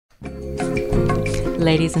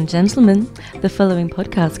Ladies and gentlemen, the following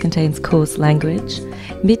podcast contains coarse language,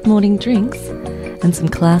 mid-morning drinks, and some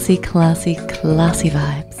classy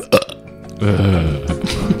vibes.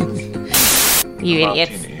 You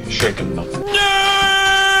idiots. Shaken up.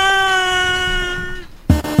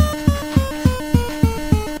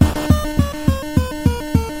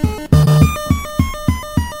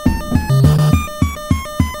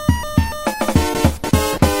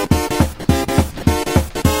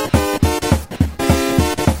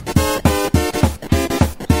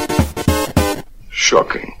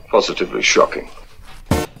 Shocking. Positively shocking.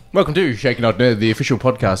 Welcome to Shaken Not Nerd, the official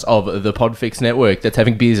podcast of the Podfix Network that's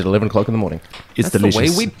having beers at 11 o'clock in the morning. It's That's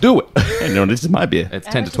delicious. the way we do it. And no, this is my beer. It's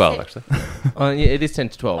 10 to 12, actually. Yeah, it is 10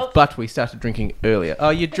 to 12, but we started drinking earlier. Oh,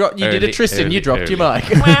 you did Early, it, Tristan. You dropped your mic.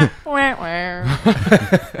 I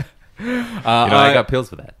got pills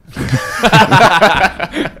for that.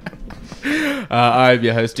 I'm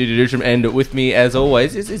your host, Duty Dutram, and with me, as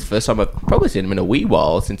always, is the first time I've probably seen him in a wee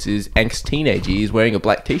while since his angst teenage years, wearing a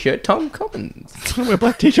black t-shirt, Tom Commons. I wear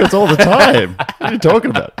black t-shirts all the time. What are you talking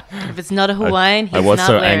about? If it's not a Hawaiian, he's I was not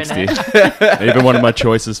so wearing angsty. it. Even one of my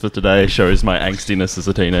choices for today shows my angstiness as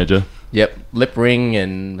a teenager. Yep, lip ring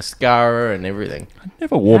and mascara and everything.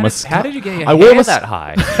 Never wore mascara. How did you get your I wore hair that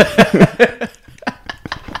high?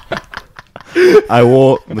 I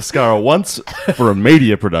wore mascara once for a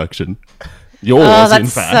media production. Yours, Oh, in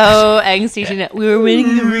that's fact. so angsty. We were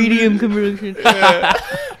winning the radium commercial.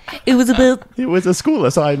 It was about It was a school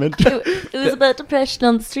assignment. it was about depression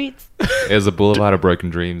on the streets. It was a Boulevard of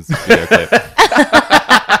Broken Dreams video clip.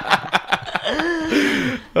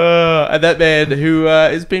 And that man who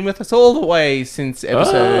has been with us all the way since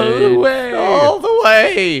episode... All the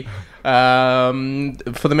way!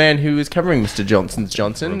 For the man who is covering Mr. Johnson.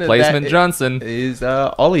 Replacement that Johnson. is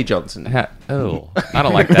Ollie Johnson. Oh, I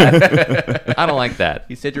don't like that. I don't like that.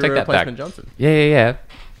 You said you Take were a that back. replacement Johnson. Yeah.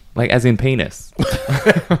 Like, as in penis.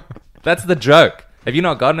 That's the joke. Have you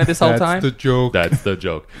not gotten it this whole time? joke. That's the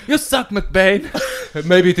joke. You suck, McBain.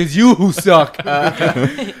 Maybe it is you who suck.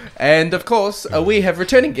 And of course, we have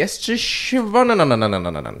returning guest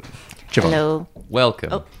Siobhan. Siobhan. Hello. Welcome.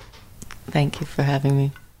 Oh. Thank you for having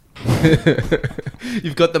me.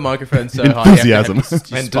 You've got the microphone so high. Enthusiasm. You have to have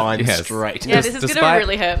your And spine yes. straight. Yeah, this is going to despite-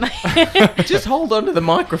 really hurt me. Just hold on to the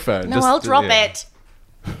microphone. No, Just- I'll drop yeah. it.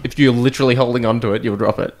 If you're literally holding on to it, you'll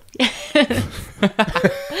drop it.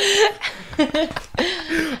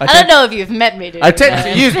 I don't know if you've met me, dude. I tend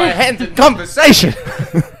to use my hands in conversation.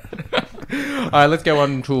 All right, let's go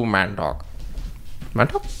on to man talk. Man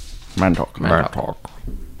talk? Man talk. Man talk.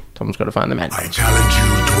 Tom's got to find the man. I challenge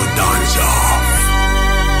you to a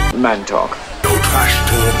dance-off. Man talk. No trash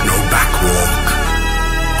talk, no backwalk.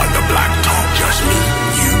 On the black top, just me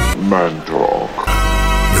and you. Man talk.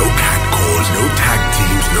 No catcalls, no tag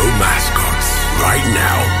teams, no mascots. Right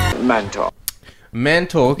now. Man talk. Man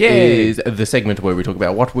talk Yay. is the segment where we talk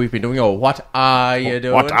about what we've been doing or what are you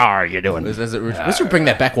doing. What are you doing? We should bring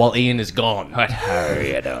that back while Ian is gone. What are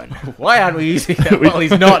you doing? Why aren't we using that while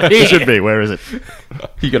he's not here? It should be. Where is it?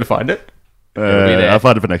 You got to find it. there. I'll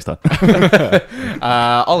find it for next time.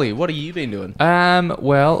 Ollie, what have you been doing?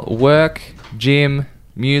 Well, work, gym,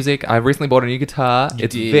 music. I recently bought a new guitar.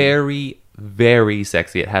 It's did. very, very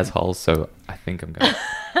sexy. It has holes, so I think I'm gonna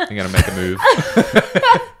make a move.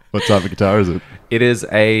 What type of guitar is it? It is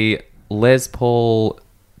a Les Paul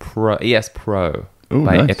Pro ES Pro Ooh,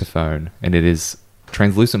 by nice. Epiphone, and it is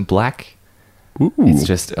translucent black. Ooh. It's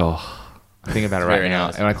just I'm thinking about it right very now.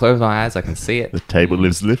 nice. And when I close my eyes, I can see it. The table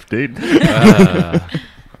lives lifted. Guys,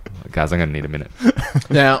 I'm gonna need a minute.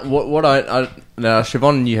 Now, now,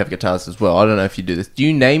 Siobhan, you have guitars as well. I don't know if you do this. Do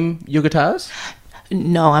you name your guitars?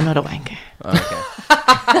 No, I'm not a wanker. Okay.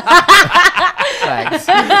 Thanks.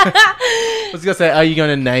 I was gonna say, are you going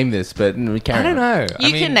to name this? But we can't. I don't know.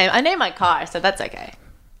 You can name. I name my car, so that's okay.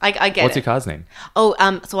 I get What's it. your car's name? Oh,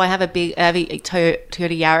 so I have a Toyota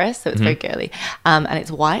Yaris, so it's very girly, and it's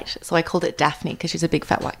white. So I called it Daphne because she's a big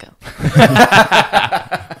fat white girl.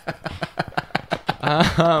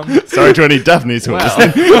 Sorry to any Daphnes who are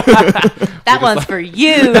listening. That one's for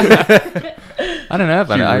you. I don't know,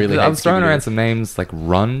 but You I really was hate throwing Scooby-Doo. around some names like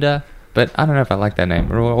Rhonda, but I don't know if I like that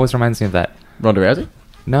name. It always reminds me of that. Ronda Rousey?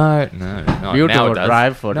 No. Beautiful now it does.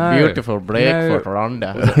 drive for No. beautiful break No. for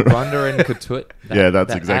Ronda. Was it Rhonda and Katut? Yeah,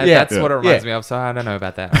 that's exactly- That's yeah. what it reminds Yeah. me of. So I don't know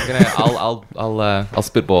about that. I'll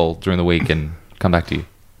spitball during the week and come back to you.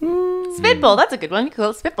 Spitball, that's a good one. You call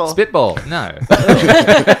it Spitball. Spitball? No.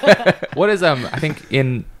 What is I think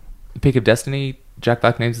in Peak of Destiny, Jack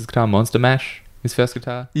Black names his guitar Monster Mash. His first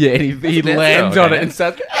guitar. Yeah, and he That's lands okay. on it and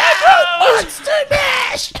starts. Monster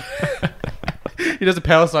Mash. He does a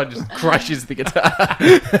power slide, just crushes the guitar.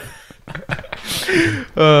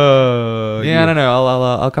 Yeah, I don't know.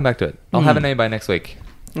 I'll come back to it. I'll have a name by next week.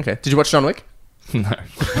 Okay. Did you watch John Wick? No.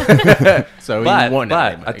 So But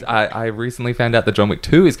I recently found out that John Wick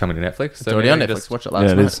 2 is coming to Netflix. So it's already on maybe Netflix. Watch it last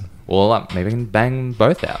Yeah, it night. is. Well, maybe we can bang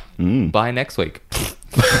both out by next week.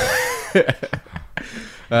 Good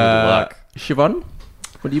luck. Siobhan,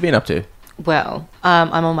 what have you been up to? Well,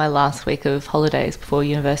 I'm on my last week of holidays before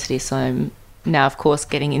university, so I'm now, of course,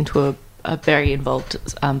 getting into a very involved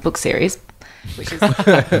book series, which is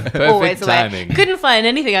always the way. timing. Couldn't find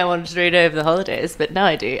anything I wanted to read over the holidays, but now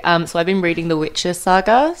I do. So I've been reading the Witcher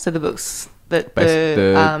saga, so the books that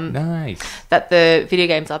Nice. that the video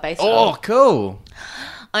games are based on. Oh, cool.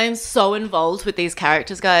 I am so involved with these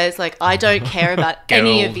characters, guys. Like, I don't care about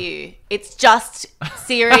any of you. It's just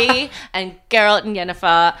Ciri and Geralt and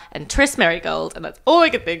Yennefer and Triss Merigold, and that's all I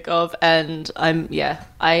can think of. And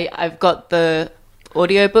I've got the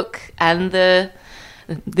audiobook and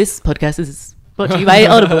this podcast is brought to you by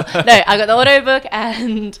Audible. No, I got the audiobook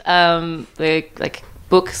and the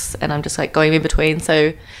books, and I'm just going in between.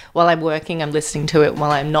 So while I'm working, I'm listening to it.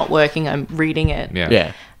 While I'm not working, I'm reading it.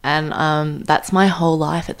 Yeah. And that's my whole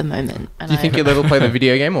life at the moment. And Do you think you'll ever play the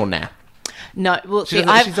video game or nah? No, well, She's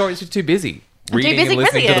too busy reading busy and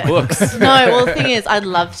listening to the books. No, well, the thing is, I'd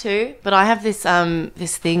love to, but I have this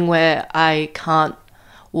this thing where I can't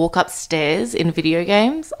walk upstairs in video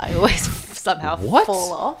games. I always somehow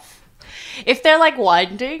fall off. If they're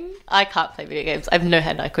winding, I can't play video games. I have no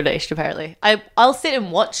hand-eye coordination, apparently. I'll sit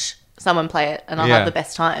and watch someone play it, and I'll have the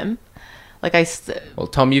best time. Well,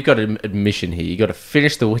 Tom, you've got an admission here. You got to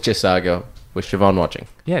finish the Witcher saga with Siobhan watching.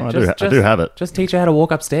 Yeah, I do have it. Just teach her how to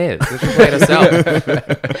walk upstairs. She can play it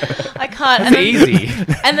herself. I can't. It's easy.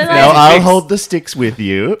 And then Now I'll hold the sticks with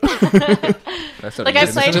you. That's what I it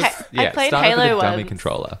is. played I played start Halo with a dummy once.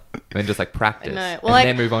 controller, then just practice, No, well, and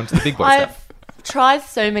then move on to the big boy I've stuff. tried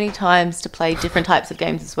so many times to play different types of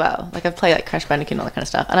games as well. I've played Crash Bandicoot and all that kind of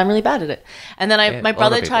stuff, and I'm really bad at it. And then Yeah, my a lot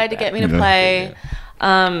brother of people tried to are get bad. me to play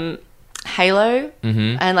Halo,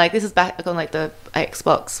 Mm-hmm. and this is back on the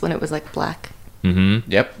Xbox when it was black.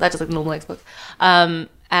 Mm-hmm. Yep. That's just normal Xbox.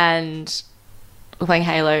 And we're playing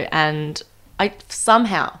Halo, and I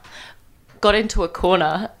somehow got into a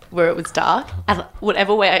corner where it was dark, and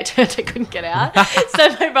whatever way I turned, I couldn't get out. So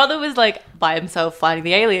my brother was by himself fighting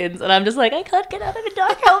the aliens, and I'm just I can't get out of the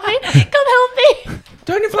dark. Help me! Come help me!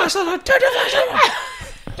 Turn your flashlight. Turn your flashlight.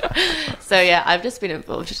 So yeah, I've just been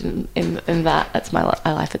involved in that. That's my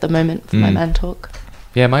life at the moment for my man talk.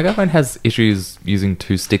 Yeah, my girlfriend has issues using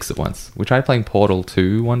 2 sticks at once. We tried playing Portal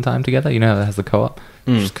 2 one time together. You know how that has the co-op?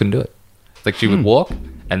 She just couldn't do it. She would walk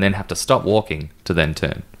and then have to stop walking to then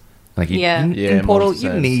turn. In Portal,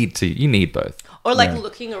 you need both. Or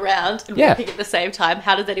looking around and walking at the same time.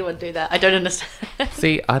 How does anyone do that? I don't understand.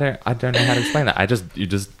 See, I don't know how to explain that. You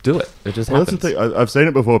just do it. It just Well, happens. that's the thing. I've seen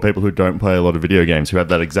it before. People who don't play a lot of video games who have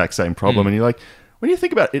that exact same problem, and you're when you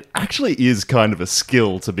think about it, it actually is kind of a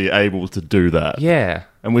skill to be able to do that. Yeah.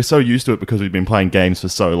 And we're so used to it because we've been playing games for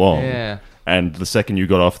so long. Yeah. And the second you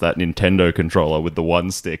got off that Nintendo controller with the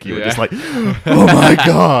one stick, you were just oh my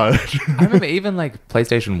God. I remember even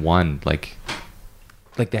PlayStation 1,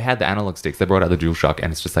 they had the analog sticks. They brought out the DualShock,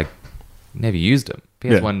 and it's just never used them.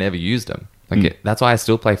 PS1 never used them. That's why I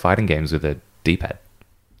still play fighting games with a D-pad,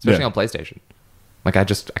 especially on PlayStation. I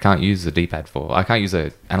can't use a D-pad I can't use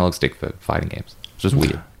an analog stick for fighting games. It's just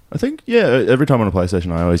weird. I think, every time on a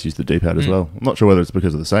PlayStation, I always use the D-pad as well. I'm not sure whether it's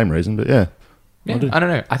because of the same reason, but yeah. Yeah, I don't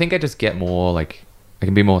know. I think I just get more I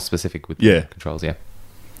can be more specific with the controls. Yeah.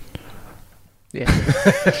 Yeah.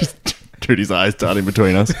 Trudy's eyes darting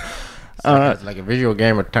between us. It's like a visual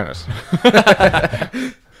game of tennis.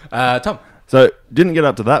 Tom. So, didn't get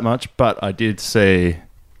up to that much, but I did see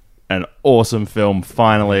an awesome film.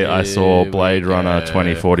 Finally, I saw Blade Runner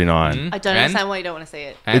 2049. I don't understand why you don't want to see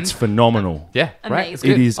it. And? It's phenomenal. Yeah, right. Amazing. It's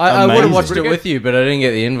good. It is I would have amazing. watched it with you, but I didn't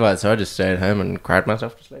get the invite, so I just stayed home and cried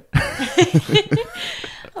myself to sleep.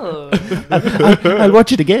 Oh. I'll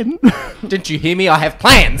watch it again. Didn't you hear me? I have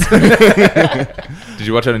plans. Did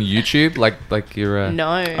you watch it on YouTube? Like your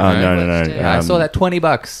No. no. Yeah, I saw that $20.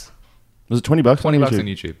 Was it $20? $20 on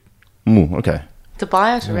YouTube. Ooh, okay. To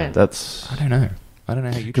buy or to rent? That's I don't know how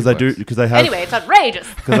YouTube because they do works. because they have Anyway, it's outrageous.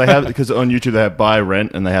 because on YouTube they have buy,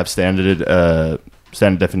 rent, and they have standard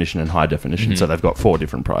definition and high definition. So they've got 4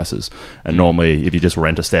 different prices. And normally, if you just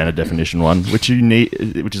rent a standard definition one, which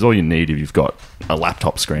is all you need if you've got a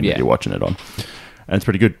laptop screen that you're watching it on, and it's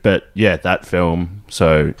pretty good. But yeah, that film.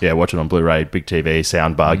 So yeah, watch it on Blu-ray, big TV,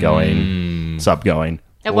 sound bar going, sub going.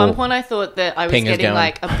 At one point, I thought that I was Ping is getting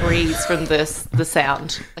going. a breeze from the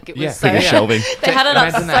sound. It was so Ping is shelving. They had it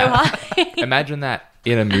up so Imagine that. high. Imagine that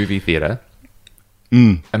in a movie theater,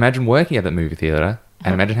 Imagine working at the movie theater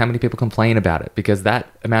and imagine how many people complain about it because that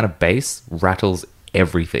amount of bass rattles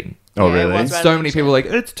everything. Oh, Yeah, it really? was So many people are like,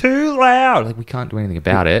 it's too loud. Like, we can't do anything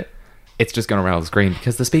about it. It's just going to rattle the screen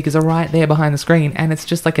because the speakers are right there behind the screen and it's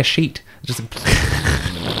just like a sheet. Just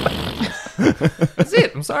That's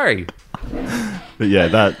it. I'm sorry. But yeah,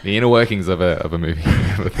 The inner workings of a movie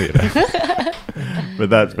of a theater. but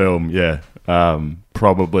that film, yeah,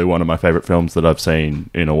 probably one of my favorite films that I've seen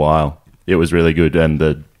in a while. It was really good, and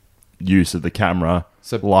the use of the camera,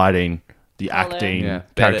 lighting, the acting, Yeah.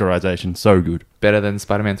 characterization, so good. Better than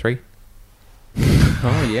Spider-Man 3?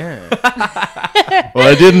 Oh yeah. Well,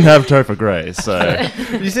 I didn't have Topher Grace, so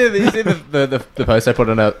you see the post I put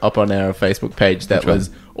up on our Facebook page that was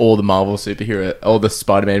all the Marvel superhero, all the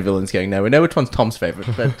Spider-Man villains going, no, we know which one's Tom's favorite,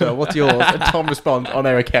 but what's yours? And Tom responds on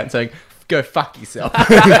our account saying, go fuck yourself.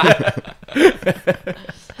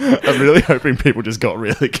 I'm really hoping people just got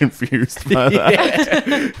really confused by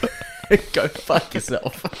that. Yeah. Go fuck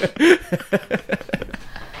yourself.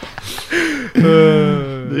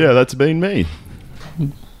 Yeah, that's been me.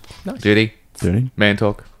 Duty? Duty. Man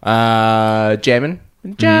talk? Jammin'.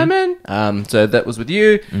 So that was with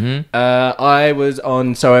you. I was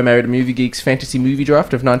on So I Married a Movie Geek's Fantasy Movie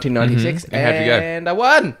Draft of 1996. And how'd you go? And I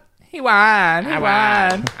won. He won.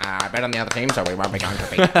 I bet on the other team, so we won't be going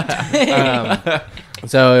to beat.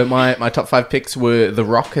 So my top 5 picks were The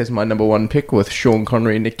Rock as my number 1 pick with Sean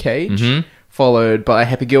Connery and Nick Cage, followed by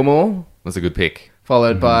Happy Gilmore, That's a good pick.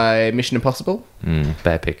 followed by Mission Impossible,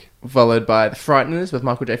 Bad pick. followed by The Frighteners with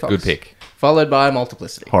Michael J. Fox. Good pick. Followed by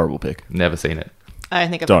Multiplicity. Horrible pick. Never seen it. I don't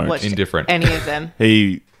think I've Don't. watched Indifferent. any of them.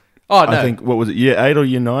 He, Oh, no. I think, what was it, year 8 or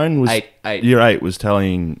year 9? Was Eight. Year 8 was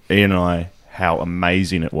telling Ian and I how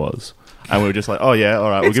amazing it was. And we were just like, oh yeah, all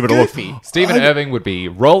right, we'll give it a look. Stephen Irving would be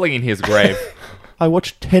rolling in his grave. I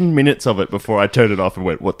watched 10 minutes of it before I turned it off and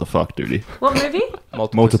went, what the fuck, dude? What movie?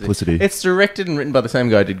 Multiplicity. It's directed and written by the same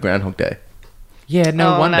guy who did Groundhog Day. Yeah,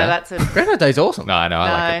 no wonder. No, that's a... Groundhog Day's awesome. No, I know,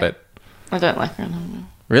 I like No. it, I don't like Groundhog.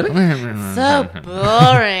 Really? So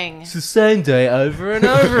boring. It's the same day over and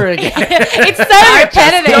over again. It's so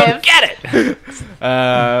repetitive. Get it!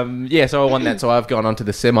 Yeah, so I won that. So I've gone on to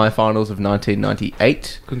the semi-finals of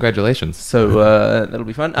 1998. Congratulations. So that'll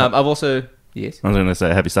be fun. I've also... Yes? I was going to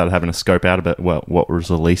say, have you started having a scope out about what was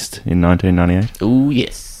released in 1998? Oh,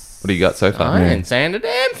 yes. What do you got so far? I ain't saying a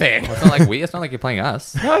damn thing. It's not like it's not like you're playing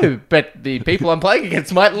us. No, but the people I'm playing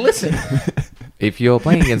against might listen. If you're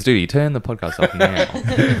playing against Duty, turn the podcast off now.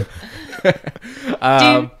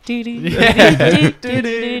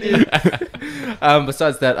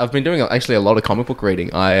 Besides that, I've been doing actually a lot of comic book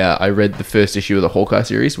reading. I read the first issue of the Hawkeye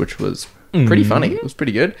series, which was pretty funny. It was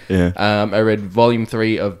pretty good. Yeah. I read volume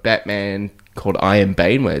 3 of Batman called I Am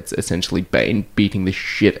Bane, where it's essentially Bane beating the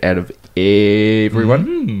shit out of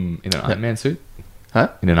everyone. In an Iron Man suit? Huh?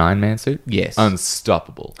 In an Iron Man suit? Yes.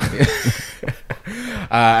 Unstoppable.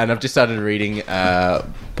 And I've just started reading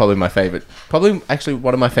probably actually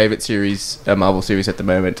one of my favorite series, Marvel series at the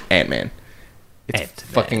moment, Ant-Man. It's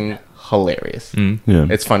fucking hilarious. Yeah.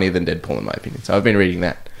 It's funnier than Deadpool in my opinion. So I've been reading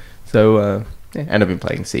that. So yeah, and I've been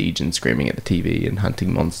playing Siege and screaming at the TV and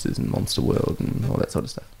hunting monsters and Monster World and all that sort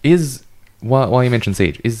of stuff. While you mentioned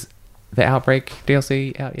Siege, is the Outbreak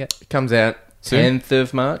DLC out yet? It comes out Soon? 10th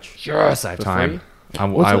of March. Yes, I have For time. free.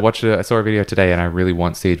 I saw a video today and I really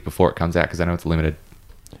want Siege before it comes out because I know it's a limited.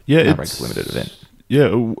 Yeah, Outbreak's a limited event. Yeah,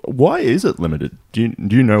 why is it limited? Do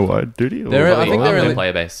you know why, Duty? Or- I think they're their only-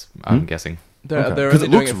 player base, I'm guessing. They're Because only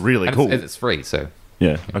it doing looks it- really And cool. it's free, so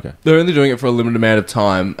Yeah, okay. They're only doing it for a limited amount of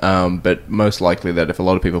time, but most likely that if a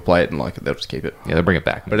lot of people play it and like it, they'll just keep it. yeah, they'll bring it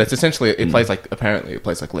back. But it's essentially it plays like apparently it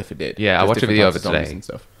plays like Left 4 Dead. Yeah, I Just watched a different video types of it zombies today. and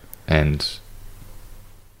stuff. and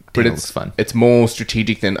But it it's looks fun. It's more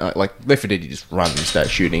strategic than like Left 4 Dead. You just run and start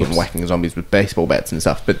shooting and whacking zombies with baseball bats and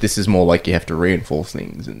stuff. But this is more like you have to reinforce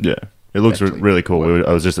things. And Yeah. It looks Actually, really cool. work.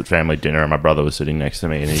 I was just at family dinner and my brother was sitting next to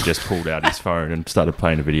me and he just pulled out his phone and started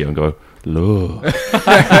playing a video and go, look.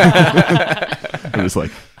 I was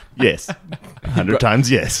like, yes. 100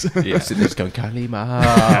 times yes. Yeah. sitting there just going Kalima,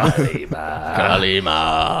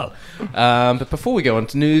 Kalima. But before we go on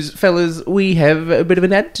to news, fellas, we have a bit of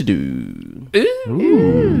an ad to do.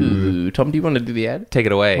 Ooh. Tom, do you want to do the ad? Take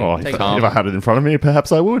it away. Oh, if Tom. I had it in front of me,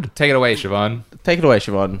 perhaps I would. Take it away, Siobhan. Take it away,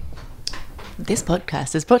 Siobhan. This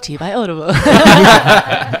podcast is brought to you by Audible. No,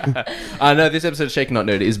 this episode of Shake Not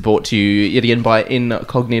Nerd is brought to you yet again by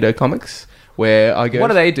Incognito Comics, where I go What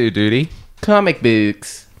do they do, Duty? comic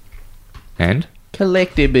books, And?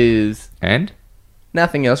 collectibles, And?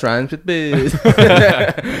 Nothing else rhymes with booze.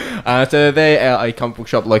 So they are a comic book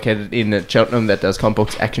shop located in Cheltenham that does comic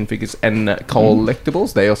books, action figures, and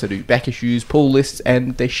collectibles. They also do back issues, pull lists,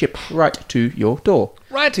 and they ship right to your door.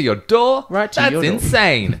 Right to your door? Right to That's your door.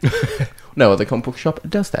 insane. No other comic book shop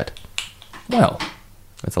does that. Well,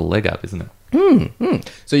 that's a leg up, isn't it?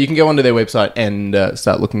 So you can go onto their website and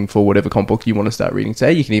start looking for whatever comic book you want to start reading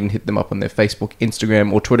today. You can even hit them up on their Facebook,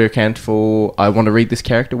 Instagram, or Twitter account for I want to read this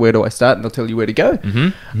character, where do I start? And they'll tell you where to go.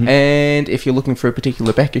 And if you're looking for a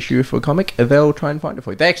particular back issue for a comic, they'll try and find it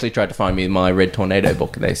for you. They actually tried to find me my Red Tornado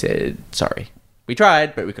book, and they said, sorry, we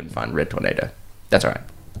tried, but we couldn't find Red Tornado. That's all right.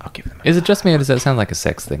 I'll give them Is it just me or does that sound like a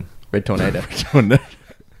sex thing? Red Tornado.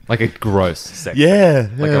 Like a gross sex Yeah.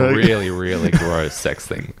 thing? Like a really, really gross sex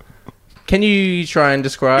thing. Can you try and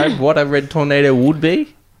describe what a Red Tornado would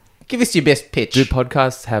be? Give us your best pitch. Do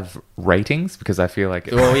podcasts have ratings? Because I feel like...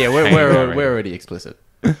 Well, yeah, we're already explicit.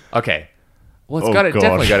 Okay. Well, Oh, it's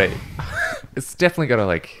definitely God. got to... It's definitely got to,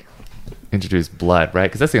 like, introduce blood, right?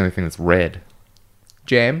 Because that's the only thing that's red.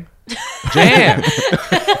 Jam. Jam!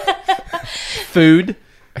 Food.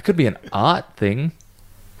 It could be an art thing.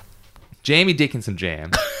 Jamie Dickinson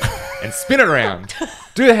jam. And spin it around.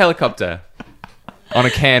 Do the helicopter. On a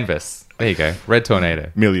canvas. There you go. Red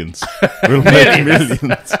Tornado. Millions. We'll make millions.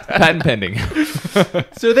 Patent pending.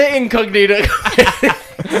 So they're incognito.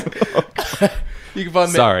 You can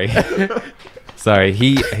find me. Sorry.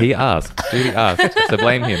 He asked. Duty asked. So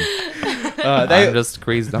blame him. I'm just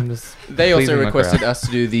They also pleasing my requested crowd. us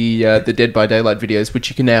to do the Dead by Daylight videos, which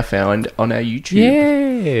you can now find on our YouTube.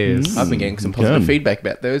 Yes. I've been getting some positive Good. feedback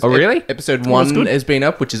about those. Oh, really? Episode 1 has been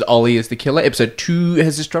up, which is Ollie as the killer. Episode 2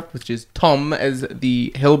 has just dropped, which is Tom as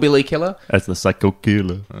the hillbilly killer. That's the psycho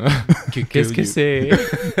killer. Kiss, kissy.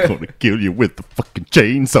 Gonna kill you with the fucking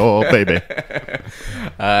chainsaw, baby.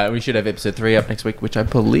 We should have episode 3 up next week, which I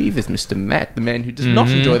believe is Mr. Matt, the man who does not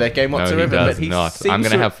enjoy that game whatsoever. No, he does but he not. seems I'm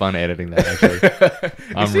going to to have fun editing that, actually.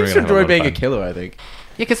 He I'm seems really to enjoy being a fun. killer, I think.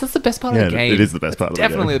 Yeah, because that's the best part Yeah, of the game. it is the best part of the game.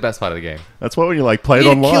 Definitely the best part of the game. That's why when you like play it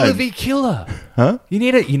You need a killer online. v killer. Huh? They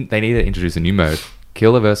need to introduce a new mode.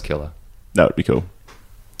 Killer versus killer. That would be cool.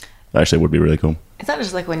 That actually would be really cool. Is that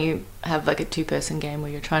just like when you have like a 2-person game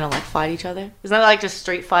where you're trying to like fight each other? Isn't that like just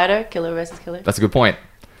Street Fighter, killer versus killer? That's a good point.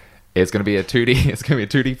 It's going to be a 2D. It's going to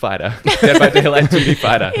be a 2D fighter. Dead by Daylight 2D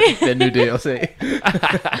fighter. Their new DLC.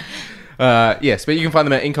 Yes, but you can find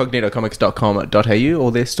them at incognitocomics.com.au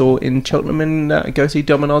or their store in Cheltenham, and go see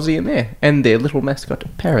Dom and Ozzy in there. And their little mascot,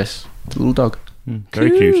 Paris. It's a little dog.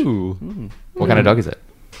 Very cute. Ooh. What kind of dog is it?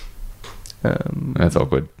 That's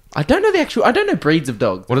awkward. I don't know breeds of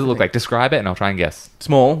dogs. What does it look like? Describe it and I'll try and guess.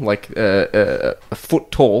 Small, like a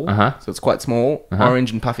foot tall. Uh-huh. So it's quite small,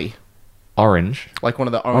 orange and puffy. Orange. Like one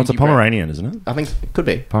of the Oh, orange. it's a Pomeranian, isn't it? I think it could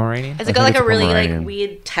be. Pomeranian? Has it got think like it's a a really like Pomeranian.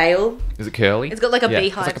 weird tail? Is it curly? It's got like a Yeah.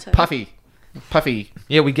 beehive. tail. Puffy.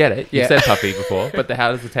 Yeah, we get it. You Yeah. said puppy before, but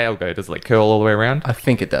how does the tail go? Does it like curl all the way around? I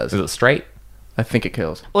think it does. Is it straight? I think it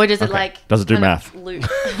curls. Or does it like... Does it do kind of math? loop?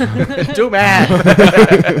 Do math.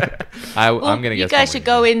 I'm Well, going to you guess. guys should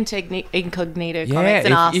go into Incognito Comics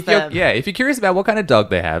and ask if them. if you're curious about what kind of dog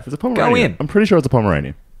they have, It's a Pomeranian. go in. I'm pretty sure it's a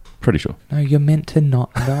Pomeranian. Pretty sure. No, you're meant to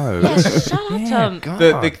not know. Shut up, Tom.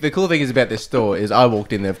 The cool thing is about this store is I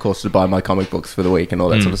walked in there, of course, to buy my comic books for the week and all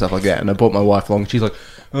that sort of stuff like that. And I brought my wife along. She's like,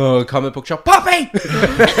 "Oh, comic book shop, puppy!"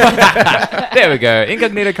 There we go.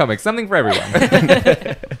 Incognito Comics, something for everyone.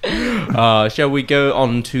 Shall we go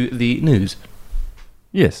on to the news?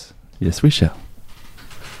 Yes. Yes, we shall.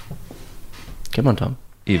 Come on, Tom.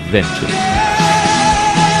 Eventually.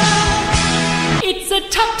 It's a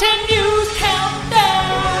top 10 news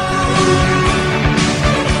countdown.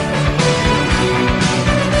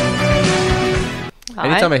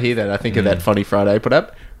 Anytime I hear that, I think of that Funny Friday I put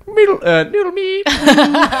up. Noodle meat. Noodle meat.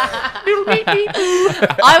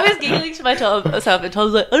 I was giggling to myself, and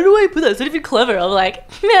Tom's like, "I don't know why you put that. It's not even clever." I'm like,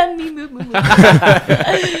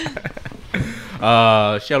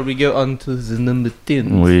 Shall we go on to the number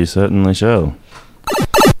 10? We certainly shall.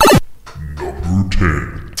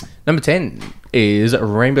 Number 10 is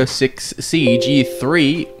Rainbow Six Siege Year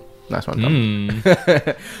 3. Nice one, Tom.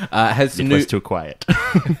 Has some new Nicholas too quiet.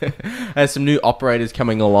 has some new operators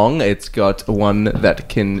coming along. It's got one that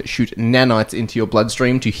can shoot nanites into your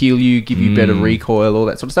bloodstream to heal you, give you better recoil, all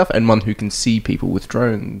that sort of stuff, and one who can see people with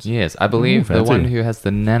drones. Yes, I believe the fancy. one who has the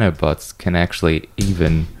nanobots can actually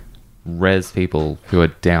even res people who are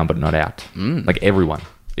down but not out. Like everyone.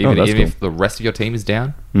 Even, that's even cool. if the rest of your team is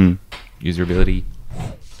down, use your ability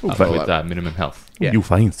up fa- with minimum health. Yeah. You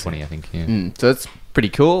find 20, I think. Yeah. So that's Pretty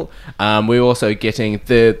cool. We're also getting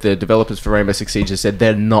the developers for Rainbow Six Siege has said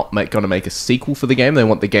they're not going to make a sequel for the game. They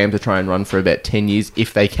want the game to try and run for about 10 years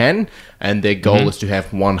if they can, and their goal is to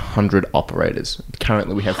have 100 operators.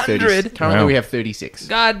 Currently we have 30. Currently Wow. we have 36.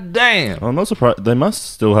 God damn. I'm not surprised. They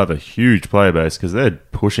must still have a huge player base because they're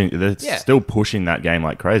pushing. They're Yeah. still pushing that game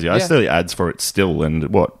like crazy. I Yeah. see ads for it still, and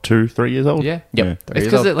what 2-3 years old? Yeah. Yep. It's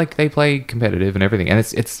because like they play competitive and everything, and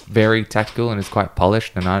it's very tactical and it's quite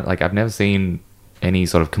polished. And I've never seen any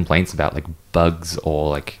sort of complaints about like bugs or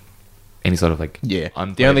like any sort of like Yeah.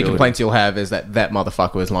 The only unplayability. complaints you'll have is that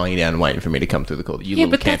motherfucker was lying down and waiting for me to come through the call. You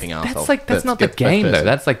little camping asshole. that's not the game though.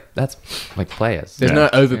 That's like players. There's Yeah. no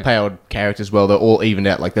overpowered characters. Well, they're all evened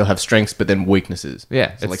out. Like they'll have strengths, but then weaknesses.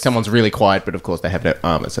 Yeah, So like it's- someone's really quiet, but of course they have no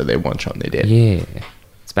armor, so they're one shot and they're dead. Yeah,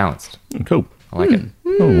 it's balanced. Cool. I like it.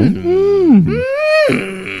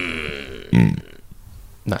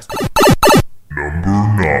 Nice.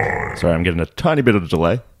 Sorry, I'm getting a tiny bit of a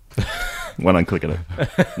delay when I'm clicking it.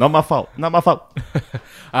 Not my fault. Not my fault.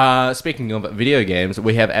 Speaking of video games,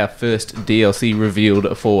 we have our first DLC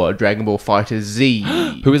revealed for Dragon Ball Fighter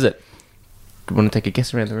Z. Who is it? Want to take a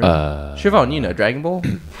guess around the room? Siobhan, you know Dragon Ball.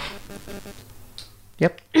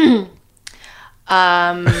 Yep.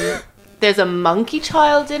 There's a monkey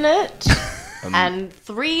child in it, and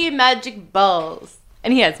 3 magic balls.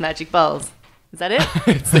 And he has magic balls. Is that it?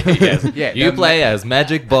 Yes. Yeah, You play as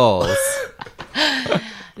Magic Balls.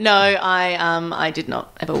 No, I did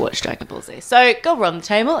not ever watch Dragon Ball Z. So go around the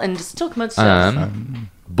table and just talk amongst yourselves.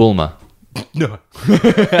 Bulma. No.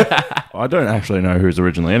 I don't actually know who's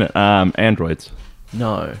originally in it. Androids.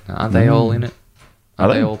 No. Aren't they all in it? Are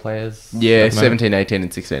Are they? they all players? Yeah, at the moment? 17, 18,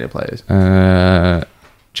 and 16 are players.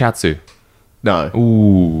 Chaozu. No.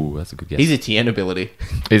 Ooh, that's a good guess. He's a Tien ability.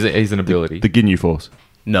 He's an ability. The Ginyu Force.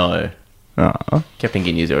 No. Ah, Captain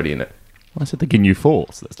Ginyu's already in it. I said the Ginyu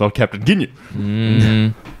Force. That's not Captain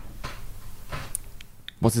Ginyu.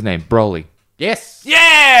 What's his name? Broly. Yes.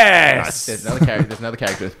 Yes! There's another character. There's another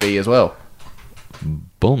character with B as well.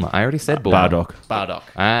 Bulma. I already said Bulma. Bardock. Bardock.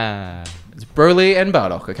 Ah, It's Broly and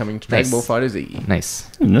Bardock are coming to Dragon Nice. Ball Fighter Z. nice.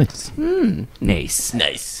 Nice. Nice. Nice.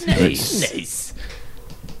 Nice. Nice.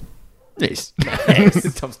 Nice.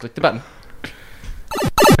 Tom's clicked the button.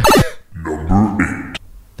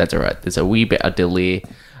 That's alright. There's a wee bit of delay.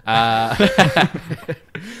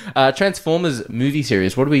 Transformers movie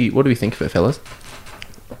series. What do we think of it, fellas?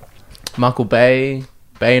 Michael Bay,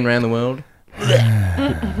 baying around the world.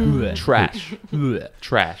 Trash.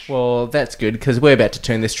 Trash. Well, that's good because we're about to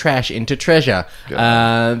turn this trash into treasure.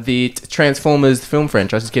 The Transformers film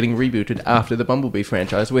franchise is getting rebooted after the Bumblebee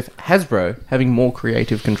franchise, with Hasbro having more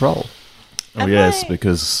creative control. Oh, yes,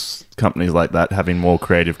 because companies like that having more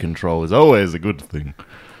creative control is always a good thing.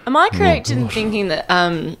 Am I correct in thinking that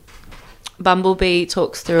Bumblebee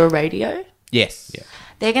talks through a radio? Yes. Yeah.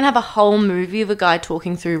 They're going to have a whole movie of a guy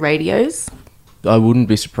talking through radios? I wouldn't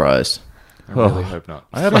be surprised. I really hope not.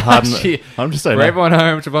 I have a hard. Actually, I'm just saying. For everyone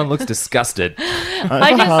home, Siobhan looks disgusted. I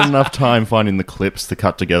have a hard enough time finding the clips to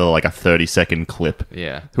cut together like a 30-second clip.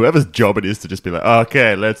 Yeah. Whoever's job it is to just be like,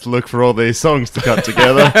 okay, let's look for all these songs to cut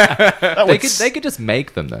together. That would They could just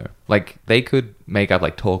make them though. Like they could make up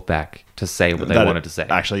like talk back to say what they that- wanted to say.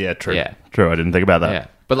 Actually, yeah, true. Yeah. True. I didn't think about that. Yeah.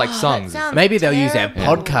 But like songs. sounds Maybe they'll use our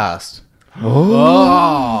terrible. podcast.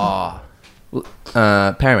 Oh.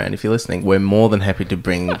 Paramount, if you're listening, we're more than happy to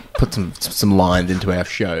put some lines into our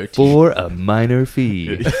show. For a minor fee.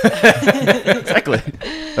 Exactly.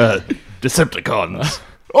 Decepticons.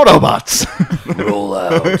 Autobots. Roll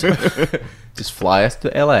out. Just fly us to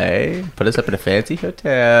LA, put us up in a fancy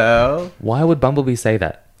hotel. Why would Bumblebee say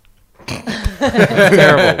that?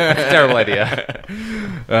 Terrible idea.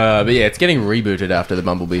 But yeah, it's getting rebooted after the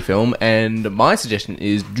Bumblebee film, and my suggestion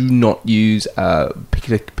is do not use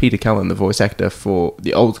Peter Cullen, the voice actor for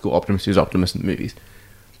the old school Optimus, who's Optimus in the movies.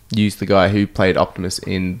 Use the guy who played Optimus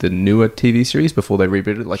in the newer TV series before they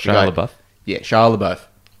rebooted, like Shia the guy, LaBeouf? Yeah, Shia LaBeouf.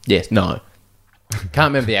 Yes, no. Can't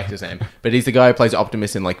remember the actor's name, but he's the guy who plays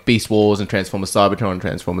Optimus in like Beast Wars and Transformers Cybertron and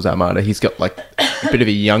Transformers Armada. He's got like a bit of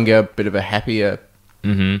a younger, bit of a happier,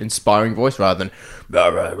 inspiring voice rather than.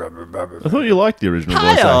 I thought you liked the original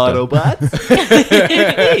voice actor.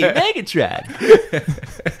 Hey, Megatron.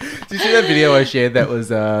 Did you see that video I shared that was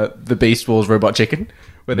the Beast Wars Robot Chicken?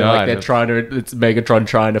 Where they're No, like, I they're don't. trying to, it's Megatron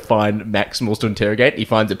trying to find Maximals to interrogate. He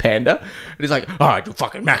finds a panda. And he's like, all right, you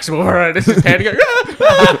fucking Maximal. All right. This is panda going,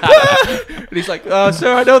 and he's like, oh,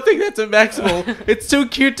 sir, I don't think that's a Maximal. It's too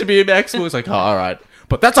cute to be a Maximal. He's like, oh, all right.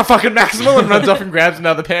 But that's a fucking Maximal, and runs off and grabs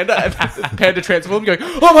another panda. And the panda transforms, going,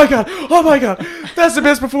 oh my god, that's the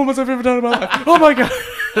best performance I've ever done in my life. Oh my god.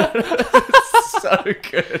 So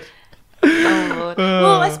good. Oh, Lord.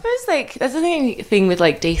 Well, I suppose like that's the thing with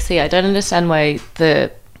like DC. I don't understand why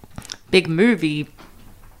the big movie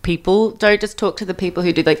people don't just talk to the people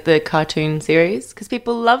who do like the cartoon series, because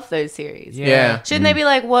people love those series. Yeah. Shouldn't they be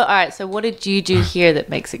like, what? All right, so what did you do here that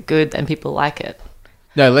makes it good and people like it?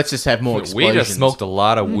 No, let's just have more We explosions. just smoked a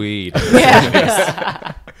lot of weed.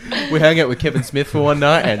 Yeah. We hung out with Kevin Smith for one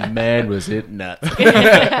night, and man, was it nuts.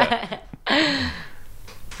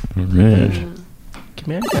 Right.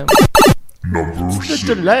 Commando.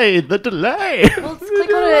 The delay. Well, let's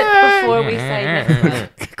click on it before we say next one.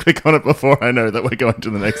 Click on it before I know that we're going to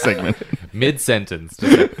the next segment. Mid-sentence.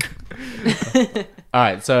 All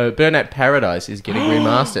right, so Burnout Paradise is getting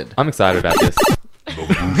remastered. I'm excited about this.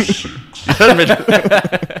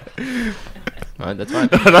 Right, that's fine.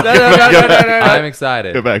 I'm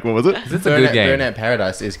excited. Go back. What was it? It's a good game. Burnout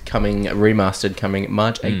Paradise is coming remastered, coming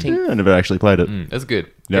March 18th. Yeah, I never actually played it. It's good.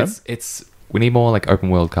 Yeah? It's we need more like open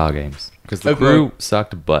world car games because the Open crew world-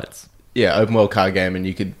 sucked butts. Yeah, open world car game, and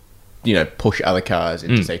you could, push other cars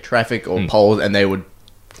into say traffic or poles, and they would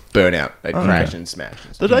burn out. They'd crash and smash. And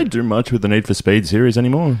Do stuff. they do much with the Need for Speed series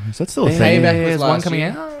anymore? Is that still a thing? Payback was There's one last coming year.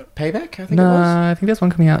 out. Payback, I think No, it was. I think there's one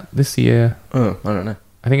coming out this year. Oh, I don't know.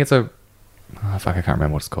 I think it's a. Oh, fuck, I can't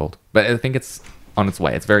remember what it's called, but I think it's on its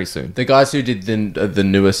way. It's very soon. The guys who did the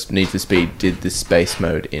newest Need for Speed did the space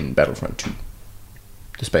mode in Battlefront 2.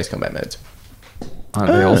 The space combat modes.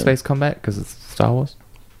 Aren't they all space combat because it's Star Wars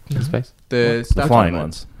in space? The The flying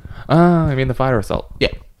ones. Oh, I mean the fighter assault. Yeah.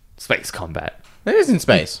 Space combat. It is in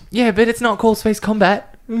space. Yeah, but it's not called space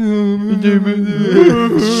combat. Shut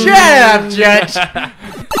up, Judge!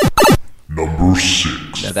 Number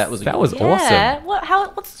 6. No, that was That was Yeah.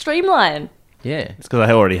 awesome. What's Streamline? Yeah. It's because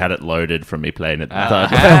I already had it loaded from me playing it.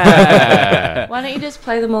 Why don't you just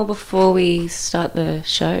play them all before we start the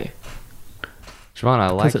show? Siobhan, I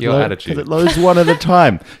like your Because attitude. it loads one at a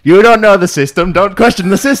time. You don't know the system. Don't question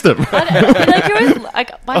the system. Like, you're always,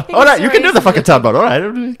 like, I think All right, it's you can do always- the fucking tubboat. All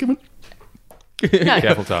right, come on.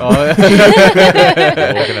 Careful, Tom. Oh,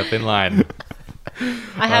 We're walking a thin line.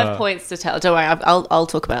 I have points to tell. Don't worry, I'll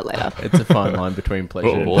talk about it later. it's a fine line between pleasure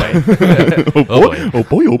Oh and boy. pain. Oh boy, oh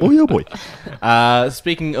boy, oh boy, oh boy.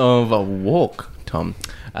 Speaking of a walk, Tom,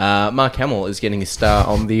 Mark Hamill is getting a star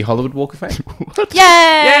on the Hollywood Walk of Fame.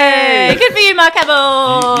 Yay! Good for you, Mark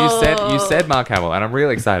Hamill. You said Mark Hamill, and I'm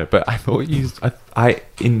really excited. But I thought I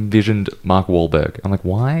envisioned Mark Wahlberg. I'm like,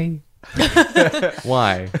 why?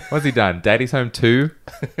 Why? What's he done? Daddy's Home 2?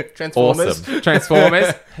 Transformers. Awesome.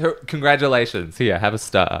 Transformers. Congratulations. Here, have a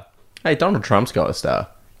star. Hey, Donald Trump's got a star.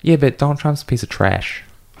 Yeah, but Donald Trump's a piece of trash.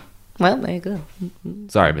 Well, there you go.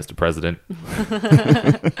 Sorry, Mr. President.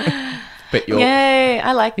 But you're Yay!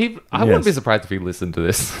 I like. I wouldn't be surprised if he listened to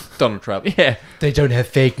this. Donald Trump. Yeah. They don't have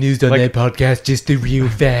fake news on their podcast, just the real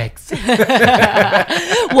facts.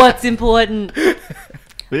 What's important?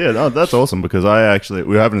 Yeah, no, that's awesome because we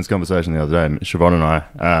were having this conversation the other day, Siobhan and I,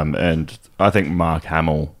 and I think Mark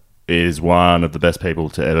Hamill is one of the best people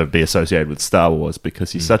to ever be associated with Star Wars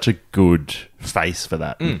because he's such a good face for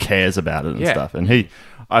that and cares about it and Yeah. stuff. And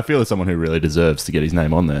I feel is someone who really deserves to get his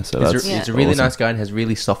name on there. So that's He's a really awesome. nice guy and has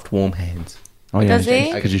really soft, warm hands. Oh, yeah, Does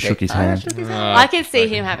he? Because you shook his hand. I can see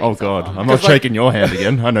him having. Oh some God, fun. I'm not shaking your hand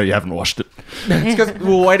again. I know you haven't washed it. It's because we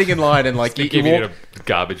were waiting in line and like you Giving walk, it a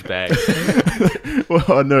garbage bag. Well,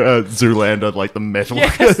 I know Zoolander, like the metal Dave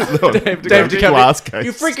Duchovny. glass case.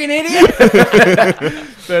 You freaking idiot!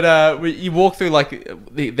 But you walk through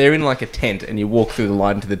they're in like a tent, and you walk through the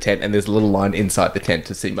line to the tent, and there's a little line inside the tent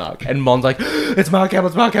to see Mark. And Mon's like, "It's Mark Hamill,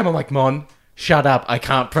 it's Mark Hamill." I'm like, Mon, shut up! I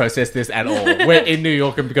can't process this at all. We're in New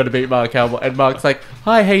York, and we've got to beat Mark Hamill. And Mark's like,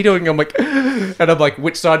 "Hi, how you doing?" I'm like, and I'm like,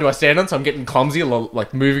 "Which side do I stand on?" So I'm getting clumsy,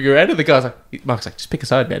 like moving around. And the guy's like, Mark's like, "Just pick a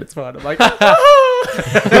side, man. It's fine." I'm like,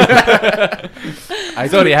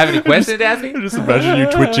 So, do you have any questions to ask me? Just imagine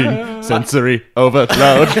you twitching, sensory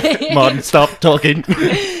overload. Mon, stop talking.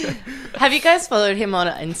 Have you guys followed him on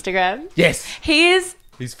Instagram? "Yes." He is.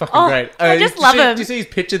 He's fucking Oh, great. I just did you love see- him. Did you see his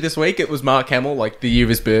picture this week? It was Mark Hamill, like the year of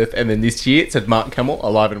his birth, and then this year it said Mark Hamill,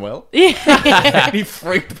 alive and well. Yeah. And he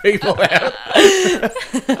freaked people out.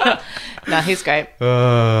 No, he's great.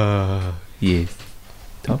 Yes.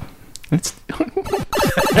 It's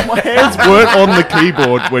my hands weren't on the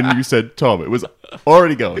keyboard when you said Tom. It was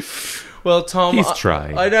already going. Well, Tom, He's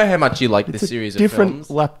trying. I know how much you like this series of Different films.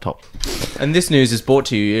 laptop. And this news is brought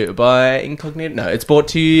to you by Incognito. No, it's brought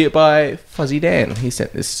to you by Fuzzy Dan. He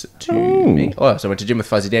sent this to me. Oh, so I went to gym with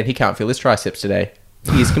Fuzzy Dan. He can't feel his triceps today.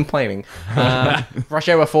 He's complaining. Rush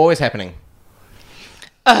Hour 4 is happening.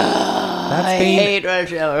 I hate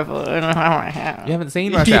Rush Hour 4. You haven't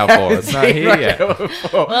seen Rush Hour 4. It's not here yet.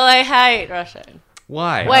 Well, I hate Rush Hour.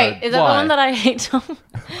 Why? Wait, is that the why? one that I hate, Tom?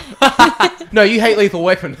 No, you hate Lethal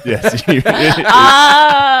Weapon. Yes,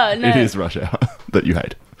 Ah, no. it is Rush Hour that you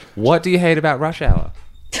hate. What do you hate about Rush Hour?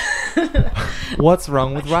 What's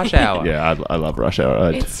wrong with Rush Hour? Yeah, I love Rush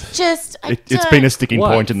Hour. It's just It's been a sticking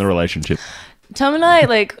What? point in the relationship. Tom and I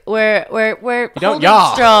we're don't holding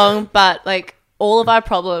yar. strong, but all of our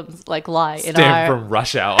problems lie in Stem our from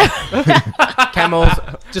Rush Hour. Camels,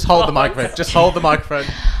 just hold the microphone. Just hold the microphone.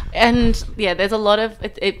 and yeah, there's a lot of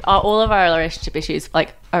all of our relationship issues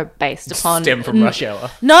are based upon Stem from Rush Hour.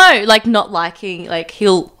 No, not liking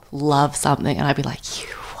he'll love something and I'd be like, you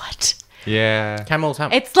what? Yeah. Camels,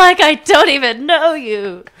 ham. It's like I don't even know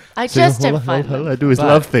you. I just don't find all I them. do is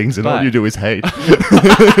love things, and all but- you do is hate.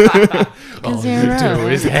 Because you're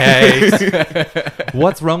wrong. Hate.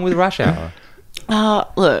 What's wrong with Rush Hour?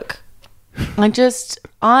 Look,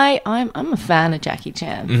 I'm a fan of Jackie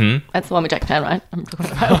Chan. Mm-hmm. That's the one with Jackie Chan, right? I'm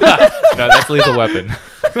talking about. No, that's Lethal Weapon.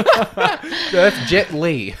 That's Jet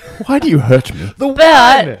Li. Why do you hurt me? But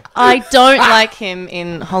I don't like him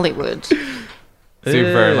in Hollywood.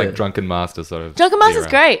 Super Drunken Master sort of. Drunken Master's era.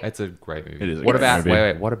 great. It's a great movie. It is a What great about movie.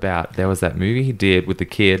 wait? What about there was that movie he did with the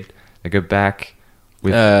kid? They go back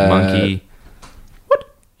with Monkey.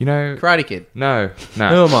 what? You know? Karate Kid. No. Who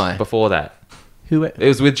am I? Before that, Who? it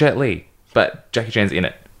was with Jet Li, but Jackie Chan's in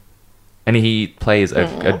it, and he plays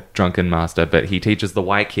a drunken master, but he teaches the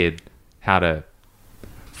white kid how to.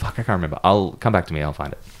 Fuck, I can't remember. I'll come back to me. I'll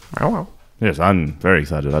find it. Oh, Yes, I'm very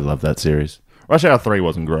excited. I love that series. Rush Hour 3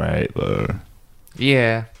 wasn't great, though.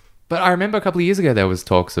 Yeah, but I remember a couple of years ago there was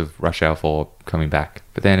talks of Rush Hour 4 coming back,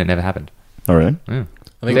 but then it never happened. Oh, really? Yeah.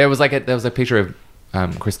 There was a picture of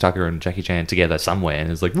Chris Tucker and Jackie Chan together somewhere,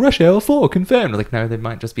 and it's like Rush Hour 4 confirmed. Like, no, they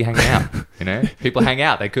might just be hanging out. You know, people hang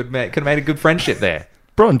out. They could have made a good friendship there.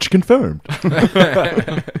 Brunch confirmed.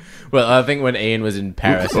 well, I think when Ian was in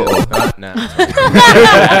Paris. No.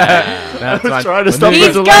 I was trying to stop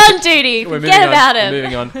He's the gone, Duty. We're Forget about on, him.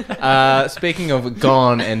 Moving on. Speaking of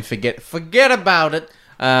gone and forget about it.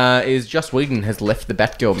 Is Joss Whedon has left the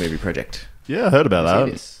Batgirl movie project. Yeah, I heard about See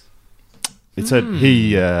that. this? It said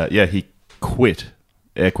he quit.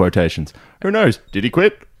 Air quotations. Who knows? Did he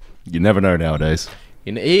quit? You never know nowadays.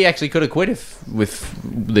 You know, he actually could have quit with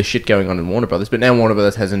the shit going on in Warner Brothers, but now Warner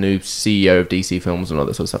Brothers has a new CEO of DC Films and all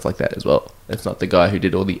that sort of stuff like that as well. It's not the guy who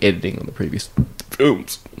did all the editing on the previous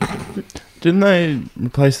films. Didn't they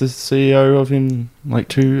replace the CEO of him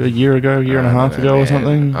like a year and a half ago or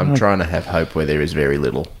something? I'm trying to have hope where there is very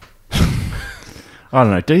little. I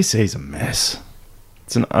don't know. DC's a mess.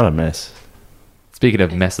 It's an utter mess. Speaking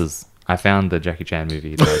of messes, I found the Jackie Chan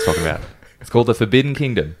movie that I was talking about. It's called The Forbidden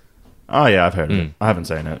Kingdom. Oh yeah, I've heard of it. I haven't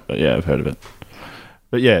seen it, but yeah, I've heard of it.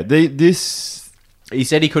 But yeah, this He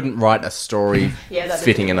said he couldn't write a story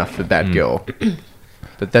fitting enough for Batgirl.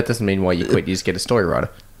 But that doesn't mean why you quit. You just get a story writer.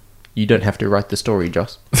 You don't have to write the story,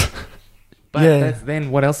 Joss. But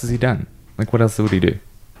then what else has he done? Like, what else would he do?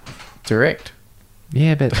 Direct.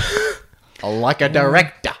 Yeah, but... Like a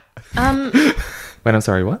director. Wait, I'm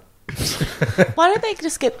sorry, what? Why don't they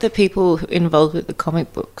just get the people involved with the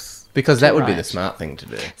comic books? Because that would be Right. the smart thing to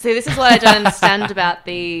do. See, this is what I don't understand about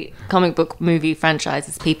the comic book movie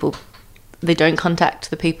franchises. People, they don't contact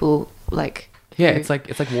the people Yeah, who- it's like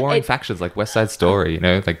warring factions, like West Side Story, you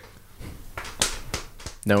know, like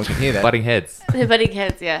No one can hear that. butting heads. They're butting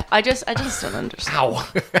heads. Yeah, I just don't understand.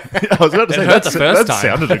 I was about to say hurt the first that time.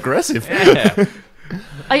 sounded aggressive. Yeah.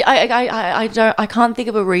 I can't think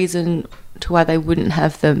of a reason to why they wouldn't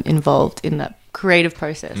have them involved in that creative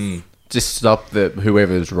process. Just stop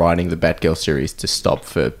whoever's writing the Batgirl series to stop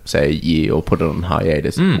for, say, a year or put it on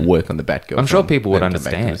hiatus, work on the Batgirl I'm sure film, people would then to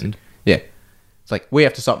make the understand. movie. Yeah. It's like, we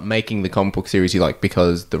have to stop making the comic book series you like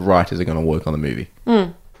because the writers are going to work on the movie.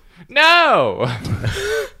 No!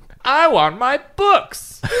 I want my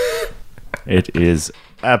books! It is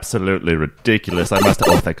absolutely ridiculous. I must.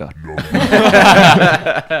 Oh, thank God.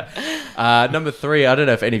 Number 3, I don't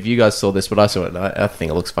know if any of you guys saw this, but I saw it and I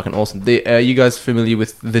think it looks fucking awesome. Are you guys familiar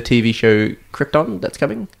with the TV show Krypton that's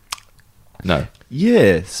coming? No.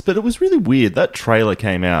 Yes, but it was really weird. That trailer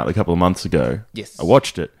came out a couple of months ago. Yes. I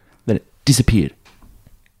watched it. Then it disappeared.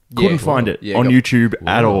 Couldn't find it on YouTube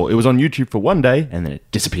at all. It was on YouTube for one day and then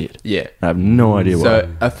it disappeared. Yeah. I have no idea why.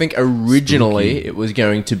 So I think originally it was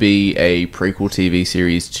going to be a prequel TV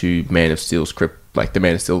series to Man of Steel's the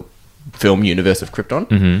Man of Steel film universe of Krypton.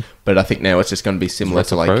 Mm-hmm. But I think now it's just going to be similar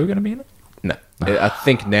to Russell Crowe going to be in it? No. I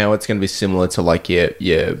think now it's going to be similar to like your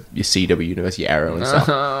CW universe, your Arrow and stuff.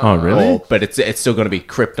 Oh, really? But it's still going to be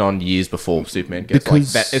Krypton years before Superman gets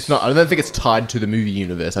Because- like that. It's not. I don't think it's tied to the movie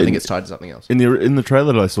universe. I think it's tied to something else. In the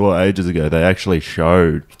trailer that I saw ages ago, they actually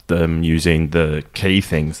showed them using the key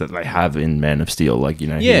things that they have in Man of Steel. Like, you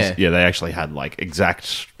know, Yeah. they actually had like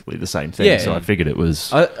exactly the same thing. Yeah. So I figured it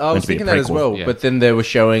was. I meant was to be a thinking that as prequel. well, Yeah. but then they were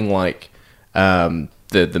showing like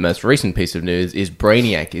the most recent piece of news is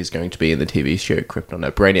Brainiac is going to be in the TV show Krypton. Now,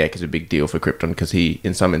 Brainiac is a big deal for Krypton because he,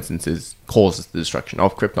 in some instances, causes the destruction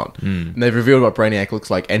of Krypton. And they've revealed what Brainiac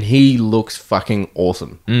looks like, and he looks fucking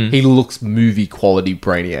awesome. He looks movie quality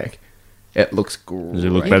Brainiac. It looks great. Does it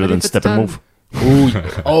look better than if it's done- Steppenwolf?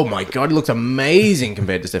 Ooh, oh my god, it looks amazing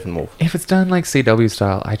compared to Steppenwolf. If it's done like CW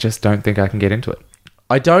style, I just don't think I can get into it.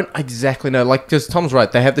 I don't exactly know, like, because Tom's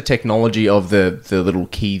right, they have the technology of the little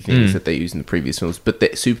key things that they use in the previous films, but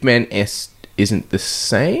the Superman S isn't the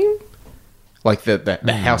same. Like, the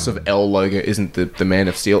House of L logo isn't the Man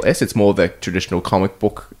of Steel S, it's more the traditional comic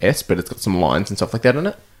book S, but it's got some lines and stuff like that in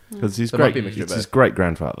it. Because he's There might great. be a mixture of It's his both. great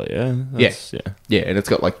grandfather. Yeah. That's- yeah. Yeah, and it's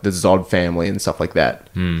got, like, the Zod family and stuff like that.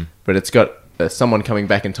 But it's got someone coming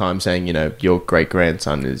back in time saying, you know, your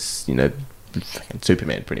great-grandson is, you know, fucking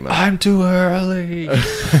Superman, pretty much. I'm too early.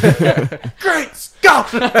 Great Scott!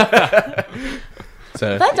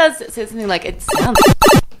 So, That does say something like it sounds.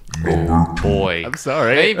 Boy. I'm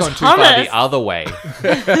sorry. Now you've gone too far Thomas. the other way.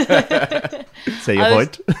 Say your I was-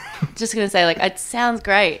 point. Just gonna say, like, it sounds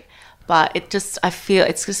great, but I feel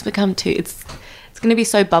it's just become too. It's gonna be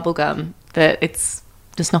so bubblegum that it's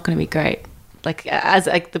just not gonna be great. Like, as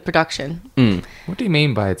like the production. What do you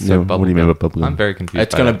mean by it's Yeah, so what bubblegum? do you mean by bubblegum? I'm very confused.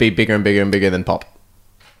 it's going to be bigger and bigger and bigger than Pop.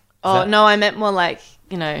 Oh that- no, I meant more like,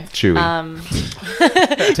 you know, Chewy.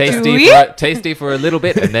 tasty Chewy? tasty for a little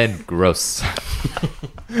bit and then gross.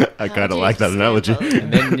 I kind do of you like that say analogy. that?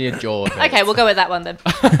 And then your jaw. Okay, we'll go with that one then.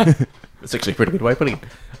 That's actually a pretty good way of putting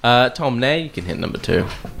it. Tom, now you can hit number 2.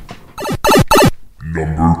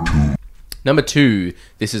 Number 2.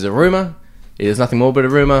 This is a rumor. It is nothing more but a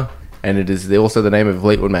rumor, and it is also the name of a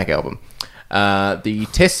Fleetwood Mac album. The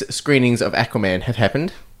test screenings of Aquaman have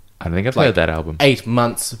happened I don't think I've Like- heard that album. 8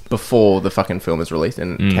 months before the fucking film is released,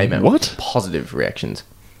 and it came out What? with positive reactions.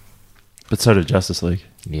 But so did Justice League.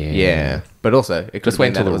 Yeah, but also it Just could've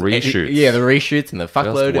wait been until that the it was- reshoots. Yeah, the reshoots and the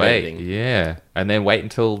fuckload Just of wait. editing. Yeah. And then wait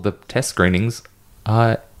until the test screenings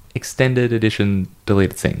are extended edition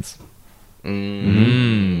deleted scenes.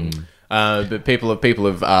 But people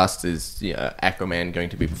have asked, is Aquaman going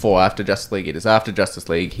to be before or after Justice League? It is after Justice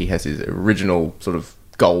League. He has his original sort of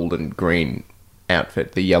gold and green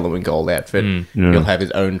outfit, the yellow and gold outfit. Yeah. He'll have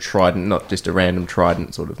his own trident, not just a random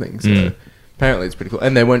trident sort of thing. So apparently it's pretty cool.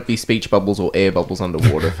 And there won't be speech bubbles or air bubbles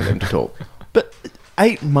underwater for them to talk. But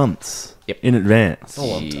 8 months Yep. in advance.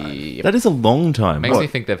 Yep. That is a long time. Makes What? me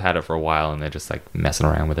think they've had it for a while and they're just like messing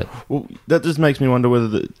around with it. Well, that just makes me wonder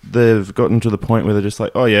whether they've gotten to the point where they're just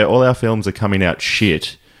like, oh yeah, all our films are coming out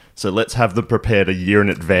shit, so let's have them prepared a year in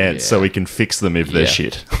advance so Yeah. we can fix them if they're Yeah.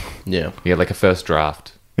 shit. Yeah. You get like a first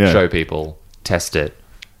draft, Yeah. show people, test it,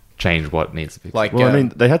 change what needs to be. Like, Well, I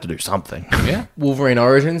mean, they had to do something. yeah. Wolverine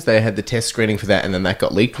Origins, they had the test screening for that, and then that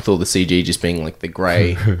got leaked with all the CG just being like the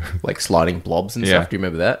grey, like sliding blobs and Yeah. stuff. Do you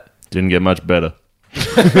remember that? Didn't get much better.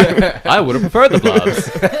 I would have preferred the blobs.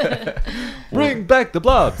 Bring back the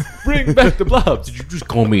blobs. Bring back the blobs. Did you just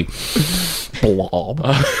call me Blob?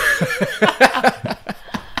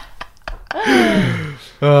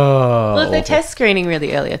 Well, if they test screening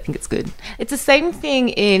really early, I think it's good. It's the same thing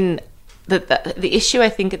in the issue I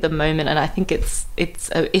think at the moment, and I think it's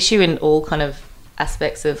an issue in all kind of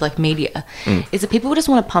aspects of like media, is that people just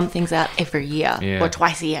want to pump things out every year Yeah. or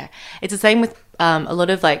twice a year. It's the same with a lot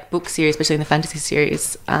of like book series, especially in the fantasy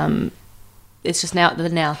series. It's just the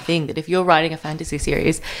now thing that if you're writing a fantasy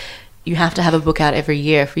series, you have to have a book out every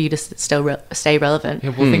year for you to still stay relevant. Yeah,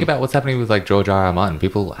 well, think about what's happening with like George R. R. Martin.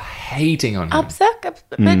 People hating on him. Upset,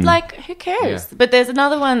 but like, who cares? Yeah. But there's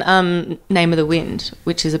another one, Name of the Wind,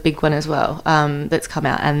 which is a big one as well, that's come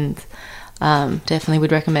out and definitely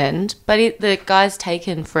would recommend. But the guy's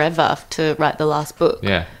taken forever to write the last book,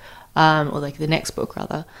 Yeah. or like the next book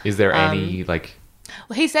rather. Is there any like?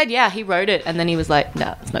 Well, he said, yeah, he wrote it, and then he was like,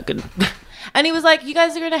 no, it's not good. And he was like, you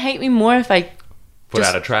guys are gonna hate me more if I Put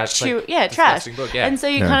just out a trash, chew- like, yeah, trash. disgusting book, yeah. And so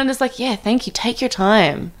you kind of just like, yeah, thank you, take your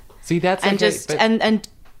time. See, that's And okay, just but- and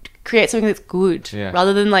create something that's good Yeah.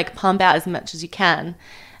 rather than like pump out as much as you can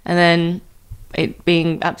and then it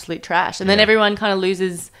being absolute trash, and then Yeah. everyone kind of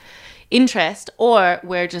loses interest, or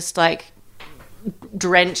we're just like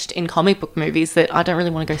drenched in comic book movies that I don't really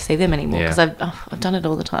want to go see them anymore Yeah. because I've done it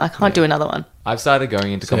all the time. I can't do another one. I've started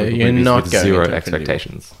going into So comic book you're movies not with going zero into Infinity War.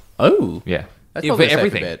 expectations. Oh. Yeah. That's Yeah, probably for a safer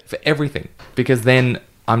everything. bet. For everything. Because then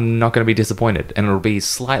I'm not going to be disappointed and it'll be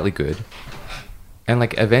slightly good. And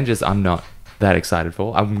like Avengers, I'm not that excited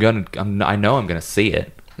for. I know I'm going to see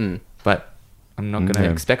it, but I'm not going to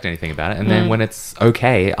expect anything about it. And then when it's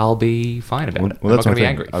okay, I'll be fine about it. I'm not going to be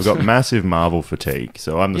angry. I've got massive Marvel fatigue,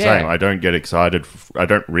 so I'm the same. I don't get excited. I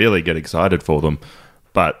don't really get excited for them,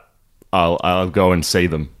 but I'll go and see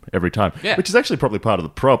them every time. Yeah. Which is actually probably part of the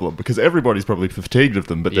problem because everybody's probably fatigued of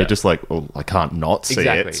them, but they're Yeah. just like, well, I can't not see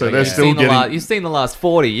Exactly. it. So Like, they're you've still seen the getting. you've seen the last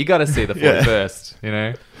 40. You got to see the 41st, you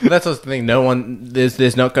know? That's also the thing. No one,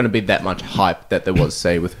 there's not going to be that much hype that there was,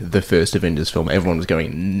 say, with the first Avengers film. Everyone was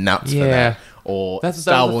going nuts for Yeah. that. Or That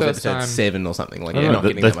Star was the Wars first Episode time. 7 or something. Like, I you're don't not know,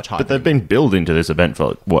 getting that much hype. but they've been building to this event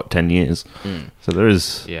for, 10 years. So there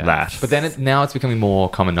is Yeah. that. But then now it's becoming more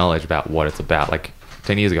common knowledge about what it's about. Like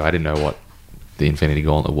 10 years ago, I didn't know what the Infinity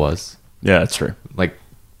Gauntlet was. Yeah, that's true. Like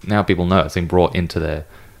now people know it's been brought into the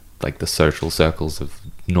social circles of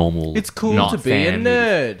normal. It's cool not to be a fan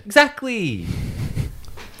nerd. Exactly.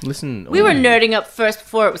 Listen. We were nerding up first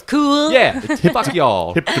before it was cool. Yeah. Fuck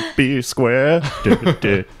y'all. Hip to be square.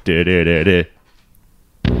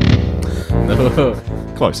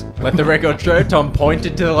 Close. Let the record show Tom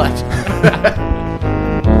pointed to the left.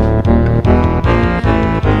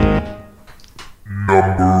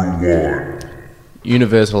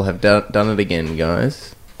 Universal have done it again,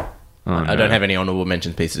 guys. I don't have any honorable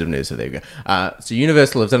mentions pieces of news, so there you go. So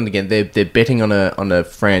Universal have done it again. They're betting on a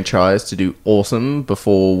franchise to do awesome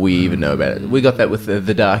before we even know about it. We got that with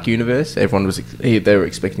the Dark Universe. Everyone was they were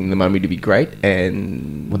expecting the Mummy to be great,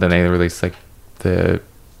 and Well, then they released like the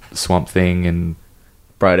Swamp Thing and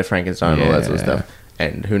Bride of Frankenstein and all that sort of Yeah. stuff.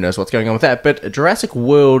 And who knows what's going on with that? But Jurassic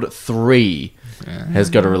World 3 has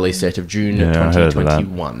got a release date of June Yeah, I heard of that.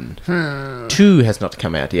 2021. 2 has not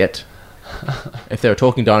come out yet. If they were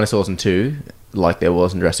talking dinosaurs in 2, like there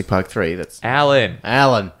was in Jurassic Park 3, that's Alan.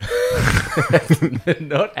 Alan.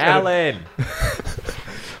 Not Alan.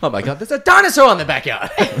 Oh my god, there's a dinosaur in the backyard.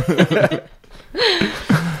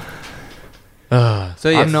 So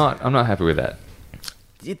yes. I'm not happy with that.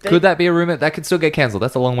 Could that be a rumor? That could still get cancelled.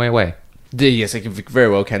 That's a long way away. Yes, it could very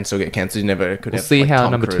well can still get cancelled. You never could We'll have, see like, how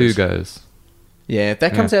Tom number Cruise. 2 goes. Yeah,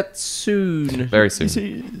 that comes out soon. Very soon.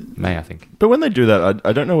 See, May, I think. but when they do that,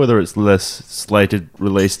 I don't know whether it's less slated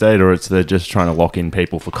release date or it's they're just trying to lock in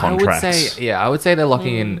people for contracts. I would say they're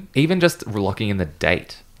locking in, even just locking in the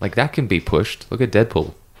date. Like, that can be pushed. Look at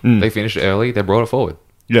Deadpool. They finished it early, they brought it forward.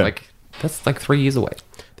 Yeah. Like, that's like 3 years away.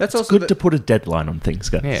 That's It's also good to put a deadline on things,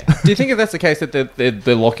 guys. Yeah. Do you think if that's the case that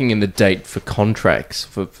they're locking in the date for contracts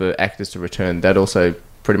for actors to return, that also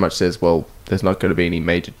pretty much says, well, there's not going to be any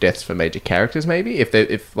major deaths for major characters, maybe?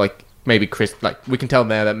 If maybe Chris, we can tell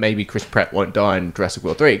now that maybe Chris Pratt won't die in Jurassic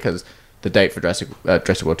World 3 because the date for Jurassic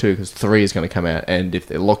World 2, because 3 is going to come out, and if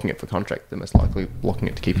they're locking it for contract, they're most likely locking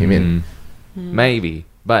it to keep him in. Maybe.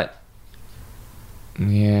 But,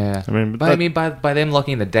 yeah. I mean, but But I mean, by them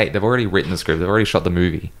locking in the date, they've already written the script, they've already shot the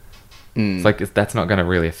movie. It's like, that's not going to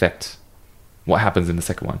really affect what happens in the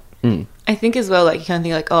second one. I think as well, like, you kind of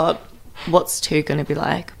think like, oh, what's 2 going to be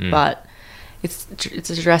like? But it's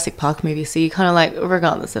a Jurassic Park movie, so you kind of like,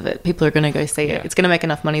 regardless of it, people are going to go see Yeah. it. It's going to make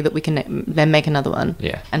enough money that we can then make another one.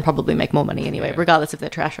 Yeah. And probably make more money anyway, Yeah. regardless if they're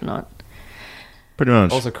trash or not. Pretty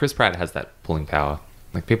much. Also, Chris Pratt has that pulling power.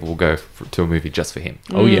 Like, people will go to a movie just for him.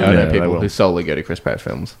 Oh yeah, I know Yeah, they people will. who solely go to Chris Pratt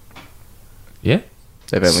films. Yeah?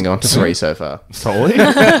 They've only gone to 3 so far. Solely?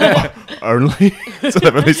 Only? So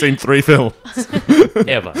they've only seen 3 films.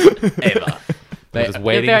 Ever. They're just They're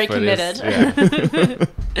waiting very for committed. this.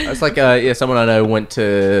 It's like someone I know went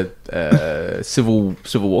to Civil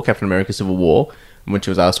War, Captain America: Civil War. And when she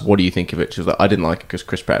was asked, "What do you think of it?" She was like, "I didn't like it because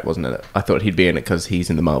Chris Pratt wasn't in it. I thought he'd be in it because he's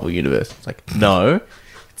in the Marvel universe." It's like, no,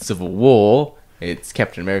 it's Civil War. It's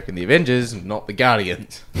Captain America and the Avengers, not the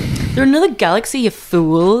Guardians. They're another galaxy, you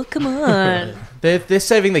fool. Come on. They're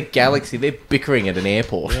saving the galaxy. They're bickering at an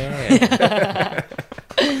airport.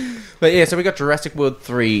 But yeah, so we got Jurassic World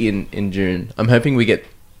 3 in June. I'm hoping we get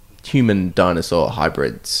human dinosaur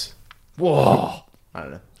hybrids. Whoa. I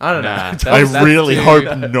don't know. Nah, I really hope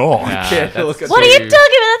not. Yeah, look at What are you talking about?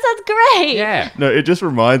 That sounds great. Yeah. No, it just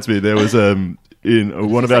reminds me. There was in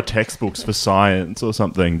one of our textbooks for science or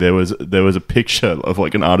something. There was a picture of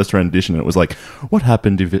like an artist rendition. And it was like, what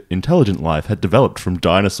happened if intelligent life had developed from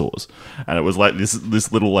dinosaurs? And it was like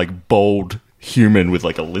this little like bold human with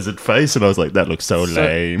like a lizard face, and I was like, that looks so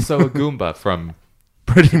lame. So a Goomba from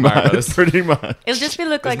Pretty Marvelous. much. Pretty much. It'll just be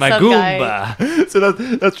look like my some guy. Goomba. So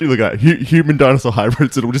that's what you look at. Human dinosaur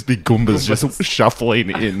hybrids. It'll just be Goombas just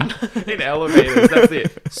shuffling in. In elevators, that's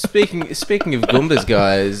it. Speaking of Goombas,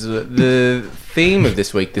 guys, the theme of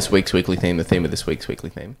this week's weekly theme, the theme of this week's weekly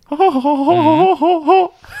theme. I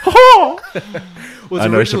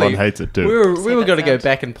know originally- Siobhan hates it too. We were Say going to that go sound.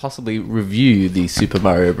 back and possibly review the Super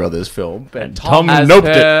Mario Brothers film, but Tom As noped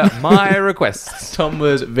per it. my requests. Tom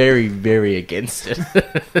was very, very against it.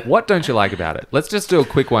 What don't you like about it? Let's just do a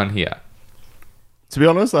quick one here. To be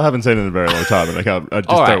honest, I haven't seen it in a very long time, and I just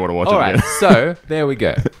All right, don't want to watch all it right. again. So there we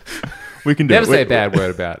go. We can do Never it. say a bad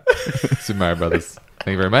word about Super Mario Brothers.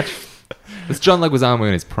 Thank you very much. It's John Leguizamo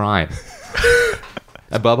in his prime.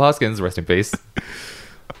 And Bob Hoskins, rest in peace.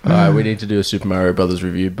 We need to do a Super Mario Brothers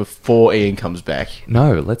review before Ian comes back.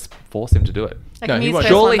 No, let's force him to do it. Like, No, can he you won't.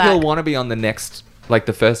 first Surely one he'll back? want to be on the next, like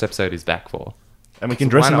the first episode he's back for. And we can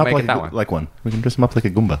So dress why him not up make like it that one? like one. We can dress him up like a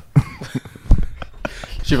Goomba.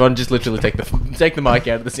 Siobhan, just literally take the mic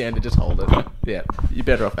out of the stand and just hold it. Yeah, you're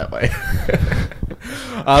better off that way.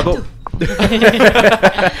 But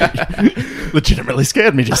Legitimately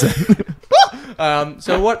scared me just then.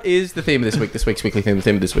 so what is the theme of this week? This week's weekly theme. The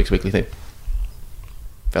theme of this week's weekly theme,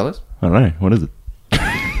 fellas. I don't know. What is it?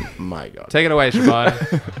 My God. Take it away,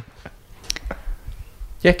 Siobhan.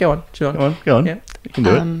 Yeah, go on, Siobhan. Go on. Yeah. You can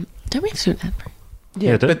do it. Don't we have to do an ad break?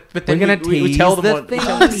 Yeah, do- but then We're gonna we tell tease them the what. theme.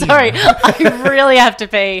 I'm sorry, I really have to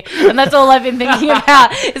pee, and that's all I've been thinking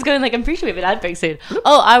about. Is going like, I'm pretty sure we have an ad break soon.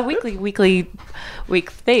 Oh, our week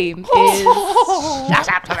theme is shut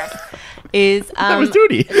up, Thomas. Is That was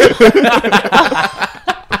Duty.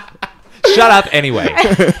 Shut up anyway.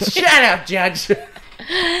 Shut up, Judge.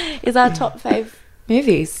 is our top 5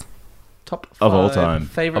 movies Top Of all 5 time.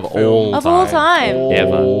 favorite Of films of all time.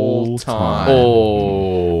 Ever. all time.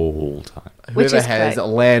 All time. Which Whoever is has great.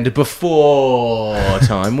 land before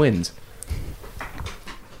time wins.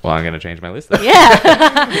 Well, I'm going to change my list then.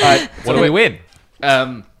 Yeah. What do we win?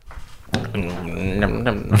 Um,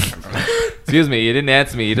 Excuse me, you didn't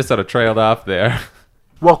answer me. You just sort of trailed off there.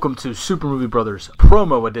 Welcome to Super Movie Brothers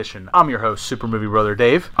Promo Edition. I'm your host, Super Movie Brother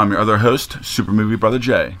Dave. I'm your other host, Super Movie Brother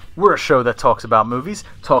Jay. We're a show that talks about movies,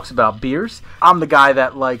 talks about beers. I'm the guy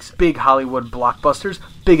that likes big Hollywood blockbusters,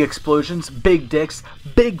 big explosions, big dicks,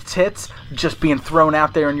 big tits, just being thrown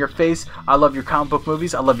out there in your face. I love your comic book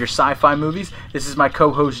movies. I love your sci-fi movies. This is my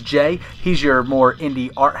co-host Jay. He's your more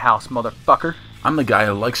indie art house motherfucker. I'm the guy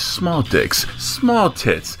who likes small dicks, small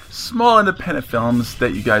tits, small independent films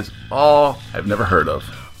that you guys all have never heard of.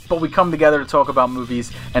 But we come together to talk about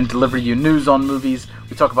movies and deliver you news on movies.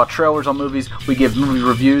 We talk about trailers on movies. We give movie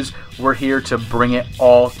reviews. We're here to bring it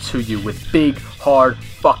all to you with big, hard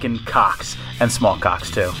fucking cocks. And small cocks,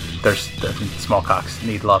 too. There's small cocks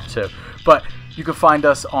need love, too. But you can find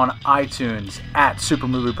us on iTunes at Super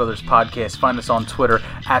Movie Brothers Podcast. Find us on Twitter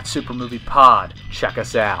at Super Movie Pod. Check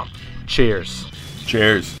us out. Cheers.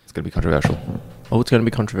 Cheers. It's going to be controversial. oh, it's going to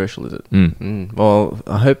be controversial, is it? Well,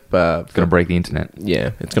 I hope. It's going to break the internet.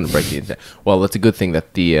 Yeah, it's going to break the internet. Well, it's a good thing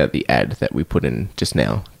that the ad that we put in just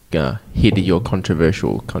now hid your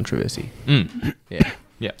controversy. Yeah.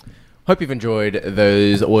 Yeah. Hope you've enjoyed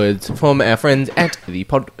those words from our friends at the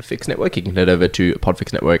Podfix Network. You can head over to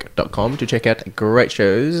podfixnetwork.com to check out great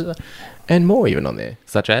shows and more even on there.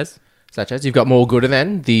 Such as? Such as, you've got More Gooder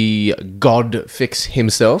Than, the Godfix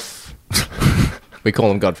himself. We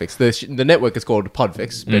call him Godfix. The network is called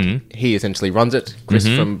Podfix, but he essentially runs it. Chris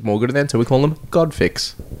from More Gooder Than, so we call him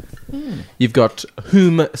Godfix. You've got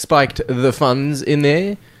Whom Spiked the Funds in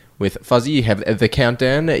there. With Fuzzy, you have The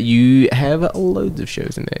Countdown. You have loads of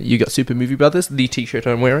shows in there. You got Super Movie Brothers, the t-shirt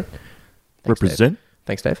I'm wearing. Represent.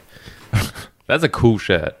 Thanks, Dave. That's a cool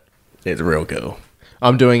shirt. It's real cool.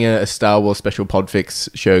 I'm doing a Star Wars special Podfix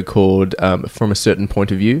show called From a Certain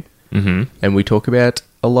Point of View. And we talk about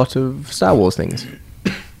a lot of Star Wars things.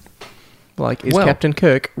 Like, is Well- Captain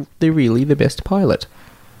Kirk really the best pilot?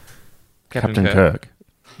 Captain Kirk.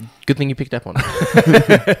 Good thing you picked up on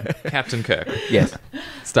it. Captain Kirk. Yes.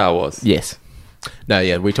 Star Wars. Yes. No,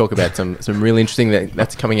 yeah, we talk about some really interesting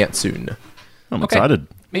that's coming out soon. I'm excited.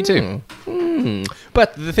 Me too.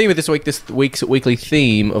 But the theme of this week's weekly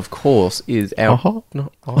theme, of course, is our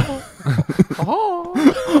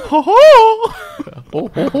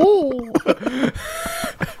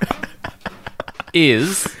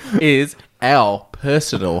is our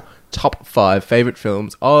personal top 5 favorite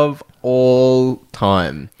films of all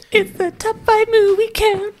time. It's the top 5 movie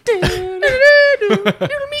countdown.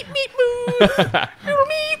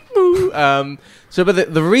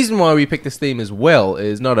 But the reason why we picked this theme as well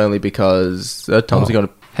is not only because Tom's got a...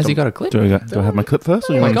 Has he got a clip? Do I have my clip first?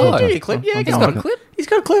 Or you my want me to God. talk to a clip? Yeah, He's go got on. a clip? He's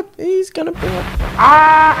got a clip. He's gonna...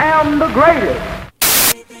 I am the greatest.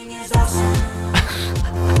 Everything is awesome.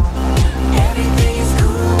 Everything is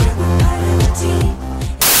cool with my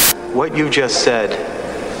team. What you just said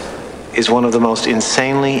is one of the most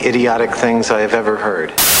insanely idiotic things I have ever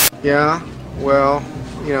heard. Yeah, well,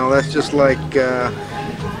 you know, that's just like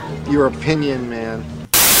your opinion, man.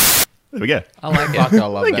 There we go. I like it. Fuck, I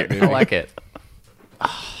love that movie. I like it. I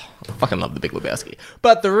fucking love The Big Lebowski.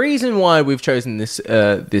 But the reason why we've chosen this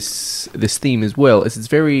this theme as well is it's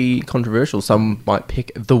very controversial. Some might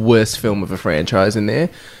pick the worst film of a franchise in there.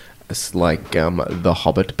 It's like The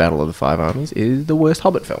Hobbit, Battle of the Five Armies is the worst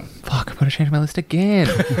Hobbit film. Fuck, I'm going to change my list again.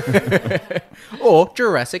 Or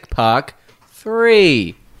Jurassic Park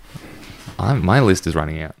 3. My list is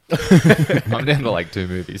running out. I'm down to like 2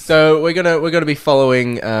 movies. So we're gonna be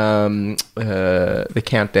following the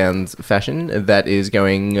countdowns fashion. That is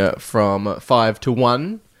going from 5 to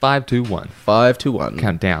 1. 5 to 1. 5 to 1.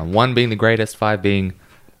 Count down. 1 being the greatest, 5 being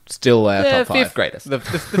Still our top 5. 5th greatest. The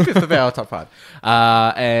fifth of our top 5.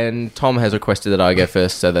 And Tom has requested that I go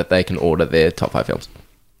first so that they can order their top 5 films.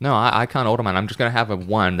 No, I can't order mine. I'm just going to have a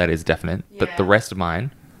 1 that is definite, but the rest of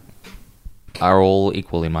mine are all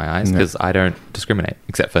equal in my eyes because I don't discriminate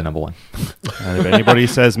except for number 1. And if anybody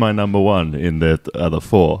says my number 1 in the other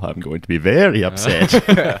 4, I'm going to be very upset.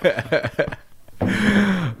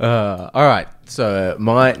 All right. So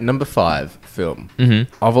my number 5 film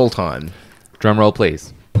of all time. Drum roll,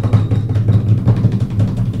 please.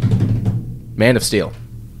 Man of Steel.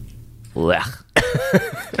 Blech.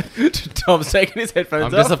 Tom's taking his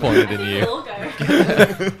headphones I'm off. disappointed in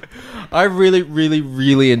you. I really, really,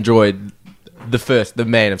 really enjoyed the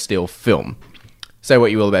Man of Steel film. Say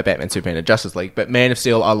what you will about Batman, Superman, and Justice League, but Man of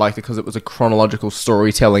Steel, I liked it because it was a chronological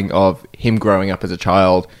storytelling of him growing up as a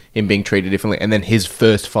child, him being treated differently, and then his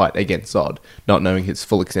first fight against Zod, not knowing his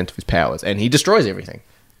full extent of his powers, and he destroys everything.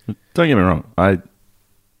 Don't get me wrong. I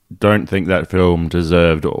don't think that film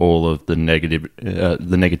deserved all of the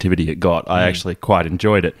negativity it got. I actually quite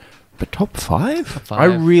enjoyed it. But top 5? I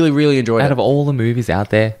really, really enjoyed it. Out of all the movies out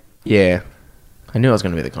there. Yeah. I knew I was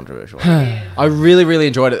going to be the controversial one. I really, really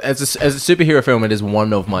enjoyed it. As a superhero film, it is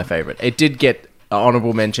one of my favorite. It did get an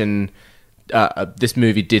honorable mention. This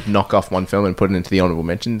movie did knock off one film and put it into the honorable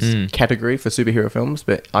mentions category for superhero films,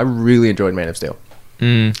 but I really enjoyed Man of Steel.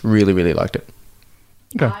 Really, really liked it.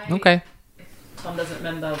 Okay. Tom doesn't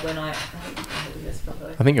remember when I do this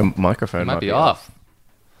properly. I think your microphone Might be off.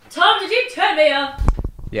 Tom, did you turn me off?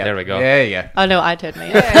 Yeah. There we go. Yeah, yeah. Oh no, I turned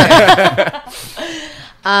me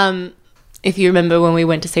off. If you remember when we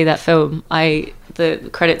went to see that film, the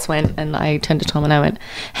credits went and I turned to Tom and I went,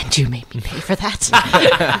 "And you made me pay for that."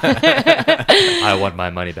 I want my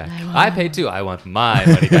money back. I paid too. I want my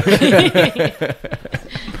money back.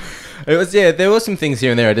 It was, yeah, there were some things here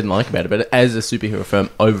and there I didn't like about it, but as a superhero film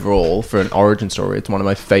overall, for an origin story, it's one of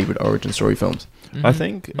my favourite origin story films. I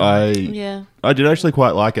think I did actually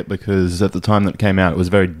quite like it because at the time that it came out, it was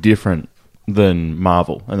very different than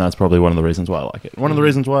Marvel, and that's probably one of the reasons why I like it. One of the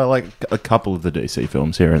reasons why I like a couple of the DC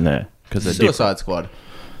films here and there because they're Suicide Squad.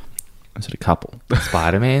 I said a couple.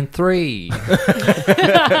 Spider-Man 3.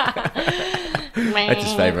 That's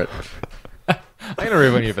his favourite. I'm going to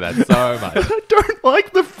ruin you for that so much. I don't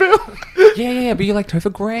like the film. Yeah, but you like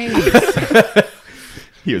Topher Grace.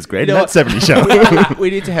 He was great in that 70s show. We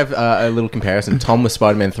need to have a little comparison. Tom with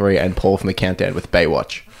Spider-Man 3 and Paul from The Countdown with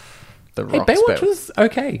Baywatch. The Hey, Rock's Baywatch was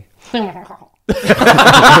okay.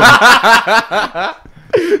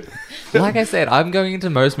 Like I said, I'm going into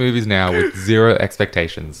most movies now with 0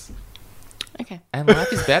 expectations. Okay. And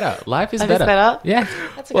life is better. Life is Life is better. better? Yeah.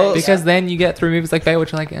 That's a great because show. then you get through movies like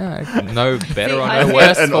Baywatch, you're like, no better or I no see.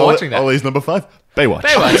 worse And for watching that. Ollie's number 5,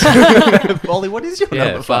 Baywatch. Ollie, what is your Yeah,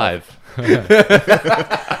 number 5? 5.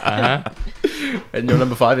 And your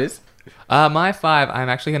number 5 is? My 5, I'm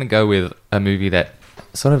actually going to go with a movie that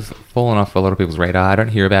sort of fallen off a lot of people's radar. I don't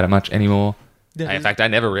hear about it much anymore. In fact, I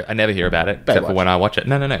never hear about it except for when I watch it.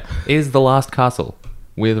 No. Is The Last Castle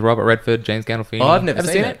with Robert Redford, James Gandolfini. Oh, I've never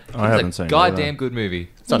seen it. I haven't seen it It's a goddamn either. good movie.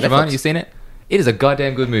 on Siobhan, Netflix. you seen it? It is a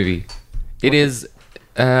goddamn good movie. It is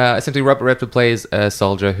essentially Robert Redford plays a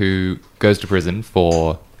soldier who goes to prison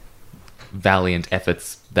for valiant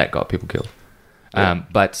efforts that got people killed.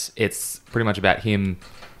 But it's pretty much about him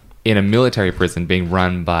in a military prison being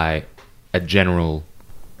run by a general,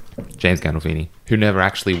 James Gandolfini, who never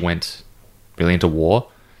actually went really into war.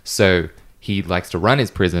 So he likes to run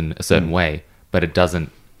his prison a certain way, but it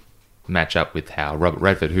doesn't match up with how Robert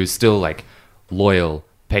Redford, who's still like loyal,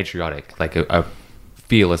 patriotic, like a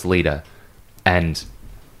fearless leader, and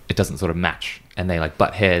it doesn't sort of match. And they like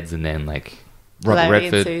butt heads, and then like Robert Hilarity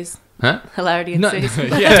Redford. ensues. Huh? Hilarity No, ensues.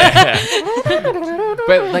 yeah.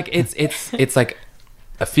 But like it's like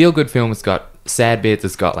a feel good film. It's got sad bits.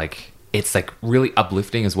 It's got like it's like really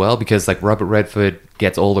uplifting as well because like Robert Redford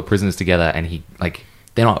gets all the prisoners together and he like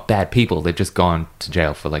they're not bad people. They've just gone to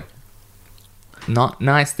jail for like not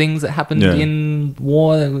nice things that happened Yeah. in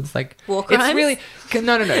war. It was like War crimes? It's really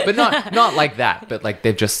no, but not like that. But like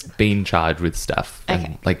they've just been charged with stuff. Okay.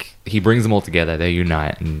 And like he brings them all together. They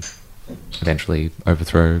unite and eventually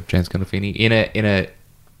overthrow James Gandolfini in a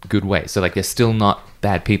good way. So like they're still not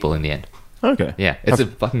bad people in the end. Okay. Yeah, it's a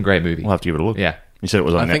fucking great movie. We'll have to give it a look. Yeah. You said it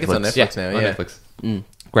was on Netflix. I think it's on Netflix now, on yeah. Netflix.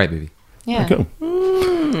 Great movie. Yeah. Cool.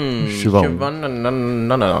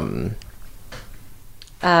 Siobhan.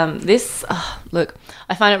 This, look,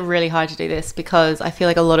 I find it really hard to do this because I feel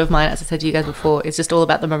like a lot of mine, as I said to you guys before, is just all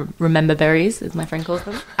about the remember berries, as my friend calls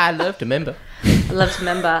them. I love to remember. I love to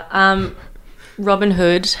remember. Robin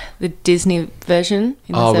Hood, the Disney version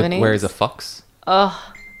in the 70s. Where is a fox?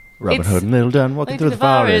 Oh, Robin It's- Hood and Little John walking through the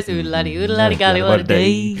forest. Oodle-laddy, oodle-laddy, golly, what a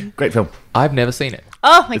day. Great film. I've never seen it.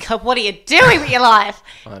 Oh my God, what are you doing with your life?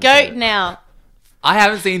 Go now. I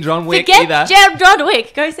haven't seen John Wick Forget either. John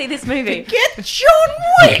Wick. Go see this movie. Get John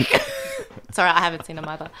Wick! Sorry, I haven't seen them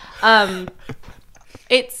either.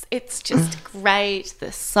 It's just great.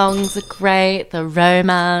 The songs are great. The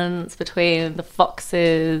romance between the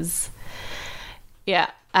foxes.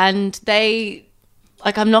 Yeah, and they,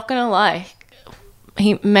 like, I'm not gonna lie,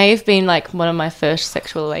 he may have been like one of my first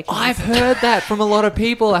sexual awakenings. I've heard that from a lot of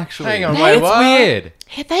people actually. Hang on, No, wait, it's what? Weird.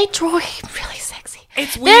 Yeah, they draw him really sexy.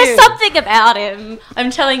 It's There's weird. something about him.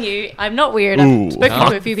 I'm telling you, I'm not weird. Ooh. I've spoken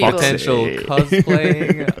to a few people. Potential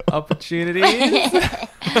cosplaying opportunities.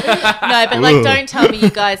 No, but like, don't tell me you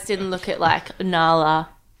guys didn't look at like Nala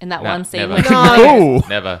in that one scene. never. When Oh,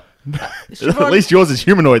 Never. at least yours is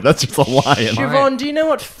humanoid. That's just a lion. Siobhan, do you know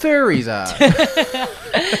what furries are?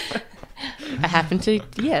 I happen to,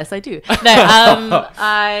 yes, I do. No,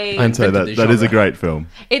 I'd say that that is a great film.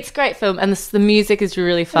 it's a great film, and the music is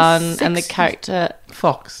really fun, and the character.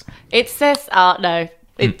 Fox. It says, no,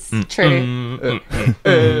 it's true.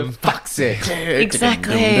 Foxy.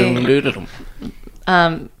 Exactly.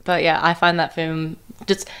 But yeah, I find that film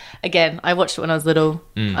just, again, I watched it when I was little,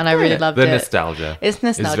 and I really loved The it. nostalgia. It's is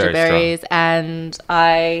nostalgia very berries, and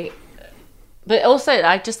but also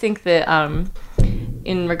I just think that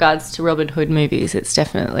in regards to Robin Hood movies, it's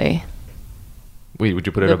definitely, Wait, would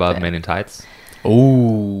you put it The above best. Men in Tights?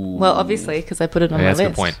 Ooh. well, obviously, because I put it on Yeah, my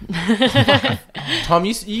that's a list. good point. Tom,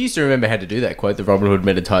 you used to remember how to do that quote, the Robin Hood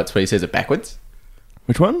Men in Tights, where he says it backwards?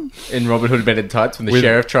 Which one? In Robin Hood Men in Tights, when the With-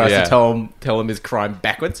 sheriff tries yeah. to tell him his crime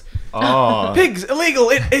backwards. Oh, Pigs illegal.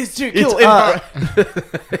 It is to kill.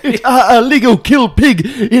 it's illegal kill pig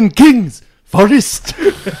in King's Forest.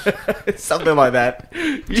 Something like that.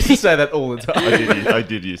 You used to say that all the time. I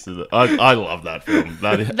did used to. I love that film.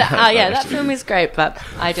 That film is great, but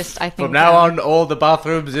I think From now on, all the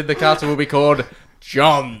bathrooms in the castle will be called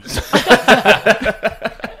John's.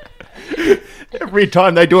 Every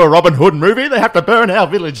time they do a Robin Hood movie, they have to burn our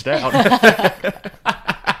village down.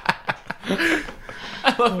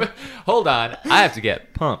 Hold on, I have to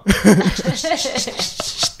get pumped.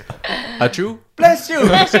 Achoo. Bless you.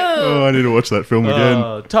 Oh, I need to watch that film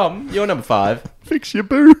again. Tom, you're number 5. Fix your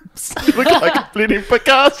boobs. You look like a bleeding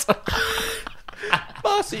Picasso.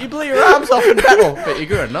 Master, you blew your arms off in battle, but you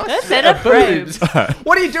got a nice set of boobs.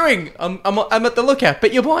 What are you doing? I'm at the lookout,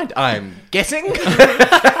 but you're blind. I'm guessing.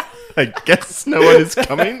 I guess no one is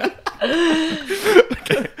coming. Help!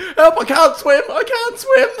 I can't swim. I can't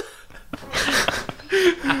swim.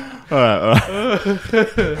 All right.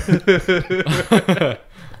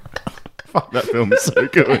 Fuck, that film is so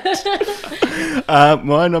good.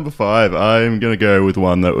 My number 5, I'm going to go with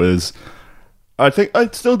one that was, I think I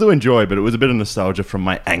still do enjoy, but it was a bit of nostalgia from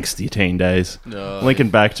my angsty teen days.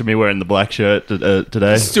 Linking back to me wearing the black shirt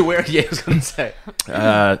today. Still wearing. Yeah, I was going to say.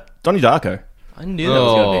 Donnie Darko. I knew that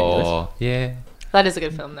was going to be English. Yeah. That is a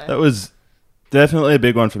good film, though. That was definitely a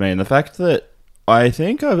big one for me. And the fact that I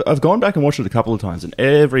think I've gone back and watched it a couple of times, and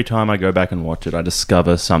every time I go back and watch it, I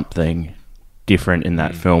discover something different in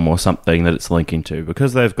that film or something that it's linking to,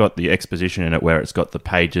 because they've got the exposition in it where it's got the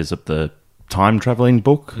pages of the time traveling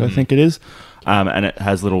book, I think it is, and it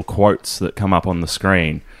has little quotes that come up on the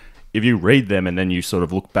screen. If you read them and then you sort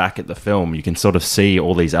of look back at the film, you can sort of see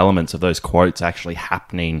all these elements of those quotes actually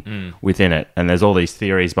happening within it. And there's all these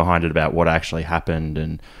theories behind it about what actually happened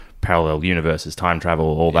and parallel universes, time travel,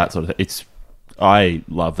 all that sort of thing. I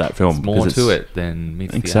love that film. There's more because to it than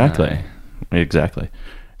meets Exactly. the eye. Exactly.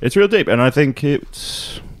 It's real deep, and I think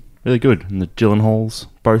it's really good. And the Gyllenhaals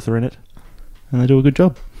both are in it, and they do a good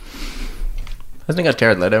job. Hasn't it got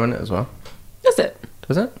Jared Leto in it as well? Does it?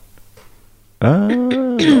 Does it?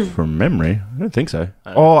 From memory, I don't think so.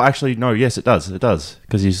 Oh, actually, no. Yes, it does. It does,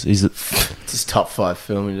 because he's It's his top 5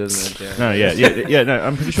 film, doesn't it? no, yeah. No,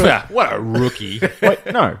 I'm pretty sure. What a rookie. Wait,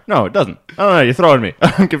 no, it doesn't. Oh no, you're throwing me.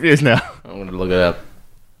 I'm confused now. I'm going to look it up.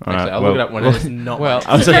 Actually, I'll look it up when it's not. Well,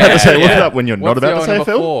 I was about to say, look it up when you're not What's about your to say a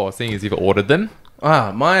number film. 4, seeing as you've ordered them?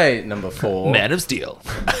 My number 4. Man of Steel.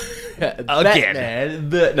 Batman.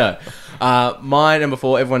 No. My number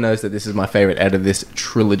 4, everyone knows that this is my favourite out of this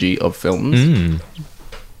trilogy of films.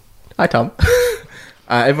 Hi, Tom.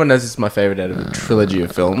 Everyone knows this is my favourite out of the trilogy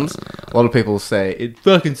of films. A lot of people say it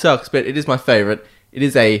fucking sucks, but it is my favourite. It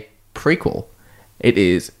is a prequel. It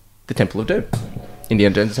is The Temple of Doom.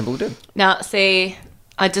 Indiana Jones' Temple of Doom. Now, see,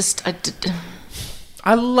 I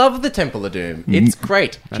love The Temple of Doom. It's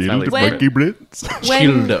great. Chilled When- monkey blitz.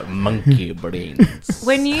 Chilled monkey brains.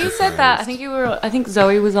 when you said that, I think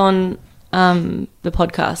Zoe was on the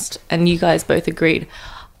podcast, and you guys both agreed.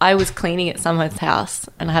 I was cleaning at someone's house,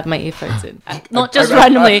 and I had my earphones in. Not just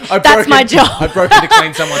randomly. That's my job. I broke into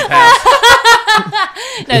clean someone's house.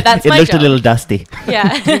 No, that's It my looked job. a little dusty.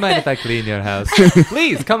 Yeah. Do you mind if I clean your house?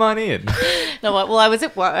 Please, come on in. No, well, I was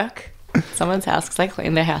at work, someone's house, because I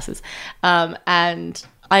clean their houses, and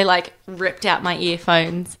I like ripped out my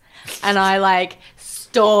earphones, and I like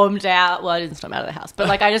stormed out. Well, I didn't storm out of the house, but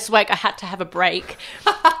like I had to have a break.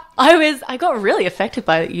 I got really affected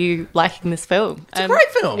by you liking this film. It's a great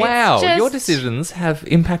film. Wow, just- your decisions have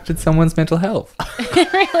impacted someone's mental health.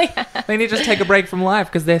 really. They need to just take a break from life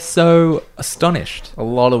because they're so astonished. A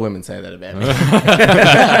lot of women say that about me.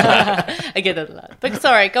 I get that a lot. But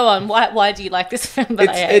sorry, go on. Why do you like this film that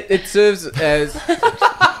I hate? It serves as...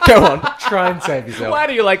 Go on, try and save yourself. Why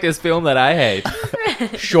do you like this film that I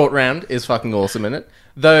hate? Short Round is fucking awesome in it.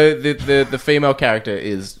 Though the female character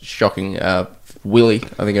is shocking. Willie,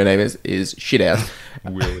 I think her name is shit out.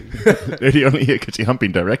 Willie. Did he only hear because you're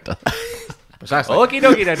humping director? Precisely. Okie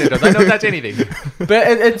dokie, I don't touch anything. But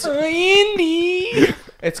it's indie.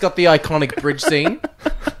 It's got the iconic bridge scene.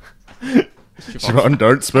 Siobhan,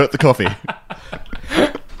 don't spurt the coffee.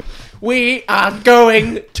 We are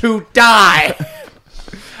going to die.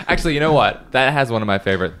 Actually, you know what? That has one of my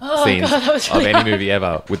favorite scenes God, that was really of any movie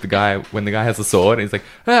ever. With the guy when the guy has the sword, and he's like,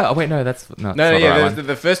 "Oh wait, no, that's not." No, that's not yeah, the right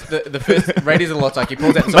the first Raiders of the Lost Ark, he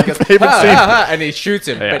pulls out the sword, My goes, favourite "Ha, scene." ha, ha," and he shoots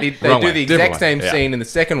him. Yeah, But they wrong do way, the different exact one, same yeah. scene in the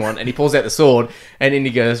second one, and he pulls out the sword, and then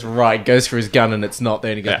he goes goes for his gun, and it's not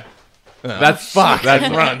there, and he goes, Yeah. That's fuck, That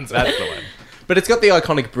that runs. That's the one. But it's got the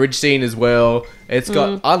iconic bridge scene as well. It's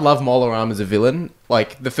got... I love Mola-Ram as a villain.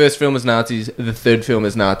 Like, the first film is Nazis, the third film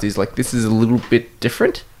is Nazis. Like, this is a little bit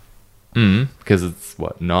different. Because it's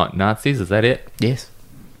what, not Nazis? Is that it? Yes.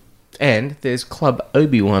 And there's Club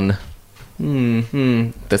Obi-Wan.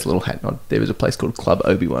 That's a little hat nod. There was a place called Club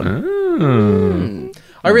Obi-Wan.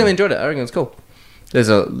 I really enjoyed it. I reckon it was cool. There's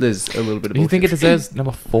a little bit of... Do you think it bullshit. deserves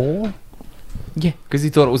number 4? Yeah. Because you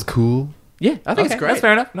thought it was cool. Yeah, I think it's great. That's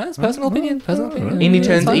fair enough. No, it's personal opinion. Personal opinion. Indy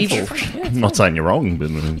turns It's evil. fine. I'm not saying you're wrong, but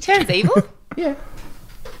He turns evil? Yeah.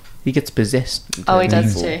 He gets possessed. and Oh, he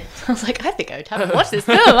turns does evil. too. I was like, I think I would have to watch this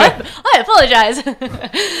film. I apologize.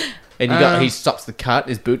 And he stops the cart,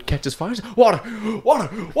 his boot catches fire. He's, water!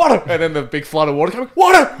 And then the big flood of water coming.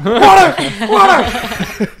 Water!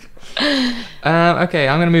 Okay,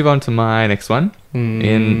 I'm going to move on to my next one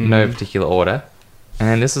in no particular order.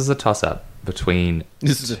 And this is a toss-up between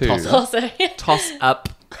This is a two. toss-up. Also, Toss up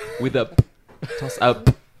with a p. Toss up.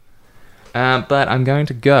 But I'm going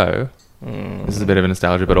to go... This is a bit of a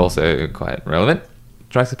nostalgia, but also quite relevant.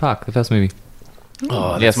 Jurassic Park, the first movie.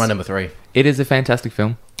 Oh, that's Yes. my number 3. It is a fantastic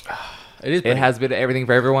film. It is. It has a bit of everything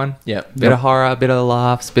for everyone. Yeah. Bit of horror, a bit of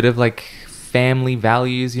laughs, bit of like family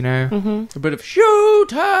values, you know? a bit of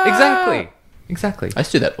shooter. Exactly. I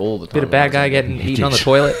used to do that all the time. Bit of bad guy getting eaten on the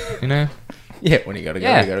toilet, you know? Yeah, when you gotta go,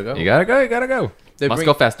 Yeah. you gotta go. You gotta go. They Must bring-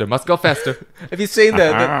 go faster. Have you seen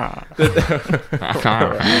the now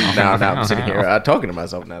I'm sitting here talking to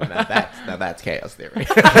myself. Now that's chaos theory.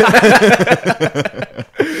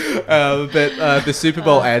 But the Super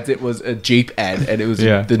Bowl ads, it was a Jeep ad, and it was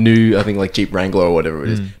Yeah. the new, I think, like Jeep Wrangler or whatever it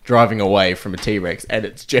is, driving away from a T-Rex, and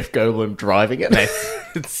it's Jeff Goldblum driving it.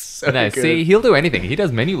 It's so No, good. see, he'll do anything. He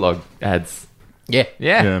does menu log ads. Yeah.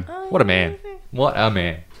 Yeah. What a man. What a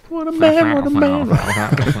man. What a man.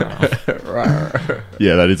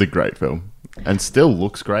 Yeah, that is a great film. And still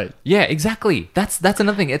looks great. Yeah, exactly. That's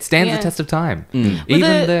another thing. It stands Yeah. the test of time. well,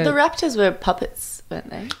 Even the Raptors were puppets, weren't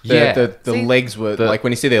they? Yeah. The See- legs were like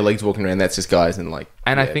when you see their legs walking around, that's just guys in like.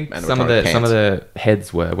 And I yeah, think animatronic some of pants. the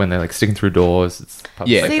heads were when they're like sticking through doors. It's puppets,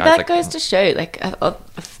 Yeah. like, See, guys that like- goes to show, like,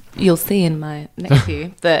 you'll see in my next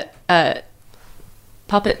view that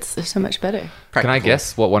puppets are so much better. Can I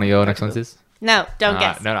guess what one of your next ones is? No, don't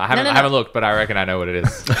guess. No, I haven't looked, but I reckon I know what it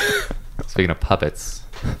is. Speaking of puppets.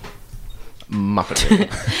 Muppet.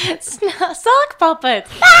 Sock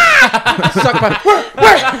puppets.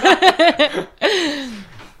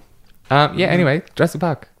 Yeah, anyway, Jurassic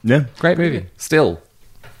Park. Yeah. Great movie. Still.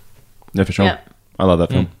 Yeah, for sure. Yeah. I love that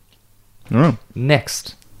film. All right.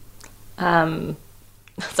 Next. Sorry,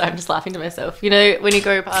 I'm just laughing to myself. You know, when you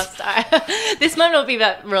go past, this might not be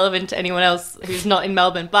that relevant to anyone else who's not in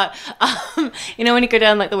Melbourne, but you know, when you go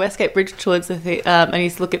down like the Westgate Bridge towards the, and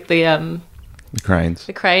you look at the cranes.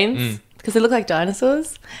 The cranes. Because they look like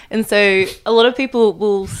dinosaurs, and so a lot of people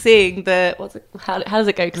will sing the how does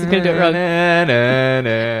it go? Because I'm gonna do it wrong.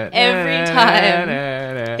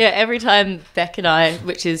 Every time Beck and I,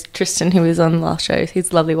 which is Tristan, who was on the last show,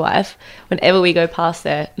 his lovely wife, whenever we go past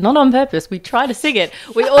there, not on purpose, we try to sing it.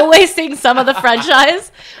 We always sing some of the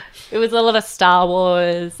franchise. It was a lot of Star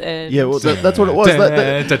Wars and yeah, well, that's what it was. Every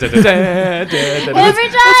time,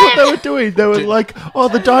 that's what they were doing. They were like, "Oh,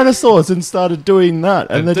 the dinosaurs," and started doing that,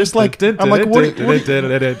 and they're just like, "I'm like, what?" And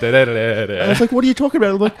I was like, "What are you talking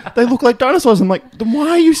about?" I'm like, "They look like dinosaurs." I'm like, "Then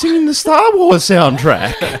why are you singing the Star Wars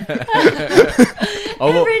soundtrack?"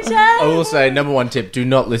 I will say, number one tip: do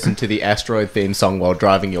not listen to the Asteroid theme song while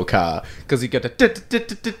driving your car, because you get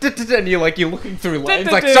to and you're looking through lanes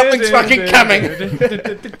like something's fucking coming.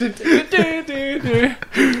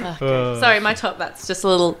 Sorry, my top. That's just a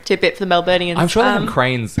little tidbit for the Melburnians. I'm sure they have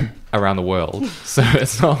cranes around the world, so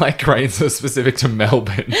it's not like cranes are specific to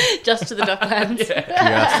Melbourne. Just to the Docklands.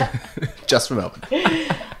 Just for Melbourne.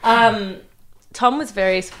 Tom was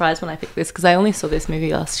very surprised when I picked this because I only saw this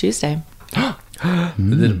movie last Tuesday.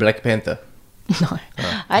 The Black Panther. No,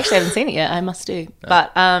 I actually haven't seen it yet. I must do.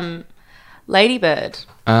 But Lady Bird.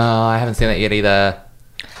 I haven't seen that yet either.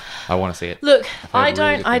 I want to see it. Look, I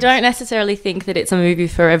don't necessarily think that it's a movie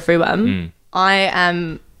for everyone. I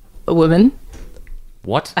am a woman.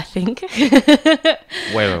 What? I think. Wait.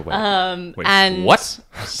 Wait, and what?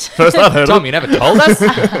 First I've heard Tom, you never told us?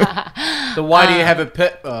 So why do you have a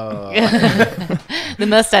pet? The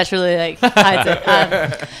mustache really hides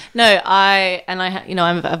it. No, I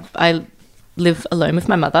live alone with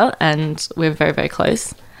my mother, and we're very, very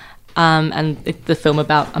close. And it's the film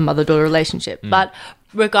about a mother-daughter relationship. But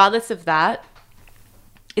regardless of that,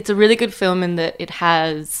 it's a really good film in that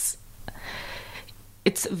it's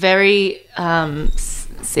very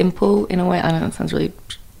simple in a way. I know it sounds really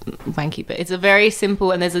wanky, but it's a very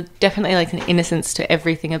simple, and there's definitely an innocence to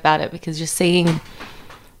everything about it, because you're seeing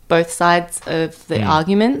both sides of the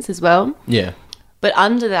arguments as well. Yeah. But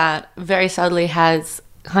under that, very subtly has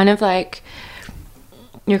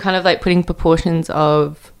you're putting proportions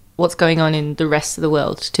of what's going on in the rest of the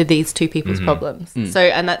world to these two people's problems. So,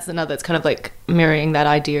 and that's another, it's mirroring that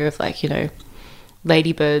idea of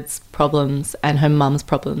Lady Bird's problems and her mum's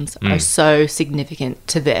problems are so significant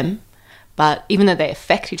to them, but even though they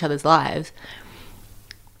affect each other's lives,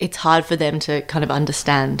 it's hard for them to kind of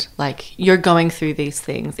understand, you're going through these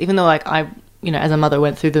things, even though I, as a mother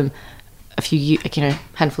went through them a few years,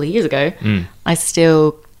 handful of years ago, I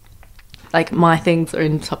still, my things are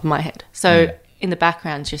in the top of my head. So in the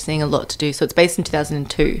background, you're seeing a lot to do. So it's based in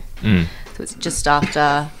 2002. So it's just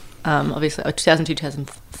after, obviously, 2002,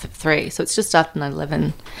 2003. So it's just after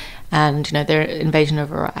 9/11 and, their invasion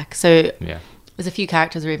of Iraq. So there's a few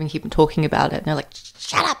characters who even keep talking about it. And they're like,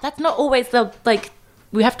 shut up, that's not always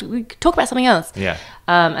we talk about something else. Yeah.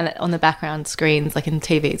 And on the background screens, in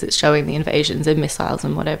TVs, it's showing the invasions and missiles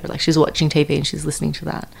and whatever. She's watching TV and she's listening to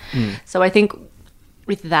that. So I think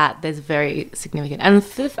with that, there's very significant. And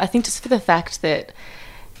I think just for the fact that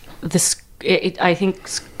I think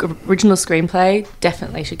original screenplay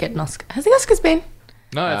definitely should get an Oscar. Has the Oscars been?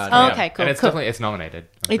 No, it's okay, cool. And it's nominated.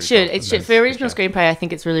 It should. For original screenplay, I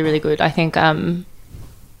think it's really, really good. I think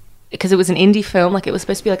because it was an indie film, it was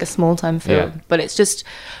supposed to be a small time film, but it's just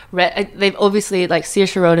they've obviously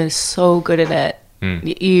Saoirse Ronan is so good at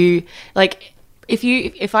it. You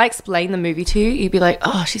if I explain the movie to you, you'd be like,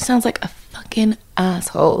 oh, she sounds like a fucking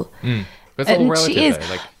asshole. That's all relative, she is,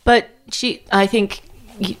 though. but I think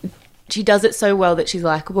she does it so well that she's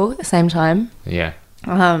likable at the same time. Yeah.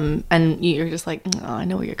 And you're just oh, I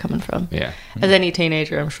know where you're coming from. Yeah. As any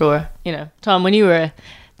teenager, I'm sure. Tom, when you were a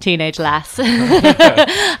teenage lass,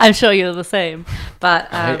 I'm sure you're the same.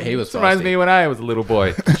 But he was reminds me when I was a little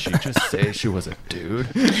boy. Did she just say she was a dude?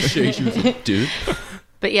 She was a dude.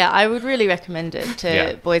 But yeah, I would really recommend it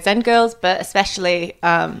to boys and girls, but especially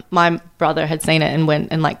my brother had seen it and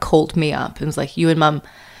went and called me up and was like, you and mum,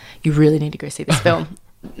 you really need to go see this film.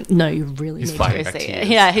 No, you really need to go see it.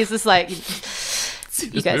 Yeah, he's just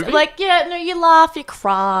you guys are you laugh, you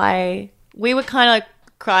cry. We were kind of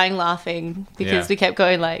crying, laughing because we kept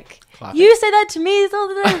going you say that to me all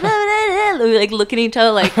the time. We look at each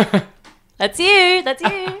other that's you.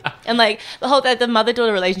 And the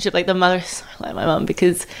mother-daughter relationship, the mother is so like my mum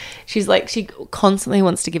because she's she constantly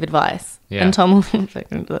wants to give advice. Yeah. And Tom,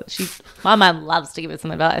 my mum loves to give us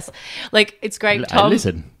some advice. It's great. Tom,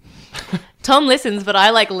 listen. Tom listens, but I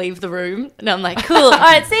like leave the room and I'm like, cool, all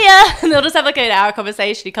right, see ya. And they'll just have like an hour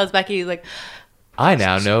conversation. He comes back and he's like, I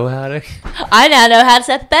now know how to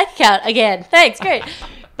set the bank account again. Thanks, great.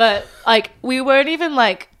 But like, we weren't even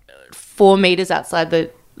like 4 meters outside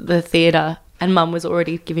the theater, and Mum was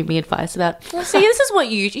already giving me advice about, well, see, this is what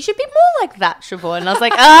you should be more like that, Siobhan. And I was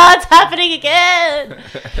like, it's happening again.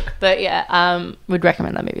 But yeah, would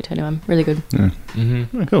recommend that movie to anyone. Really good. Yeah.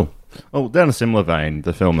 Mm-hmm. Cool. Well, down a similar vein,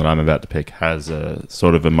 the film that I'm about to pick has a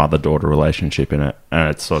sort of a mother-daughter relationship in it, and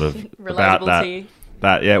it's sort of about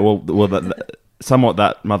somewhat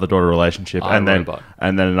that mother-daughter relationship, and then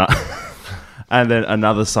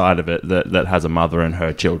another side of it that has a mother and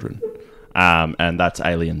her children, and that's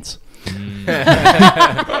Aliens.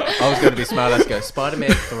 I was going to be smart. Let's go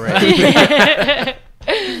Spider-Man 3.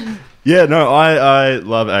 Yeah, no, I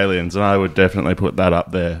love Aliens, and I would definitely put that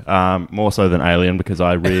up there. More so than Alien, because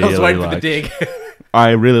I really was waiting for the dig.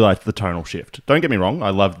 I really liked the tonal shift. Don't get me wrong, I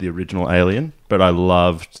loved the original Alien, but I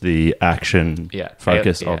loved the action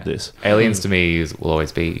focus of this. Aliens to me will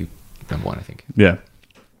always be number one, I think. Yeah.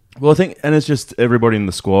 Well, I think, and it's just everybody in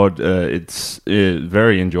the squad. It's a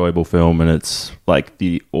very enjoyable film, and it's like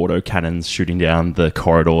the auto cannons shooting down the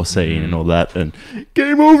corridor scene and all that. And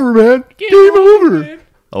game over, man! Game over! Man.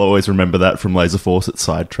 I'll always remember that from Laser Force at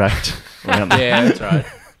Sidetracked. Yeah, that's right.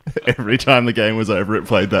 Every time the game was over, it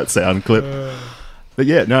played that sound clip. But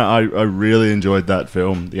yeah, no, I really enjoyed that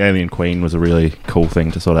film. The Alien Queen was a really cool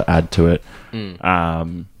thing to sort of add to it. Yeah,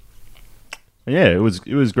 it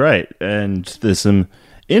was great, and there's some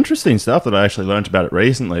interesting stuff that I actually learned about it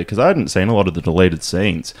recently, because I hadn't seen a lot of the deleted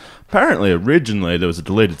scenes. Apparently, originally, there was a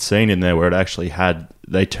deleted scene in there where it actually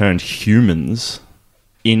they turned humans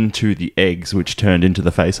into the eggs, which turned into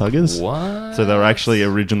the facehuggers. What? So they were actually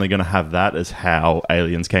originally going to have that as how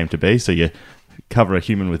aliens came to be. So you cover a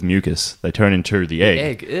human with mucus, they turn into the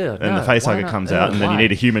egg. Ew, and the facehugger comes out, and then you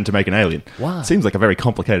need a human to make an alien. Why? Seems like a very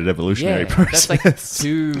complicated evolutionary process. That's like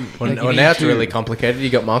too... Well, now it's really complicated. You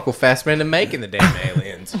got Michael Fassbender making the damn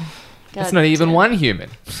aliens. That's not even one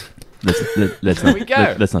human. Let's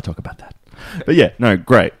not talk about that. But yeah, no,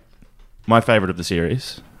 great. My favourite of the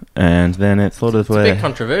series. And then it's sort of a bit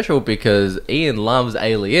controversial because Ian loves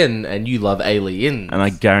Alien and you love Aliens. And I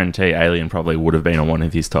guarantee Alien probably would have been on one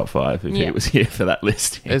of his top 5 if he was here for that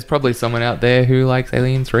list. There's probably someone out there who likes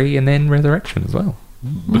Alien 3 and then Resurrection as well.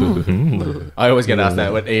 I always get asked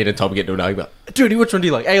that when Ian and Tom get into an argument. Dude, which one do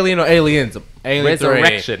you like, Alien or Aliens? Alien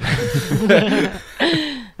Resurrection. 3.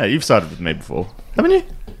 Hey, you've sided with me before, haven't you?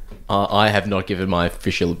 I have not given my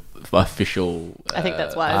official I think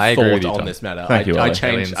that's why. I agree with you, on Tom. this matter. Thank you, I Ollie.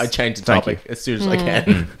 changed the topic as soon as I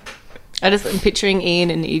can. I just am picturing Ian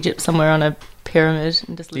in Egypt somewhere on a pyramid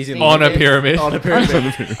and just listening. On a pyramid.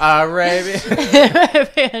 Arabia.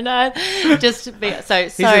 Just be so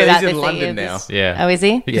sorry about he's this. in London now. Yeah. Oh, is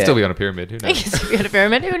he? He can still be on a pyramid. Who He knows? can still be on a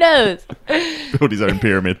pyramid. Who knows? Built his own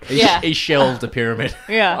pyramid. Yeah. He shelved a pyramid.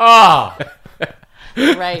 Yeah. Ah!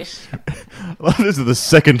 Great. Well, this is the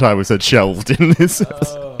second time we said shelved in this.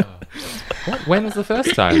 When was the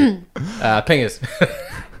first time? Pingers.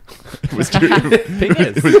 It was during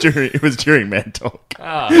Pingers. it was during Man Talk.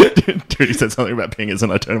 Dude, he said something about pingers,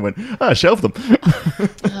 and I turned and went, shelve them.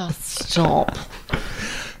 Oh, stop.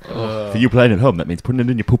 For you playing at home, that means putting it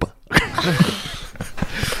in your pooper.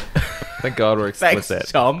 Thank God we're explicit.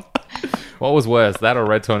 Thanks, Tom. What was worse, that or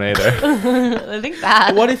Red Tornado? I think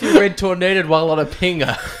that. What if you red tornadoed while on a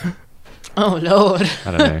pinger? Oh, Lord.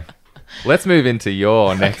 I don't know. Let's move into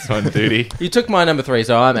your next one, Duty. You took my number 3,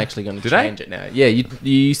 so I'm actually going to change it now. Yeah,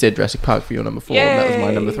 you said Jurassic Park for your number 4, and that was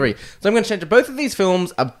my number 3. So I'm going to change it. Both of these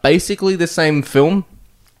films are basically the same film.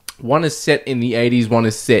 One is set in the 80s, one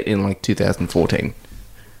is set in like 2014.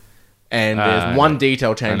 And there's one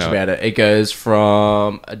detail change about it. It goes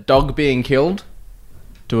from a dog being killed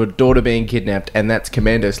to a daughter being kidnapped, and that's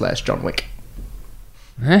Commando / John Wick.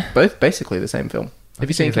 Huh? Both basically the same film. Have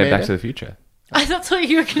you seen Commando? Back to the Future? I thought what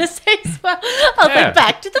you were going to say as well. I was like,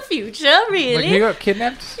 Back to the Future, really? Like, he got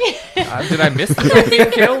kidnapped? Did I miss the dog being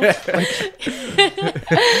killed?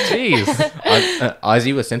 Jeez.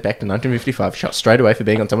 Izzy was sent back to 1955, shot straight away for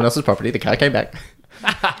being on someone else's property. The car came back.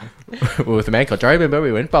 We were with a man called Jerry Bimbo.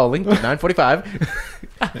 We went bowling at 9:45.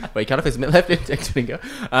 Well, he cut off his left finger.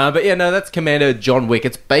 But yeah, no, that's Commando John Wick.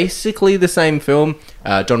 It's basically the same film.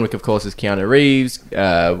 John Wick, of course, is Keanu Reeves.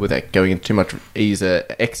 Without going into too much, he's an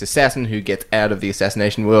ex-assassin who gets out of the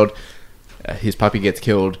assassination world. His puppy gets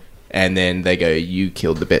killed, and then they go, "You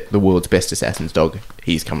killed the world's best assassin's dog.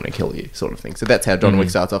 He's coming to kill you," sort of thing. So that's how John Wick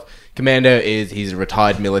starts off. Commando he's a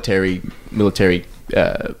retired military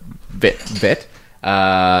vet.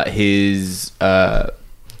 His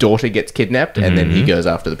daughter gets kidnapped, and then he goes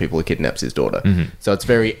after the people who kidnaps his daughter. So it's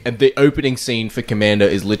very... And the opening scene for Commando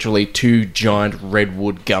is literally 2 giant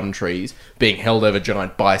redwood gum trees being held over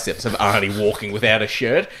giant biceps of Arnie walking without a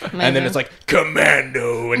shirt. And then it's like,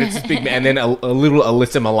 Commando! And it's this big man. And then a little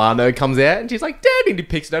Alyssa Milano comes out, and she's like, Dad! And he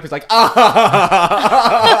picks it up. He's like, ah!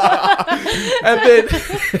 And then...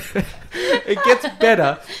 It gets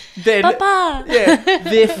better. Then, Papa. yeah,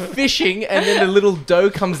 they're fishing, and then the little doe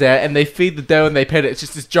comes out, and they feed the doe and they pet it. It's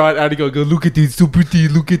just this giant Arnie going, look at this, so pretty,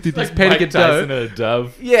 look at it. This petting a doe. and a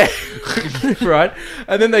dove. Yeah, right.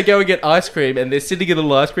 And then they go and get ice cream, and they're sitting in a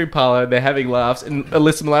little ice cream parlor, and they're having laughs. And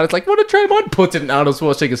Alyssa Milano's like, "What a try mine!" Puts it in Arnold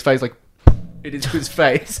Schwarzenegger's face, like it into his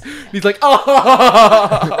face. And he's like,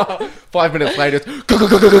 "Oh!" 5 minutes later,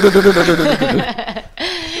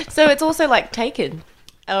 So it's also like Taken.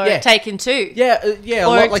 Or Yeah. Taken 2. yeah, a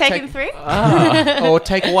Or lot like Taken 3. or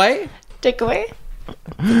Take Away. Take away.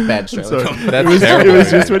 Bad Australian. It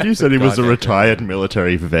was just when you said he was a retired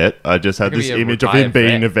military vet, I just had Could this be a image of him retired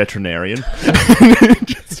being vet. a veterinarian.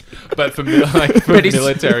 But for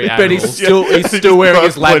military But animals. he's still wearing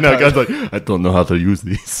his lab No, coat. guy's like, I don't know how to use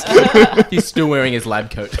these. He's still wearing his lab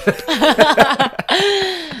coat.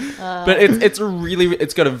 But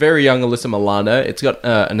it's got a very young Alyssa Milano. It's got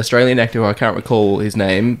an Australian actor who I can't recall his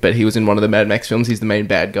name, but he was in one of the Mad Max films. He's the main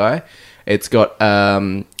bad guy. It's got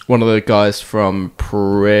one of the guys from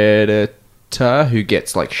Predator who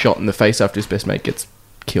gets like shot in the face after his best mate gets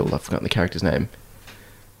killed. I've forgotten the character's name.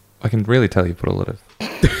 I can really tell you put a lot of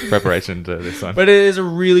preparation to this one. But it is a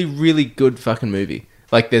really, really good fucking movie.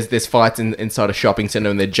 Like, there's fights inside a shopping center,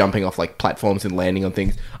 and they're jumping off, like, platforms and landing on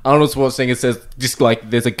things. Arnold Schwarzenegger says, just, like,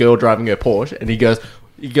 there's a girl driving her Porsche, and he goes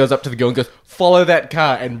up to the girl and goes, follow that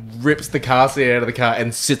car, and rips the car seat out of the car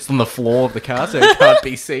and sits on the floor of the car so it can't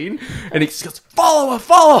be seen. And he just goes, follow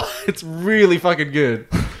her! It's really fucking good.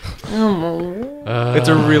 It's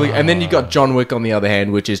a really... And then you got John Wick on the other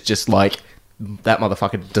hand, which is just, like... That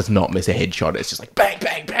motherfucker does not miss a headshot. It's just like, bang,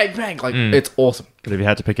 bang, bang, bang. Like, it's awesome. But if you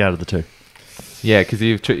had to pick out of the 2. Yeah, because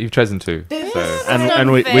you've chosen 2. So.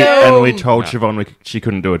 And we told Siobhan she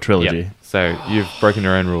couldn't do a trilogy. Yep. So you've broken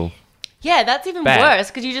your own rule. Yeah, that's even Bad. worse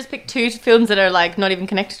because you just picked 2 films that are like not even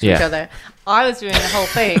connected to each other. I was doing the whole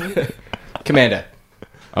thing. Commando.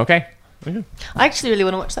 Okay. I actually really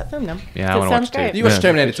want to watch that film now. Yeah, I want to watch great. it. You watched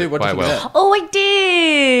Terminator 2. What did Quite you think well. of that? Oh, I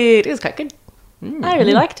did. It was quite good. I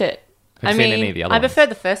really liked it. Have you seen any of the other I ones?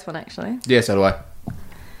 preferred the first one actually. Yeah, so do I.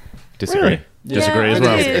 Disagree. Really? Disagree Yeah, as I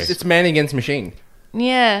well. did. It's man against machine.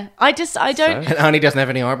 Yeah, I don't. And Arnie doesn't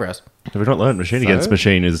have any eyebrows. Have we not learned Machine Against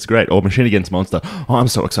Machine is great? Or Machine Against Monster. Oh, I'm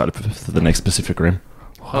so excited for the next Pacific Rim.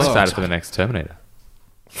 I'm excited for the next Terminator.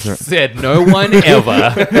 Said no one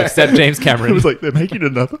ever except James I Cameron. was like, they're making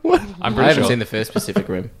another one? I'm I pretty haven't sure. seen the first Pacific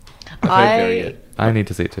Rim. I've heard very good. I need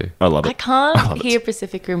to see it too. I love I it. can't hear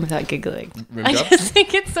Pacific Rim without giggling. I job? just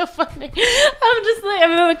think it's so funny. I'm just like, I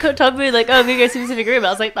remember talking to me like, oh, I'm going to go see Pacific Rim. I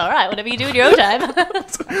was like, all right, whatever you do in your own time.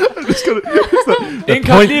 I'm just gonna,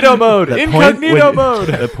 Incognito mode. Incognito mode.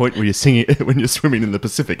 At the point where you're singing, when you're swimming in the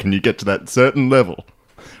Pacific, and you get to that certain level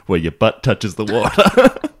where your butt touches the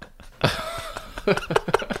water.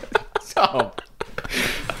 Stop.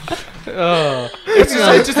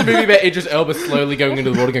 It's just a movie about Idris Elba slowly going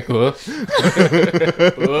into the water and going,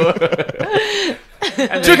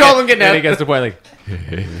 And Took all and getting then out. he gets to the point like,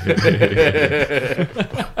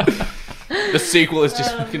 The sequel is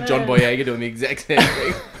just fucking John Boyega doing the exact same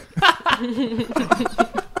thing.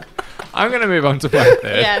 I'm going to move on to my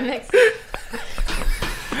third. Yeah, next.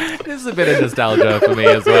 This is a bit of nostalgia for me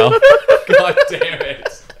as well. God damn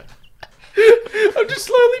it. I'm just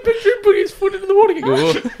slowly picturing putting his foot into the water and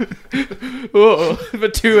going, for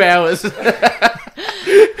 2 hours. Some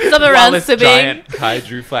While around this swimming, giant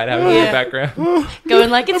kaiju flat happening in the Yeah. background. going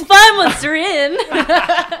like, it's fine once you're in.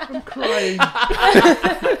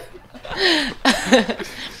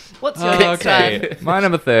 What's your next one? Okay, my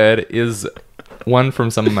number third is one from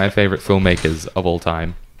some of my favorite filmmakers of all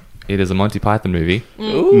time. It is a Monty Python movie,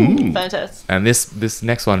 Fantastic. and this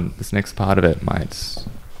next part of it might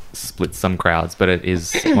split some crowds, but it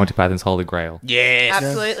is Monty Python's Holy Grail. Yes.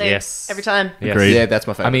 Absolutely. Yes. Every time. Yes. Agreed. Yeah, that's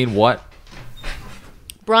my favorite. I mean, what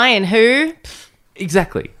Brian, who?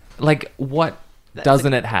 exactly? Like, what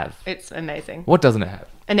doesn't it have? It's amazing. What doesn't it have?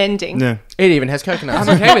 An ending. Yeah. it even has coconuts.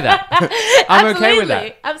 I'm okay with that. I'm okay with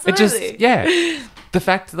that. Absolutely. It just, yeah. The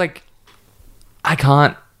fact, like, I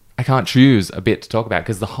can't choose a bit to talk about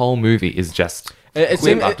because the whole movie is just It quip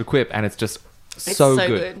seemed- after quip, and it's just It's so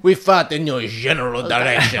good. We fought in your general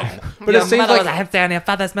direction. But it seems like hands down, your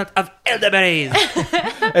father smelled of elderberries.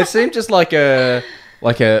 it seemed just like a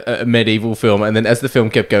like a medieval film, and then as the film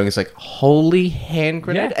kept going, it's like holy hand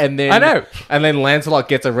grenade, Yeah, and then I know. and then Lancelot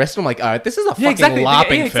gets arrested. I'm like, all right, this is a fucking exactly.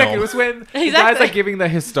 LARPing Exactly. film. It was when the guy's like giving the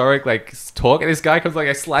historic like talk, and this guy comes like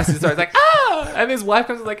I slice his throat, he's like ah, and his wife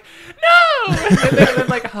comes and like no, and then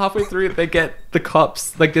like halfway through they get the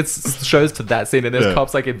cops, like it shows to that scene, and there's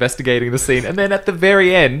cops like investigating the scene, and then at the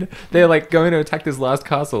very end they're like going to attack this last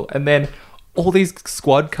castle, and then all these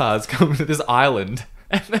squad cars come to this island.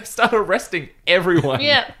 And they start arresting everyone.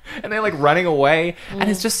 Yeah. And they're like running away. And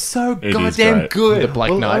it's just so It is goddamn great. good. The Black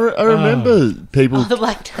Well, Knight. I remember people. Oh, the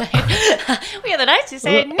Black Knight. We are the knights who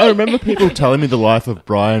say I remember people telling me the life of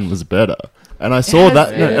Brian was better, and I saw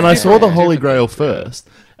I saw the Holy Grail first.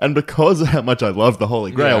 And because of how much I love the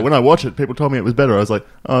Holy Grail, when I watched it, people told me it was better. I was like,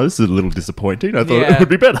 "Oh, this is a little disappointing. I thought it would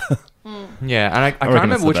be better." Yeah, and I can't reckon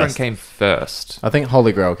remember it's the which one best. came first. I think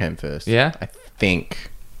Holy Grail came first. Yeah? I think.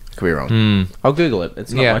 Could be wrong. I'll Google it.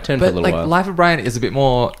 It's not my turn for a but little like while. Life of Brian is a bit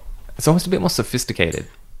more. It's almost a bit more sophisticated.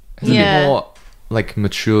 It's a Yeah. bit more like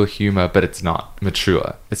mature humor, but it's not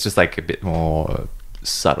mature. It's just like a bit more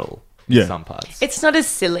subtle Yeah. in some parts. It's not as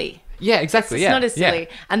silly. Yeah, exactly. It's yeah, not as yeah. silly.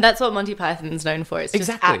 And that's what Monty Python's known for. It's just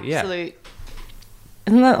Exactly, yeah. absolute...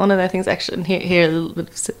 Isn't that one of their things, actually? Here, a little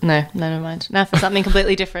bit of... No, never mind. Now for something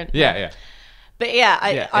completely different. Yeah, yeah. But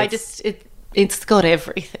yeah, I just... It's got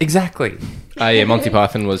everything. Exactly. Yeah, Monty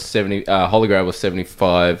Python was 70. Holy Grail was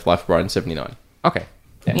 75. Life of Brian 79. Okay.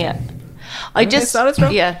 Yeah. I just... started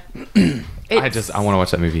strong. Yeah. I want to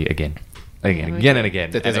watch that movie again. Again and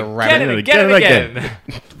again. There's a and rabbit again and and again and again.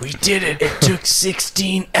 again. We did it. It took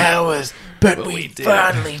 16 hours, but we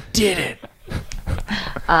finally did it.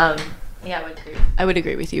 Yeah, I would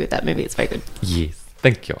agree with you with that movie. It's very good. Yes.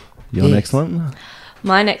 Thank you. Your next one?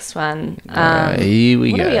 My next one... Here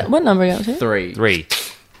we what, go. what number are we up to? 3. 3.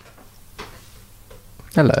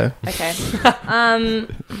 Hello. Okay.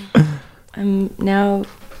 I'm now...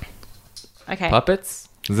 Okay. Puppets?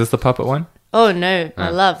 Is this the puppet one? Oh, no. My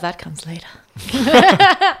love, that comes later.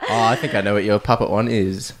 Oh, I think I know what your puppet one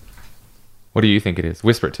is. What do you think it is?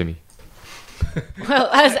 Whisper it to me. Well,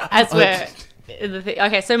 as we're... in the thing.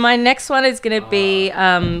 Okay, so my next one is going to be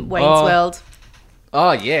Wayne's World.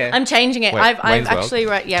 Oh, yeah. I'm changing it. Wait, I've Wayne's World? actually...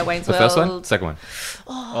 Yeah, Wayne's The World. first one? Second one.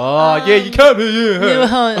 Oh, yeah, you can't be.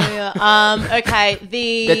 Okay,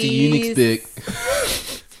 the... That's a Unix book.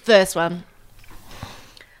 First one.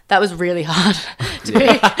 That was really hard to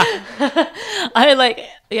pick.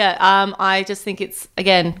 I just think it's,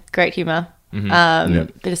 again, great humor.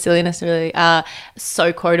 Bit of silliness, really.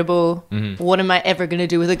 So quotable. What am I ever going to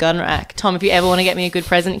do with a gun rack? Tom, if you ever want to get me a good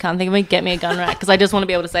present, you can't think of me, get me a gun rack, because I just want to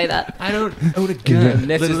be able to say that. I don't own a gun,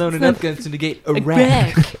 let alone enough guns to negate a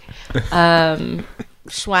rack.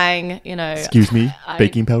 Schwang, you know. Excuse me,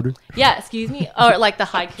 baking powder? Yeah, excuse me. Or like the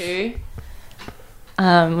haiku.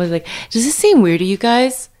 Was like, does this seem weird to you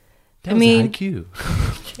guys? That was a haiku.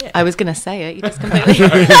 I was gonna say it. You just completely.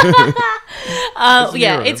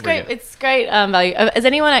 Yeah, it's great. It's great value. Has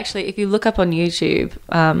anyone actually, if you look up on YouTube,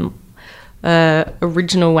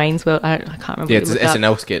 original Wayne's World? I can't remember. Yeah, it's an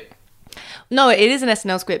SNL skit. No, it is an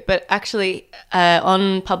SNL skit, but actually,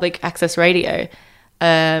 on public access radio,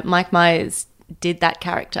 Mike Myers did that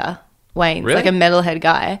character, Wayne, Really? like a metalhead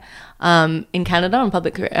guy. In Canada on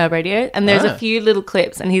public radio, and there's a few little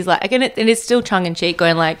clips, and he's like, again, it is still tongue in cheek,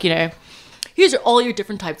 going like, you know, here's all your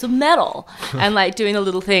different types of metal, and like doing the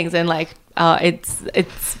little things, and like, it's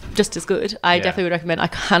just as good. I definitely would recommend. I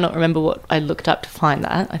cannot remember what I looked up to find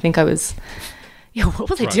that. I think I was, what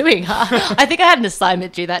was I doing? I think I had an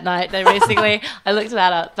assignment due that night. Then basically, I looked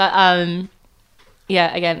that up, but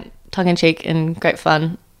yeah, again, tongue in cheek and great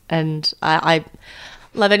fun, and I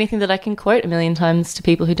love anything that I can quote a million times to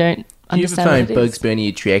people who don't understand what it is. Bugs Bunny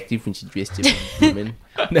attractive when she's dressed as a woman?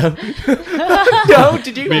 No. No,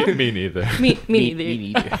 did you? Me neither. Me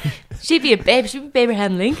neither. She'd be a babe. She'd be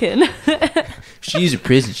Abraham Lincoln. She's a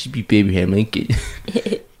president. She'd be Abraham Lincoln.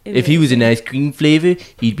 If he was an ice cream flavor,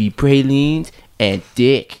 he'd be pralines and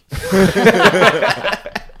dick.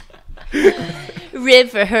 Rib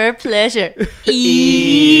for her pleasure.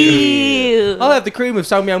 Ew. I'll have the cream of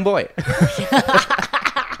some young boy.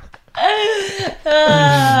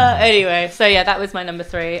 Anyway, so yeah, that was my number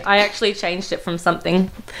 3. I actually changed it from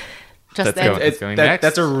something just Let's then. go. Going next.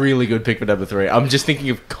 That's a really good pick for number 3. I'm just thinking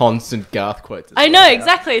of constant Garth quotes. I know,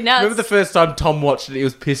 exactly. Now Remember the first time Tom watched it, he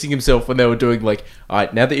was pissing himself when they were doing like, all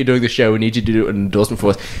right, now that you're doing the show, we need you to do an endorsement for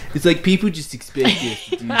us. It's like people just expect us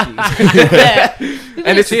to do things. Yeah.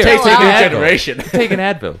 And it's the Here, taste of take the new an Advil. generation. Take an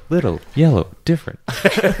Advil. Little, yellow, different.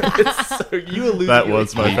 So you were losing That your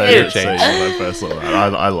was my mind. favourite scene when I first saw that.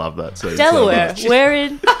 I love that scene. Delaware. We're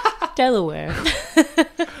in Delaware.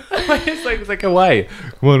 My It's like Hawaii.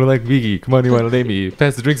 Come on, like Biggie. Come on, you want to name me?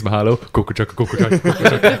 Pass the drinks, Mahalo. Coco chaka, coco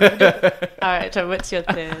chaka. All right, Tom, what's your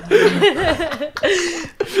third?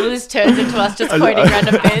 Well, this turns into us just quoting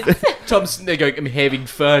random bits. Tom's sitting there going, I'm having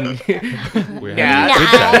fun. We're having a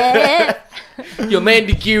good time. Your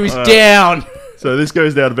Mandy is down. So this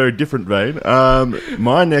goes down a very different vein.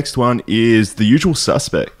 My next one is The Usual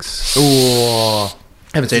Suspects. Oh,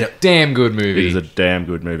 Haven't seen it. damn good It movie. is a damn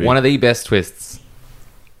good movie. One of the best twists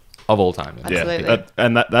of all time. Absolutely.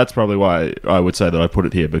 That's probably why I would say that I put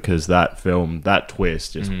it here, because that film, that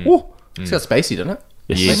twist, just woo. It's got Spacey, doesn't it?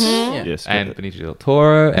 Yes, Mm-hmm. yes. And Benicio del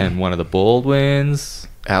Toro and one of the Baldwins.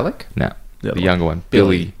 Alec? No, The the younger one,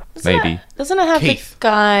 Billy, maybe. Doesn't it have Keith. the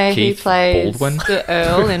guy Keith who plays Baldwin? the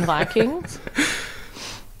Earl in Vikings?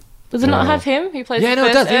 Does it not have him? He plays Yeah, the no,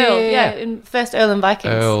 it first does. Yeah, Earl. yeah, yeah. In first Earl in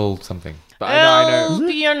Vikings. Earl something. But I know. Earl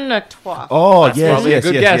Bjornatois. Oh, That's probably a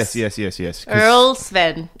good guess. yes. Earl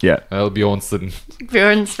Sven. Yeah. Earl Bjornsson.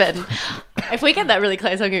 Bjorn Sven. If we get that really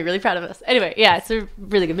close, I'm going to be really proud of us. Anyway, yeah, it's a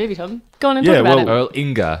really good movie, Tom. Go on and talk about it. Earl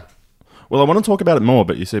Inga. Well, I want to talk about it more,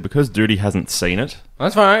 but you see, because Duty hasn't seen it.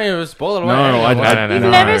 That's fine. It was spoiled away. No, I- You've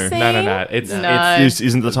never seen? No. It's No. This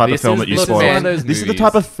isn't the type This of film is- that you look, spoil. man, those This is the movies.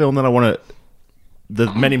 type of film that I want to...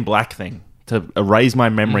 The Men in Black thing. To erase my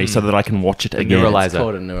memory so that I can watch it again. Neuralizer.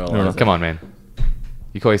 Called a neuralizer. Come on, man.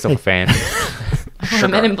 You call yourself a fan.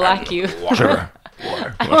 Men in Black, you.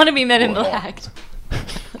 I want to be Men in Black.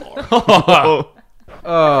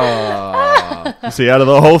 See, out of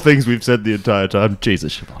the whole things we've said the entire time,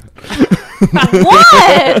 Jesus, Siobhan.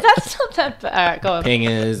 What? That's not that bad. All right, go on.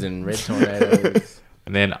 Pingers and red tornadoes.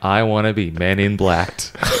 And then I want to be Men in Black.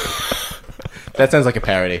 That sounds like a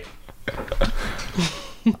parody.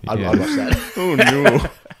 I'd watch that. Oh, no.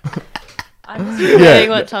 I'm just relaying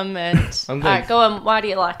what Tom meant. All I'm right, good. go on. Why do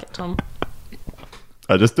you like it, Tom?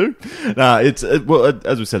 I just do. Nah, well,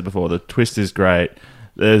 as we said before, the twist is great.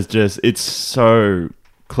 It's so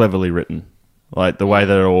cleverly written. Like, the way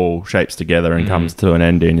that it all shapes together and comes to an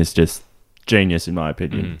ending is just genius, in my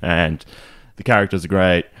opinion. And the characters are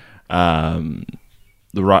great. The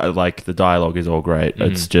dialogue is all great.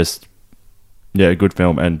 It's just... Yeah, a good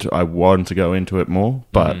film, and I want to go into it more,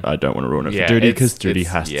 but I don't want to ruin it Yeah, for Duty, it's- because Duty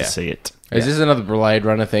it's- has yeah. to see it. Is this another Blade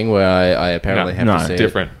Runner thing where I apparently have to see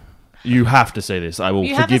different. You have to see this. I will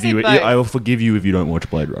You have to forgive see you. both. I will forgive you if you don't watch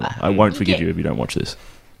Blade Runner. I won't forgive yeah. you if you don't watch this.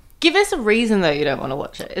 Give us a reason, though, you don't want to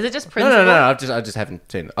watch it. Is it just it? principle? No. I just haven't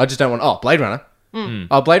seen it. I just don't want... Oh, Blade Runner.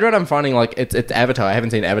 Oh, Blade Runner, I'm finding like it's Avatar. I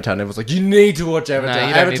haven't seen Avatar, and everyone's like, you need to watch Avatar.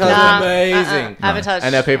 you don't need to Avatar's watch it. amazing. Avatar's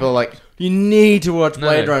And now people are like, you need to watch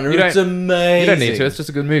Blade Runner. you It's don't- amazing. You don't need to. It's just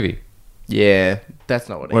a good movie. Yeah, that's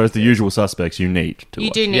not what it Whereas is. The Usual Suspects, you need to You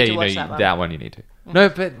watch. do need to you watch know, that one. you need to. No,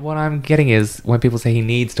 but what I'm getting is when people say he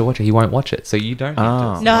needs to watch it, he won't watch it. So you don't need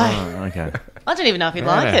to. No. Okay. I don't even know if you'd No.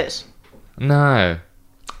 like it. No.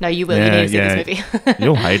 No, you will. You need to see this movie.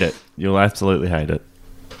 You'll hate it. You'll absolutely hate it.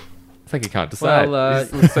 It's like you can't decide. Well,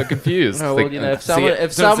 He's so confused. No, It's well, like, you know, if see someone, it, if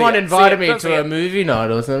don't see someone it, invited see it, me don't see to a it. movie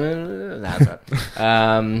night or something, that's right.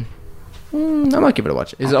 I might give it a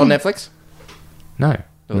watch. Is it on Netflix? No.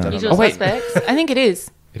 Usual Oh, wait. Suspects. I think it is.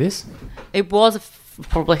 It is? It was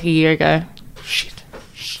probably a year ago. Shit.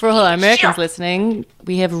 For all our Americans listening,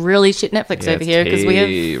 we have really shit Netflix over here because we have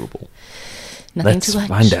terrible. nothing Let's to watch.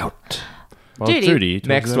 find out. Well, Duty. talk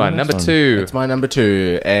Next about one, the number next 2. It's my number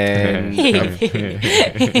 2, and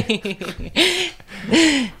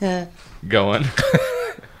Go on.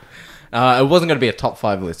 it wasn't going to be a top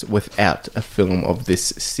 5 list without a film of this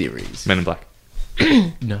series. Men in Black.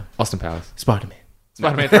 No, Austin Powers. Spider-Man.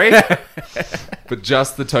 Spider-Man 3. But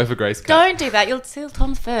just the Topher Grace cut. Don't do that. You'll steal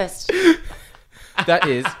Tom first. That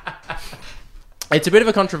is. It's a bit of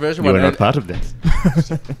a controversial You one. are not and- part of this.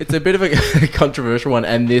 It's a bit of a controversial one,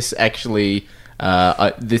 and this actually,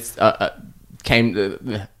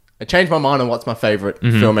 came. I changed my mind on what's my favorite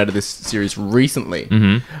film out of this series recently,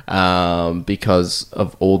 because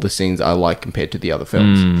of all the scenes I like compared to the other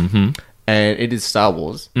films. And it is Star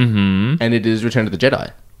Wars, and it is Return of the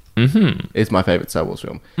Jedi. It's my favorite Star Wars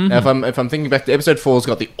film. Now, if I'm thinking back to Episode 4's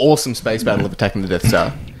got the awesome space battle of attacking the Death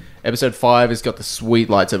Star. Episode 5 has got the sweet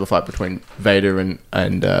lightsaber fight between Vader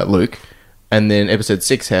and Luke. And then Episode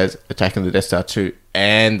 6 has Attack on the Death Star 2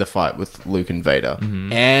 and the fight with Luke and Vader.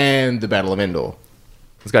 And the Battle of Endor.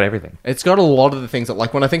 It's got everything. It's got a lot of the things that,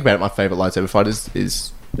 like, when I think about it, my favorite lightsaber fight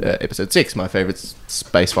is Episode 6. My favorite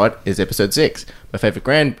space fight is Episode 6. My favorite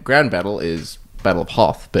ground battle is Battle of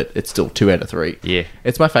Hoth, but it's still 2 out of 3. Yeah.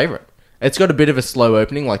 It's my favorite. It's got a bit of a slow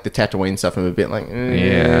opening, like the Tatooine stuff. I'm a bit like,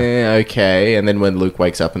 okay. And then when Luke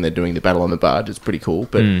wakes up and they're doing the battle on the barge, it's pretty cool.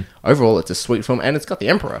 But overall, it's a sweet film, and it's got the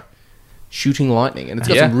Emperor shooting lightning, and it's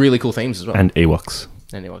got some really cool themes as well. And Ewoks.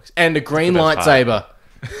 And Ewoks. And a green That's the best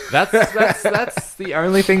lightsaber. That's the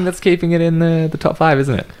only thing that's keeping it in the top 5,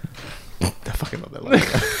 isn't it? I fucking love that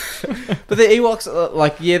lightsaber. But the Ewoks,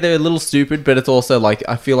 like, yeah, they're a little stupid, but it's also like,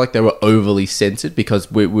 I feel like they were overly censored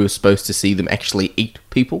because we were supposed to see them actually eat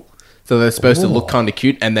people. So they're supposed to look kind of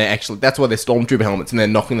cute, and they actually, that's why they're stormtrooper helmets, and they're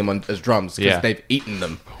knocking them on as drums, because they've eaten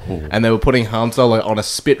them. And they were putting Han Solo on a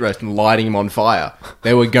spit roast and lighting him on fire.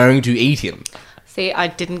 They were going to eat him. See, I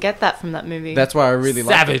didn't get that from that movie. That's why I really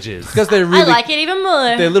like it. Savages. Because they're really, I like it even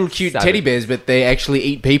more. they're little cute teddy bears, but they actually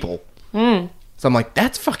eat people. So I'm like,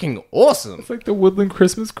 that's fucking awesome. It's like the woodland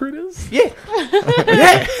Christmas critters. Yeah.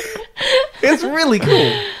 Yeah. It's really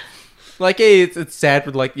cool. Like, yeah, it's sad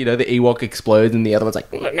when, like, you know, the Ewok explodes and the other one's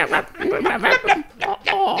like...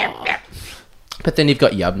 But then you've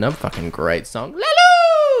got Yub Nub, fucking great song.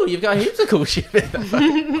 Lalu! You've got heaps of cool shit. This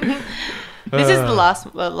is the last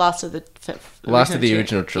of the... Last of the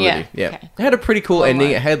original trilogy, yeah. Okay. It had a pretty cool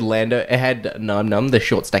ending. It had Lando, it had Num Num, the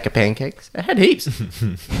short stack of pancakes. It had heaps.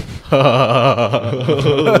 I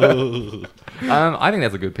think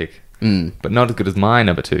that's a good pick. But not as good as my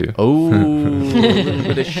number 2. Oh, a little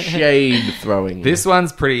bit of shade throwing. This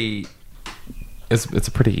one's pretty... It's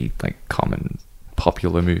a pretty, like, common,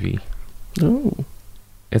 popular movie. Oh.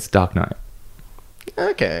 It's Dark Knight.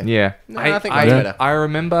 Okay. Yeah. No, I think that's better. I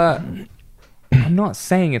remember... I'm not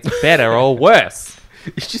saying it's better or worse.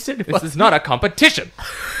 You just said This is not a competition.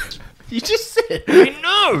 You just said. I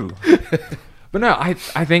know. But no, I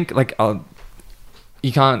think, like,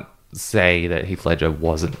 you can't say that Heath Ledger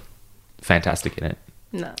wasn't fantastic in it.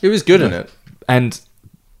 No. He was good in it. And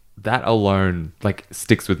that alone, like,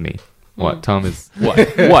 sticks with me. What, Tom is... What?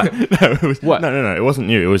 What? No, it was, What? No, it wasn't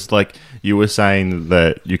you. It was like you were saying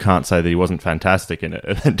that you can't say that he wasn't fantastic in it.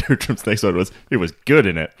 And then Trump's next one was, he was good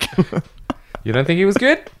in it. You don't think he was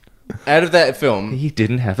good? Out of that film... He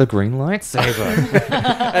didn't have a green lightsaber.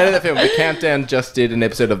 Out of that film, the Countdown just did an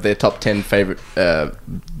episode of their top 10 favourite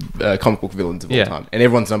comic book villains of all time. And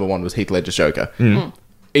everyone's number 1 was Heath Ledger's Joker.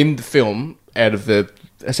 In the film, out of the...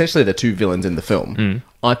 Essentially the 2 villains in the film,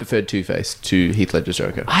 I preferred Two-Face to Heath Ledger's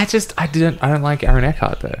Joker. I don't like Aaron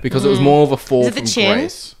Eckhart, though. Because it was more of a fall Is it the from chin?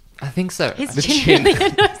 grace. I think so. His The chin really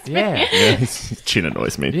annoys me. Yeah. Yeah, his chin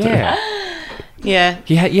annoys me too. Yeah. Yeah.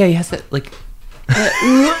 He has that, like...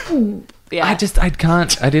 Yeah. I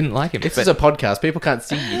didn't like him. This is a podcast. People can't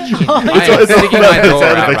see your chin. I am sticking my jaw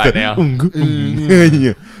out right now.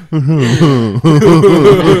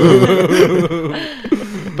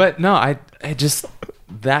 But no, I just...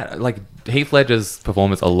 That, like, Heath Ledger's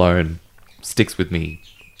performance alone sticks with me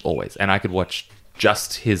always. And I could watch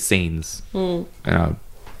just his scenes. And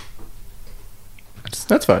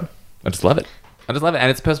That's fine. I just love it. And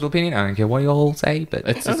it's a personal opinion. I don't care what you all say, but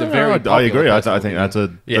It's No, just a no, very I agree. I think that's a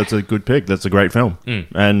good pick. That's a great film.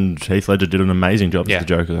 And Heath Ledger did an amazing job as the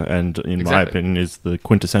Joker. And in my opinion, is the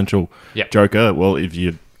quintessential Joker. Well, if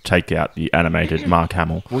you take out the animated Mark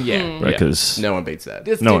Hamill. Well, yeah. Because no one beats that.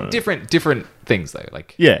 It's No. different things though.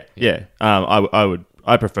 Like I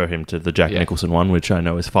prefer him to the Jack Nicholson one, which I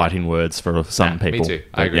know is fighting words for some people. Me too.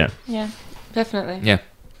 I agree. Yeah. Definitely. Yeah.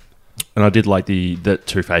 And I did like that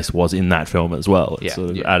Two-Face was in that film as well. It sort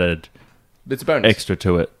of added It's a bonus. extra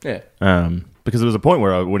to it. Yeah. Because there was a point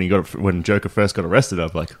where when Joker first got arrested, I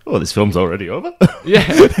was like, "Oh, this film's already over." Yeah.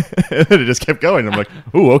 And then it just kept going. I'm like,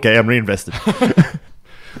 "Oh, okay, I'm reinvested."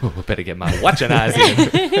 Oh, I better get my watching eyes in.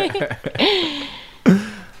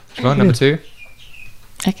 Come on, number 2.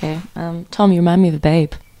 Okay. Tom, you remind me of a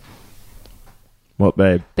babe. What,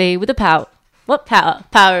 babe? Babe with a power. What power?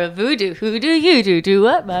 Power of voodoo. Who do you do? Do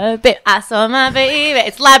what, my babe? I saw my baby.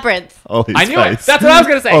 It's Labyrinth. Ollie's I knew face. it. That's what I was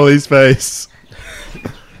gonna say. Ollie's face.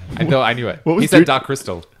 I knew it. What was He said Jude- Dark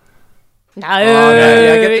Crystal. No, I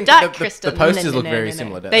get Dark the Crystal. posters No, look no, very no, no.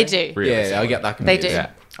 similar, don't They they? do. Really Yeah, I get that. They do. confused.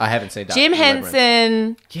 I haven't seen Dark Jim Labyrinth.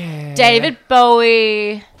 Henson, Yeah. David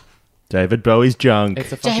Bowie, David Bowie's junk.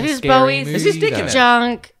 It's a fucking David scary Bowie's movie. Is his dick in it?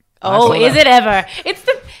 junk. I Oh, saw is that. it ever? It's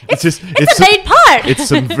It's the main part. It's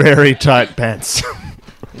some very tight pants.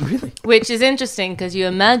 Which is interesting because you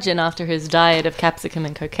imagine after his diet of capsicum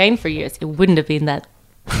and cocaine for years, it wouldn't have been that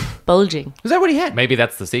bulging. Was that what he had? Maybe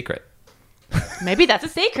that's the secret. Maybe that's a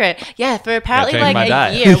secret. Yeah, for apparently change like my a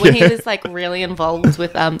diet. year when he was like really involved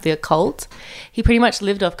with the occult, he pretty much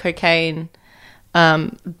lived off cocaine,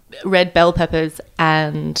 red bell peppers,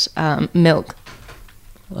 and milk.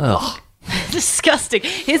 Ugh. Disgusting.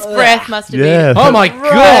 His breath must have Yeah. been. Oh my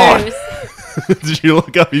god. gross. Did you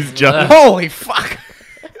look up his junk? Holy fuck!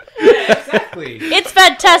 Exactly. It's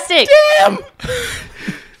fantastic. Damn!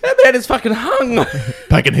 That man is fucking hung.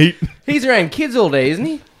 Packing heat. He's around kids all day, isn't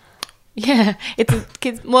he? Yeah, it's a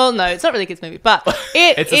kids. Well, no, it's not really a kids movie, but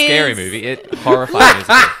It's a scary movie. It horrifying.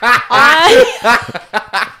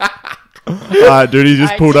 Dude, he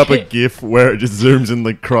just I pulled up a did. GIF where it just zooms in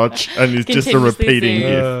the crotch and it's just a Continuously repeating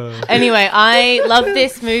zooms. GIF. Anyway, I love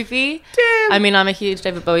this movie. I mean, I'm a huge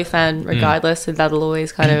David Bowie fan, regardless, so that'll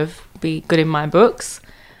always kind of be good in my books.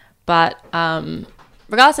 But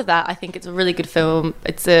regardless of that, I think it's a really good film.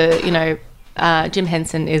 It's Jim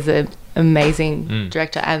Henson is an amazing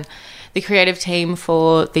director, and the creative team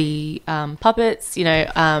for the puppets,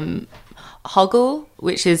 Hoggle,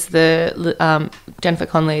 which is the Jennifer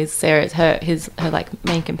Connelly's her like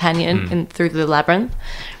main companion in Through the Labyrinth.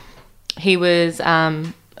 He was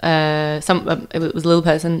it was a little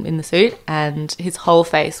person in the suit, and his whole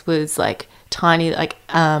face was like tiny, like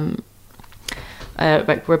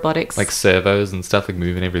robotics, like servos and stuff, like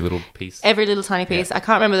moving every little piece. Every little tiny piece. I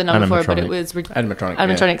can't remember the number for it, but it was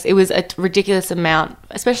animatronics. It was a ridiculous amount,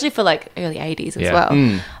 especially for like early 80s as well.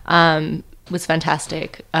 Was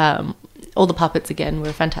fantastic. All the puppets again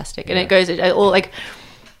were fantastic, and it goes all like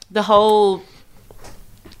the whole,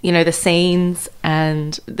 the scenes,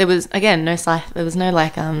 and there was again no like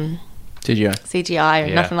CGI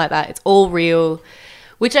or nothing like that. It's all real,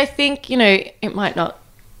 which I think it might not.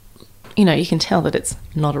 You can tell that it's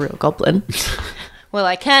not a real goblin. Well,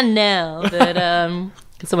 I can now that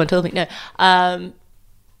someone told me no.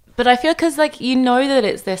 But I feel because that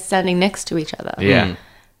they're standing next to each other. Yeah.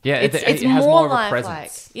 Yeah, it has more of a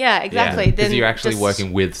presence. Yeah, exactly. Because you're actually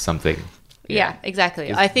working with something. Yeah,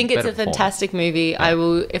 exactly. I think it's a fantastic movie. Yeah. I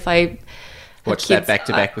will, if I watch that back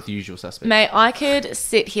to back with The Usual Suspects. Mate, I could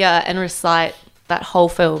sit here and recite that whole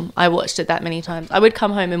film. I watched it that many times. I would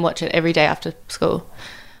come home and watch it every day after school.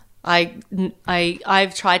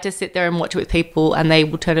 I've tried to sit there and watch it with people, and they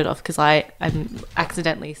will turn it off because I'm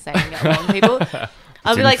accidentally saying it along people.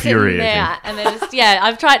 I'll be like sitting there, and then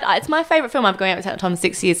I've tried. It's my favorite film. I've been out with Tom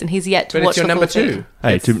 6 years, and he's yet to watch. But it's your number two.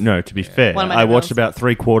 Hey, to be fair, I watched about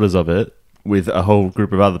 3/4 of it with a whole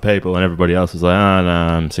group of other people, and everybody else was like, "Oh no,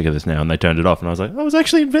 I'm sick of this now," and they turned it off, and I was like, "I was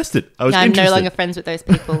actually invested. I was interested." I'm no longer friends with those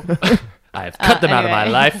people. I've cut them out of my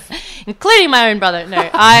life, including my own brother. No,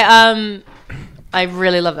 I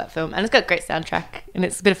really love that film, and it's got a great soundtrack, and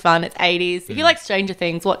it's a bit of fun. It's 80s. If you like Stranger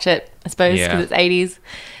Things, watch it, I suppose, because it's 80s.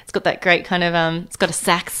 It's got that great kind of, it's got a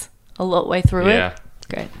sax a lot way through it. It's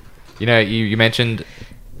great. You mentioned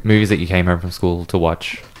movies that you came home from school to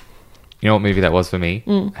watch. You know what movie that was for me?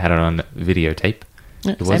 I had it on videotape.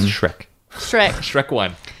 It was Shrek. Shrek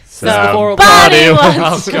 1. Somebody Oh,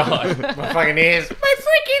 God. My fucking ears. My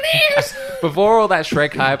freaking ears. Before all that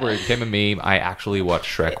Shrek hype where it became a meme, I actually watched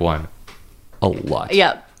Shrek 1 a lot.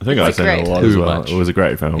 Yeah. I think I've seen it a lot as well. It was a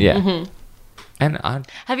great film. Yeah. Mm-hmm. And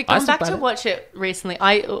have you gone back to watch it recently?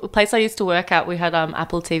 A place I used to work at, we had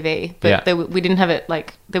Apple TV, but we didn't have it,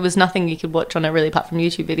 like, there was nothing you could watch on it really apart from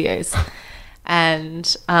YouTube videos.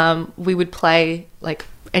 And we would play, like,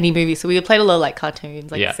 any movie. So we would play a lot of, like,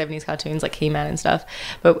 cartoons, like 70s cartoons, like He-Man and stuff.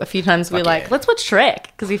 But a few times we were like, let's watch Shrek,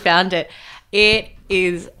 because we found it. It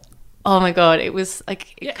is, oh my God, it was,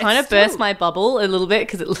 like, it kind of burst my bubble a little bit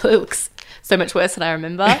because it looks so much worse than I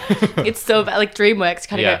remember. It's so bad. Like DreamWorks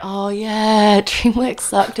kind of go, oh yeah, DreamWorks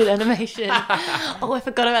sucked at animation. Oh, I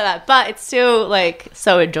forgot about that. But it's still like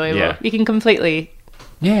so enjoyable. Yeah. You can completely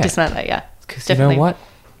dismount that. Because you know what?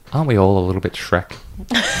 Aren't we all a little bit Shrek?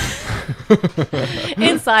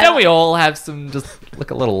 Inside. Don't we all have some just like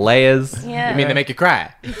a little layers? Yeah. You mean they make you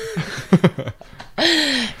cry?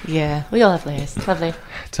 Yeah, we all have layers. Lovely.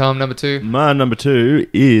 Tom, number 2. My number 2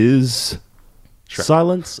 is Shrek.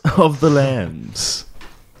 Silence of the Lambs.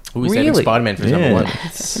 Ooh, saving Spider-Man for his number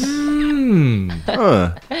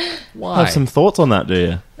 1. Why? Have some thoughts on that, do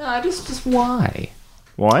you? No, just why?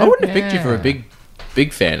 Why? I wouldn't have picked you for a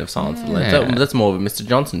big fan of Silence of the Lambs. That's more of a Mr.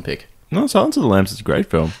 Johnson pick. No, Silence of the Lambs is a great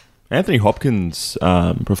film. Anthony Hopkins'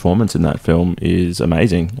 performance in that film is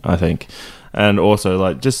amazing, I think. And also,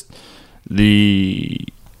 like, just the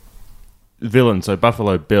villain, so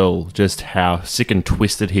Buffalo Bill, just how sick and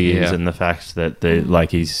twisted he is, and the fact that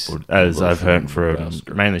he's, as I've heard from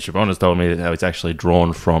mainly Siobhan has told me, how he's actually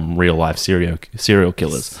drawn from real life serial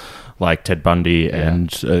killers like Ted Bundy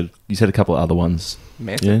and you said a couple of other ones.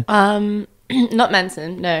 Manson? Yeah. Not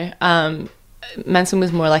Manson, no. Manson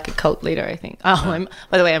was more like a cult leader, I think. By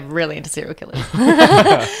the way, I'm really into serial killers.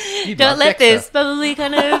 Don't let this bubbly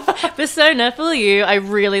kind of persona fool you. I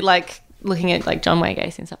really like looking at like John Wayne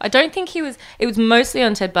Gacy and stuff. I don't think it was mostly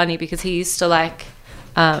on Ted Bundy because he used to like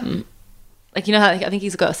how I think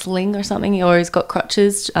he's got a sling or something, or he's got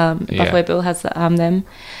crutches. Buffalo Bill has them,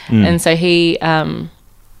 and so he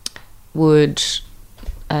would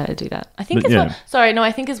do that. I think as well. Sorry, no,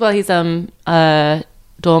 I think as well he's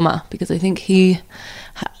Dormer because I think he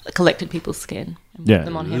collected people's skin and put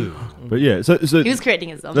them on him. But yeah, so He was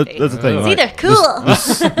creating a zombie. That's the thing. See, they're cool.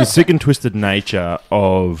 The sick and twisted nature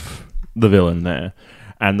of the villain there,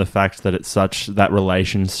 and the fact that it's such that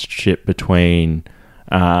relationship between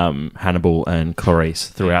Hannibal and Clarice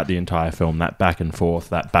throughout the entire film, that back and forth,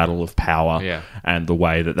 that battle of power, and the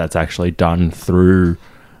way that that's actually done through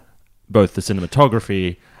both the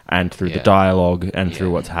cinematography and through the dialogue and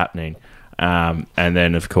through what's happening. And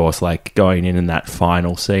then, of course, like going in that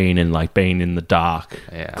final scene and like being in the dark,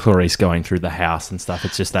 Clarice going through the house and stuff.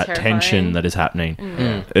 It's just that Terrifying. tension that is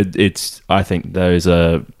happening. It's I think those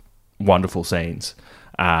are wonderful scenes,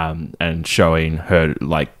 and showing her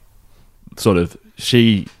like sort of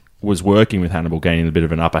she was working with Hannibal, gaining a bit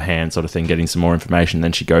of an upper hand sort of thing, getting some more information.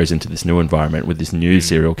 Then she goes into this new environment with this new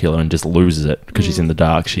serial killer and just loses it because she's in the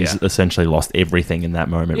dark. She's essentially lost everything in that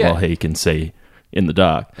moment while he can see in the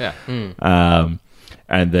dark. And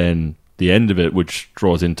then the end of it, which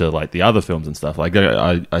draws into like the other films and stuff. Like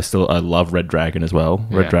I love Red Dragon as well.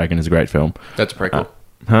 Red Dragon is a great film. That's a prequel.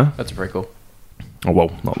 That's a prequel. Oh,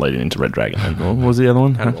 well, not leading into Red Dragon. What was the other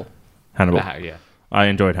one? Hannibal. Yeah. I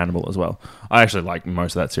enjoyed Hannibal as well. I actually liked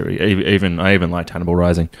most of that series. I even liked Hannibal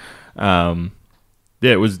Rising.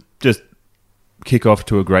 It was just kick off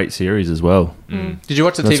to a great series as well. Did you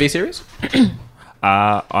watch the TV series?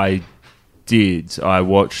 I did. I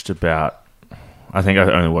watched I think I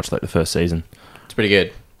only watched like the first season. It's pretty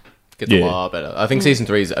good. Gets a lot better. I think season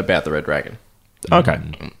 3 is about the Red Dragon. Okay.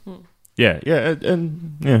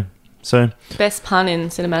 Yeah. So Best pun in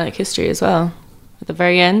cinematic history as well. At the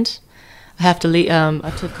very end, I have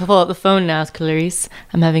to call up the phone now, Clarice.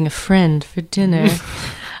 I'm having a friend for dinner.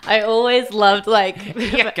 I always loved every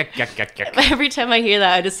time I hear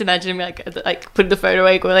that, I just imagine him like putting the phone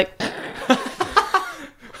away, going like,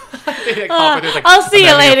 "I'll see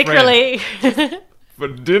you later, Clarice." for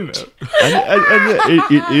dinner, and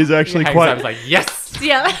it is actually quite. I was like, yes,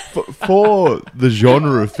 yeah. For the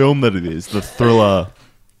genre of film that it is, the thriller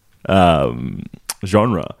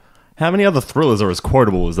genre. How many other thrillers are as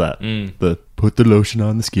quotable as that? The put the lotion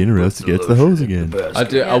on the skin or else it gets the hose again.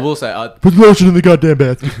 I will say, put the lotion in the goddamn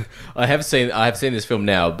bathroom. I have seen this film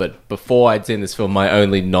now, but before I'd seen this film, my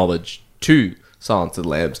only knowledge to Silence of the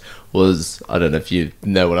Lambs was, I don't know if you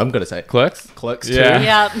know what I'm going to say. Clerks 2.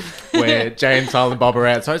 Yeah. Where Jay and Silent Bob are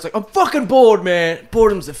outside. It's like, I'm fucking bored, man.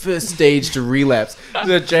 Boredom's the first stage to relapse.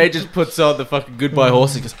 So Jay just puts on the fucking Goodbye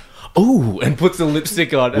Horse and goes, "Ooh," and puts the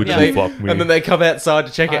lipstick on. And, then they come outside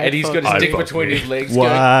to check it, and he's got his dick between his legs.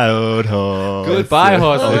 Wild horse. Goodbye,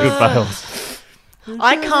 horse. Goodbye, horse.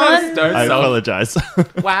 I can't. I apologize.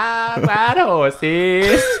 Wild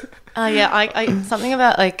horses. I something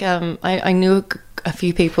about I knew a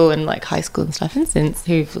few people in like high school and stuff and since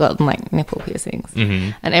who've gotten like nipple piercings,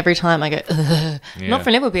 and every time I go, ugh. Not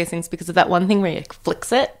for nipple piercings because of that one thing where he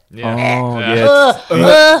flicks it. The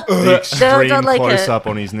extreme close up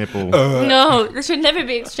on his nipple. No, this should never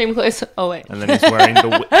be extreme close. Oh wait, and then he's wearing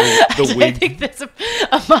the wig. I think there's a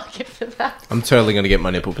market for that. I'm totally going to get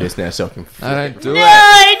my nipple pierced now so I can I don't do it.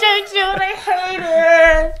 I don't do it. I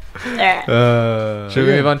hate it. Should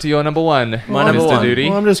we move on to your number one? My number Mr. one. Duty.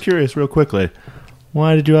 Well, I'm just curious, real quickly.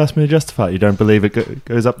 Why did you ask me to justify it? You don't believe it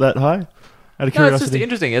goes up that high? Out of No, it's curiosity. just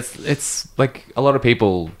interesting. It's like a lot of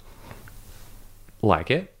people like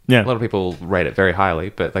it. Yeah. A lot of people rate it very highly,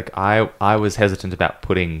 but like I was hesitant about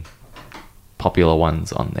putting popular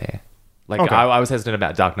ones on there. Like Okay. I was hesitant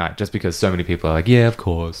about Dark Knight just because so many people are like, yeah, of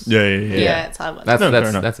course. Yeah. Yeah, it's hard one. That's fair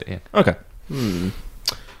enough. that's it. Yeah. Okay.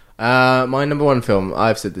 My number one film,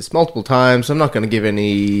 I've said this multiple times, so I'm not going to give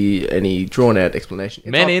any drawn out explanation.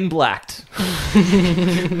 Men in Black.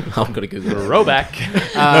 I'm going to Google it. Throwback.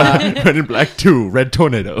 Men in Black 2, Red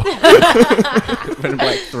Tornado. Men in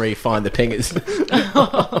Black 3, Find the Pingers.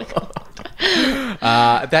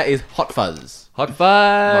 That is Hot Fuzz. Hot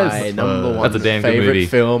Fuzz. My number one That's a damn good favorite movie.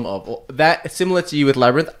 film of all, that. Similar to you with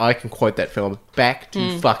Labyrinth, I can quote that film back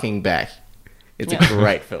to fucking back. It's a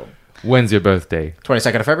great film. When's your birthday?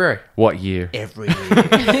 22nd of February. What year? Every year.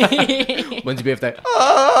 When's your birthday?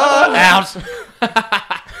 Out.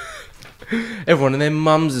 Everyone and their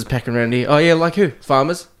mums is packing around here. Oh yeah, like who?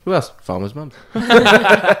 Farmers. Who else? Farmers' mums.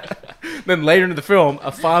 Then later in the film,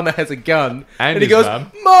 a farmer has a gun, and he his goes,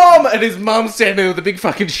 mum. "Mom!" And his mum's standing there with a big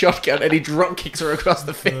fucking shotgun, and he drop kicks her across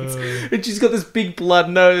the fence, and she's got this big blood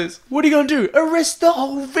nose. What are you gonna do? Arrest the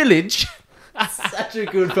whole village? Such a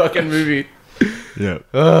good fucking movie. Yeah.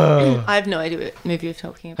 I have no idea what movie you're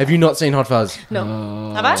talking about. Have you not seen Hot Fuzz?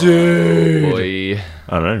 No. Have I? Boy.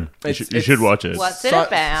 I don't know. You should watch it. What's it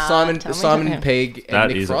about? Simon Pegg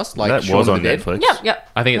and Nick Frost. Like that was Shaun on of the Dead. Netflix. Yep.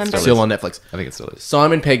 I think it's Still on Netflix. I think it still is.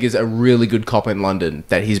 Simon Pegg is a really good cop in London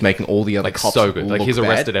that he's making all the other Like cops so good. Like look he's bad.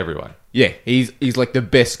 arrested everyone. Yeah, he's like the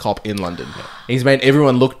best cop in London. He's made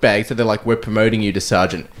everyone look bad, so they're like, we're promoting you to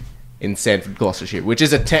sergeant in Sanford, Gloucestershire, which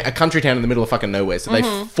is a country town in the middle of fucking nowhere. So they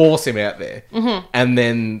force him out there. And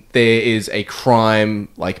then there is a crime,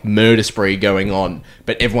 like murder spree going on,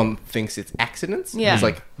 but everyone thinks it's accidents. Yeah. It's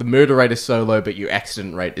like the murder rate is so low, but your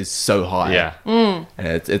accident rate is so high. Yeah. And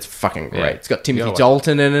it's fucking great. Yeah. It's got Timothy watch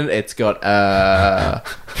Dalton in it. It's got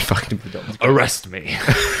fucking Timothy Dalton. Arrest me.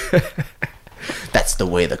 That's the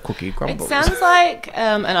way the cookie It crumbles. sounds like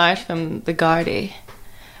an Irish film, The Gardaí,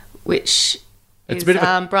 which It's is a bit of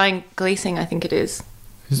a- Brian Gleeson, I think it is.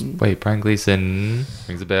 Wait, Brian Gleeson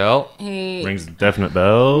rings a bell. He Rings a definite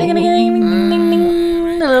bell. Yeah,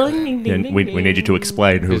 we need you to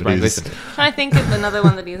explain who Who's it Brian is. Gleeson? trying to think of another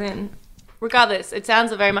one that he's in. Regardless, it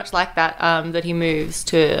sounds very much like that. That he moves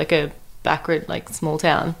to like a backward, like small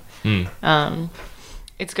town.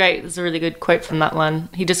 It's great. There's a really good quote from that one.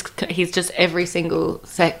 He's just every single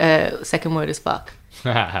second word is fuck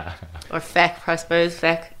or feck, I suppose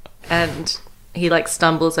feck, and he like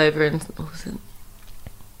stumbles over and what was it?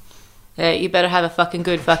 Yeah, you better have a fucking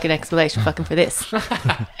good fucking explanation fucking for this.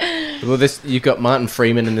 Well, you've got Martin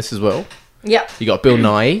Freeman in this as well. Yep, You got Bill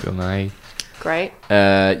Nighy. Bill Nye. great.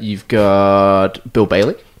 You've got Bill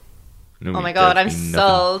Bailey. No, Oh my god, I'm definitely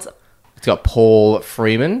nothing. sold. It's got Paul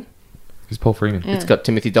Freeman. Who's Paul Freeman? It's got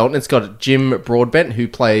Timothy Dalton. It's got Jim Broadbent, who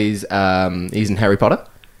plays. He's in Harry Potter.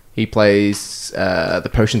 He plays the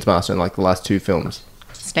Potions Master in like the last two films.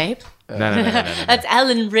 Snape. No. That's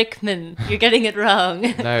Alan Rickman. You're getting it wrong.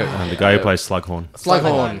 No. The guy who plays Slughorn.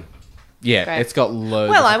 Slughorn. Yeah, Great. it's got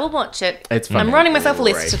loads. Well, I will watch it. It's I'm fucking running myself a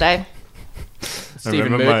great. list today.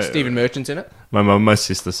 Stephen Merchant's in it. My mum and my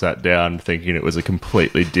sister sat down thinking it was a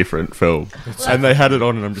completely different film. And they had it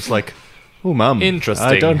on and I'm just like, oh, Mum. Interesting.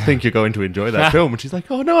 I don't think you're going to enjoy that film. And she's like,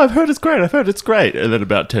 oh, no, I've heard it's great. I've heard it's great. And then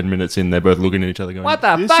about 10 minutes in, they're both looking at each other going, What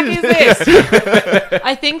the "This fuck is this?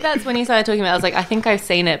 I think that's when he started talking about it. I was like, I think I've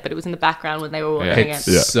seen it, but it was in the background when they were watching It's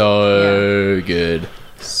it. so good.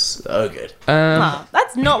 So good.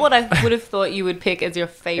 That's not what I would have thought you would pick as your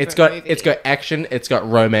favorite movie. It's got action, it's got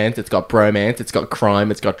romance, it's got bromance, it's got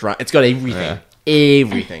crime, it's got drama, it's got everything.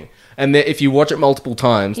 Everything. And if you watch it multiple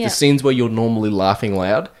times, Yeah. the scenes where you're normally laughing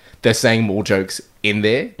loud, they're saying more jokes in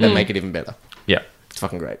there that make it even better. Yeah. It's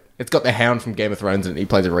fucking great. It's got the Hound from Game of Thrones and he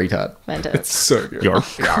plays a retard. Fantastic. It's so good.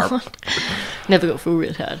 Never got full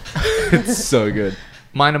real hard. It's so good.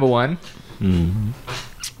 My number one.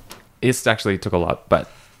 It actually took a lot, but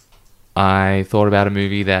I thought about a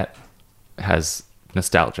movie that has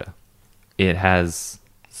nostalgia. It has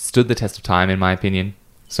stood the test of time, in my opinion.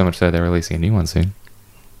 So much so they're releasing a new one soon.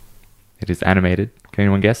 It is animated. Can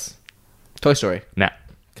anyone guess? Toy Story. Nah.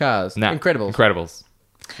 Cars. Nah. Incredibles. Incredibles.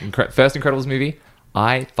 First Incredibles movie.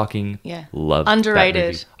 I fucking Yeah. love that Underrated.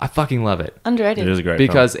 movie. I fucking love it. Underrated. It is a great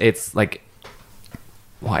Because it's like...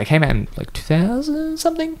 Well, it came out in like 2000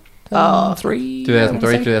 something? 2003?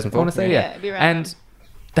 2003, 2004. I want to say, yeah. it'd be around And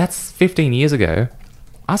that's 15 years ago.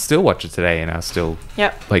 I still watch it today and I still,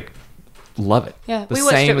 Yep. like, love it. Yeah, The we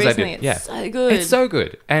watched it same as I recently. did. It's so good. It's so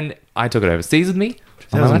good. And I took it overseas with me.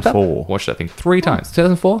 on my laptop. 2004. Watched it, I think, 3 times.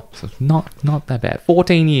 2004? So it's not that bad.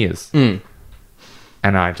 14 years. And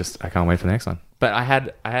I can't wait for the next one. But I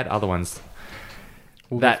had other ones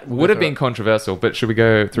that would have been controversial, but should we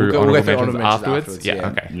go through We'll go honorable through mentions honorable afterwards? mentions Yeah,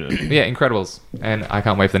 afterwards, okay. Yeah, Incredibles. And I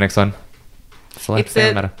can't wait for the next one. That's all I have to say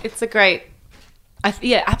on the matter. It's a great,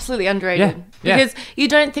 absolutely underrated. Yeah. Because you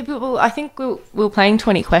don't think people. I think we were playing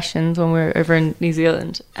 20 questions when we were over in New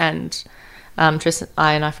Zealand, and Tristan,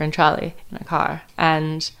 I and our friend Charlie in a car,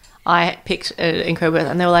 and I picked Incredibles,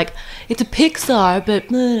 and they were like, "It's a Pixar, but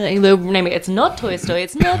they were naming it. It's not Toy Story.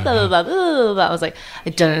 It's not blah blah blah blah blah." I was like,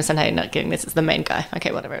 "I don't understand how you're not getting this. It's the main guy.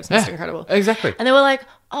 Okay, whatever. It's Mr. Incredible." Exactly. And they were like,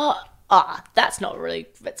 that's not really,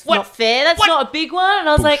 that's not fair. That's not a big one. And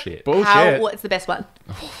I was like, Bullshit. what's the best one?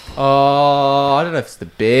 Oh, I don't know if it's the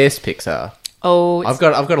best Pixar. Oh, I've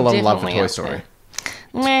got a lot of love for definitely Toy up Story.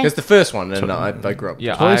 Meh. It's the first one, and I grew up.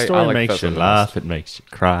 Yeah, Toy I Story like makes first you one the laugh, it makes you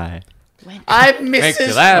cry. I Makes you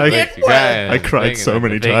miss laugh, it. makes you cry. I cried so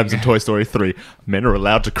many times in Toy Story 3. Men are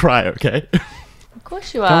allowed to cry, okay? Of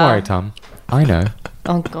course you are. Don't worry, Tom. I know.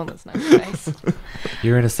 Oh, God, that's no face.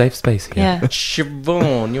 You're in a safe space here. Yeah.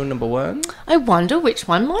 Siobhan, you're number one. I wonder which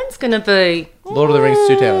one mine's going to be. Lord of the Rings,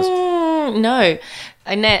 Two Towers. No.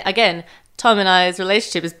 Again, Tom and I's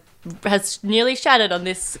relationship is has nearly shattered on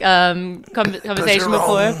this conversation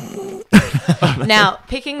before. Now,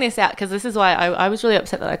 picking this out, because this is why I was really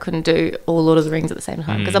upset that I couldn't do all Lord of the Rings at the same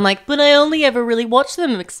time. Because I'm like, but I only ever really watched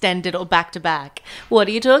them extended or back to back. What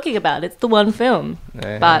are you talking about? It's the one film.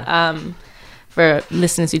 Yeah. But for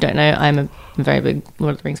listeners who don't know, I'm a very big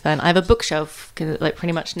Lord of the Rings fan. I have a bookshelf, like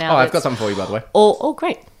pretty much now. Oh, I've got something for you, by the way. Oh,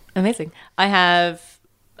 great. Amazing. I have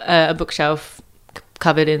a bookshelf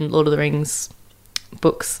covered in Lord of the Rings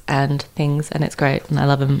books and things, and it's great, and I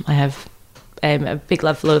love them. I have a big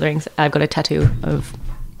love for Lord of the Rings. I've got a tattoo of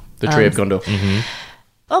the Tree of Gondor.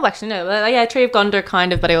 Oh, actually no, yeah, Tree of Gondor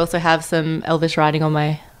kind of, but I also have some Elvish writing on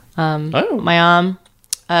my my arm.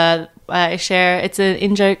 I share. It's an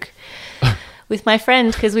in-joke with my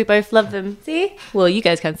friend because we both love them. See? Well, you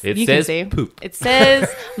guys can't. It you says can see. poop. It says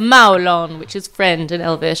Maulon, which is friend in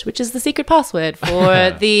Elvish, which is the secret password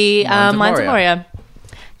for the Mines of Moria.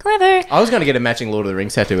 Clever. I was going to get a matching Lord of the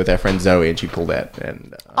Rings tattoo with our friend Zoe, and she pulled out.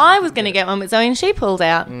 And I was going to get one with Zoe, and she pulled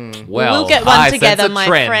out. Well, we'll get one I together, sense a my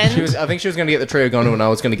trend. friend. I think she was going to get the Tree of Gondor, and I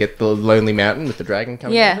was going to get the Lonely Mountain with the dragon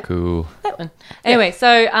coming. Yeah. out. Cool. That one. Anyway,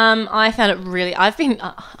 so I found it really. I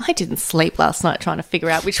didn't sleep last night trying to figure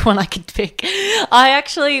out which one I could pick. I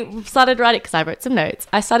actually started writing because I wrote some notes.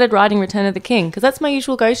 I started writing Return of the King because that's my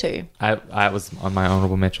usual go-to. I was on my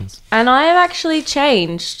honorable mentions. And I have actually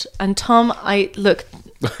changed. And Tom,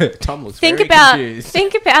 Tom looks think very about confused.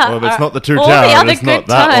 Well, if it's not the Two all the Towers, other it's good not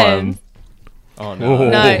that times. one. Oh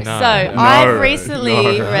no! No. I've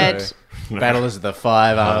recently read Battle of the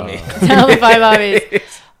Five Armies. Battle of the Five Armies.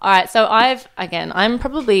 All right, so I'm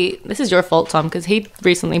probably, this is your fault, Tom, because he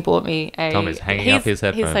recently bought me a... Tom is hanging up his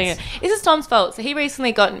headphones. This is Tom's fault. So he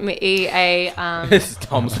recently got me a... This is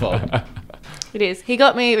Tom's fault. It is. He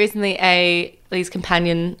got me recently these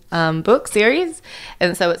companion book series,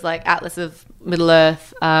 and so it's like Atlas of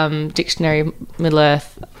Middle-earth, Dictionary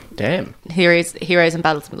Middle-earth... Damn. Heroes and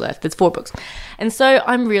Battles of Middle-earth. There's 4 books. And so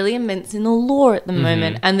I'm really immense in the lore at the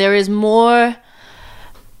moment, and there is more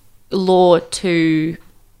lore to...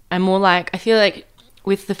 I'm more like, I feel like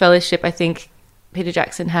with The Fellowship, I think Peter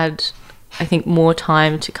Jackson had, more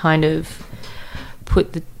time to kind of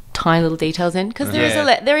put the tiny little details in, because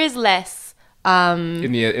there is less in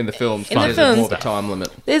the films. In the there's films, more of a time limit.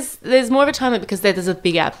 There's more of a time limit because there's a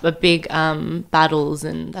big battles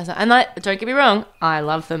and don't get me wrong, I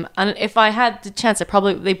love them, and if I had the chance,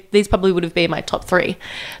 these probably would have been my top 3,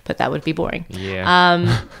 but that would be boring.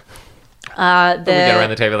 Yeah. We go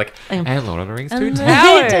around the table like, and Lord of the Rings, Two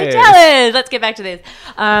Towers. Two Towers. Let's get back to this.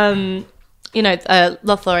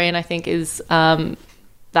 Lothlorien, I think, is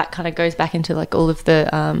that kind of goes back into like all of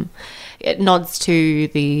the it nods to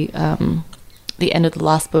the end of the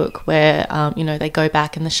last book where they go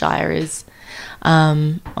back and the Shire is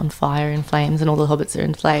on fire and flames and all the hobbits are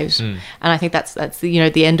enslaved, and I think that's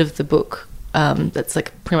the end of the book. That's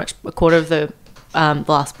like pretty much a quarter of the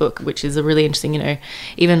last book, which is a really interesting,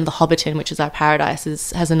 even the Hobbiton, which is our paradise,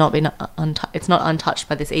 has not been it's not untouched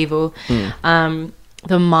by this evil.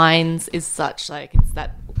 The Mines is such like, it's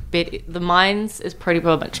that bit. The Mines is pretty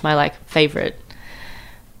much my like favorite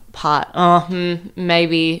part.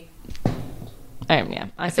 Maybe.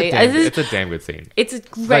 It's a damn good scene. It's a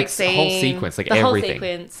great scene. The whole sequence, the everything. whole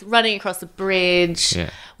sequence, running across the bridge,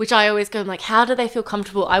 which I always go, I'm like, how do they feel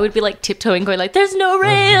comfortable? I would be like tiptoeing, going like, there's no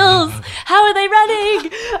rails. How are they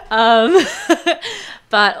running?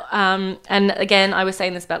 But and again, I was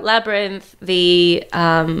saying this about Labyrinth, the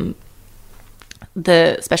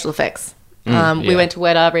special effects. We went to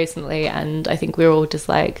Weta recently, and I think we were all just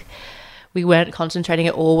like, we weren't concentrating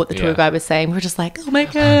at all what the tour guide was saying. We were just like, oh my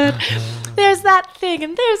God, there's that thing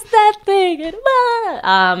and there's that thing. And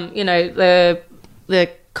the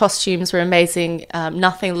costumes were amazing.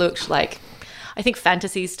 Nothing looked like, I think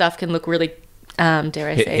fantasy stuff can look really,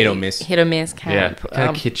 dare I say, hit or miss. Hit or miss. Kind of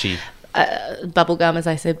kitschy. Bubblegum, as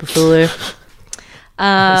I said before.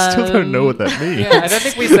 I still don't know what that means. Yeah, I don't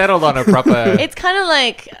think we settled on a proper... It's kind of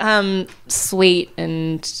like sweet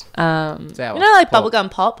and sour. like bubblegum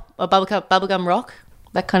pop or bubblegum rock,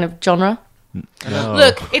 that kind of genre. No.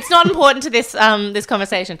 Look, it's not important to this this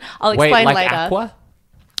conversation. I'll explain like later. Aqua?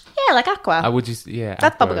 Yeah, like Aqua. I would just that's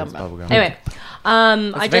That's bubblegum. Anyway,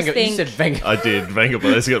 I just think you said Venga. I did. Venga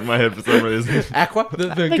Boys got in my head for some reason. Aqua.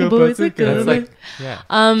 The Venga Boys are good. That's like,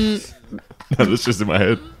 No, that's just in my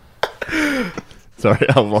head. Sorry,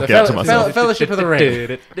 I'll walk out to myself. Fellowship of the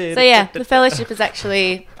Ring. So yeah, The Fellowship is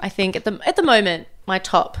actually, I think, at the moment, my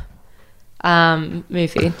top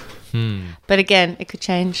movie. But again, it could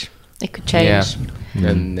change. It could change.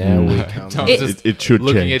 And now we come. Tom's It- just It should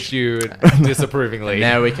looking change. at you disapprovingly.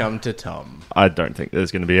 Now we come to Tom. I don't think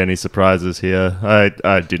there's going to be any surprises here.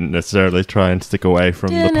 I didn't necessarily try and stick away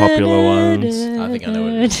from the popular ones. I think I know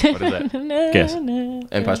what it is. What is that? Guess.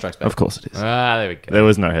 Empire Strikes Back. Of course it is. There we go. There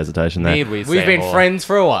was no hesitation there. Need we We've say been more? friends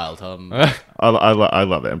for a while, Tom. I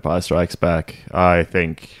love Empire Strikes Back. I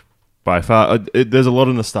think by far there's a lot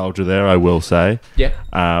of nostalgia there. I will say. Yeah.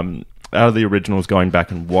 Out of the originals, going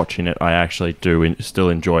back and watching it, I actually do still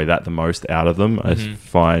enjoy that the most out of them. I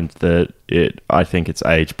find that I think it's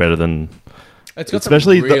aged better than, It's got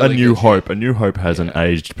especially some really A New good Hope. A New Hope hasn't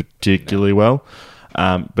aged particularly well,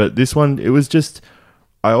 but this one, it was just.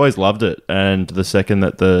 I always loved it, and the second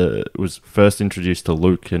that was first introduced to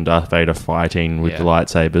Luke and Darth Vader fighting with the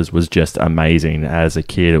lightsabers was just amazing. As a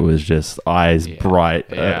kid, it was just eyes bright,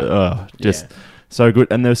 so good.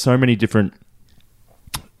 And there's so many different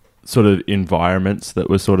sort of environments that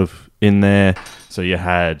were sort of in there. So you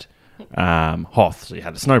had Hoth, so you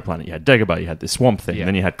had a snow planet, you had Dagobah, you had this swamp thing,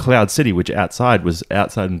 then you had Cloud City, which was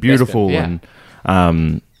outside and beautiful,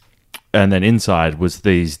 and then inside was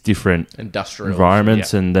these different industrial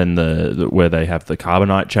environments, and then the where they have the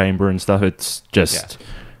carbonite chamber and stuff. It's just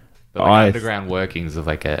The underground workings of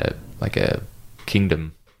like a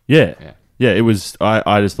kingdom. Yeah. It was.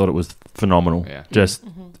 I just thought it was phenomenal. Yeah.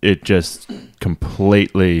 It just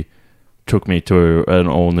completely took me to an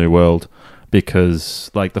all new world.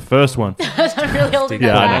 Because, like, the first one... I'm really holding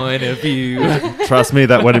Yeah, that I back. Point of view. Trust me,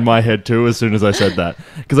 that went in my head, too, as soon as I said that.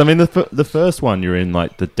 Because, I mean, the first one, you're in,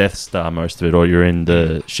 like, the Death Star most of it, or you're in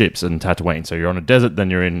the ships in Tatooine. So you're on a desert, then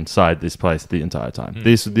you're inside this place the entire time.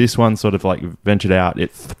 This one sort of, like, ventured out.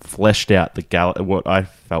 It fleshed out what I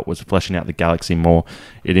felt was fleshing out the galaxy more.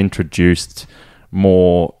 It introduced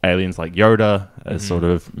more aliens like Yoda as sort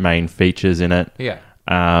of main features in it. Yeah.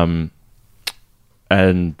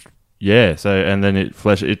 And... yeah, so and then it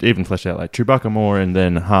even fleshed out like Chewbacca more, and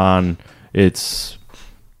then Han. It's,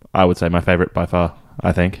 I would say, my favorite by far.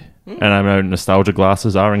 I think, and I know nostalgia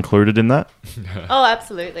glasses are included in that. Oh,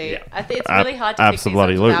 absolutely. I think it's really hard to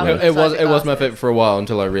absolutely. pick these up without It was nostalgic my glasses. favorite for a while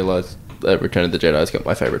until I realized that Return of the Jedi's got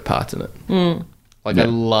my favorite parts in it. Like I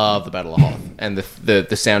love the Battle of Hoth, and the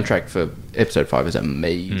soundtrack for Episode 5 is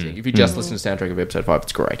amazing. If you just listen to the soundtrack of Episode 5,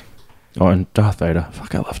 it's great. Oh, and Darth Vader.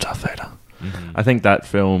 Fuck, I love Darth Vader. I think that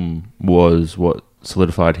film was what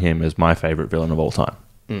solidified him as my favorite villain of all time.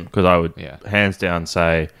 Because I would hands down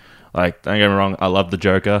say, like, don't get me wrong, I love the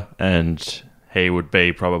Joker, and he would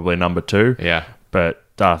be probably number 2. Yeah. But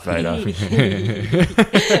Darth Vader.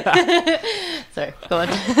 Sorry, go on.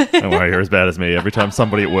 Don't worry, you're as bad as me. Every time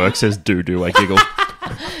somebody at work says doo-doo, I giggle.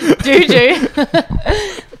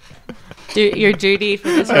 Do your duty for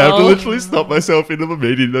this I have to role. literally stop myself into the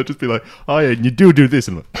meeting and I'll just be like, oh yeah, and you do this.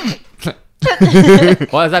 And like,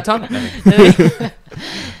 What is that, Tom?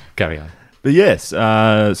 Carry on. but yes,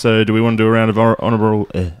 so do we want to do a round of honorable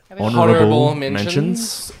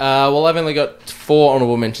mentions? Well, I've only got 4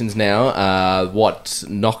 honorable mentions now. What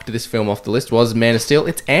knocked this film off the list was Man of Steel.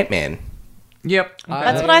 It's Ant-Man. Yep.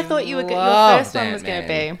 That's what I thought your first one was going to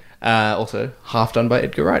be. Also, half done by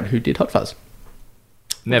Edgar Wright, who did Hot Fuzz.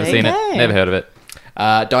 Never There you seen it. go. Never heard of it.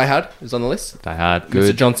 Die Hard is on the list. Die Hard. Mr.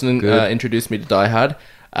 Good. Johnson Good. introduced me to Die Hard.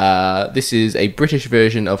 This is a British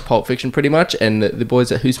version of Pulp Fiction, pretty much, and the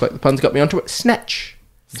boys at Who Spiked the Puns got me onto it. Snatch.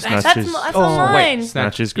 That's on mine.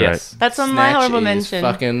 Snatch is great. Yes. That's on my Snatch horrible is mention.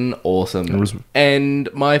 fucking awesome. And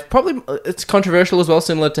it's controversial as well,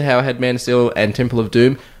 similar to how I had Man of Steel and Temple of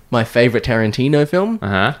Doom. My favorite Tarantino film,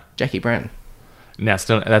 Jackie Brown. No,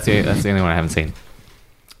 still that's the only one I haven't seen.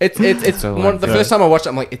 It's So, the first time I watched it,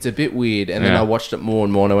 I'm like, it's a bit weird, and then I watched it more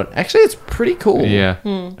and more, and I went, actually, it's pretty cool. Yeah.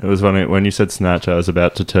 It was funny when you said Snatch. I was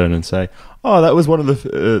about to turn and say, "Oh, that was one of the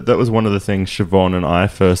things Siobhan and I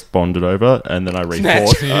first bonded over," and then I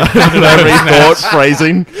rethought. And I rethought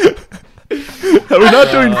phrasing. Are we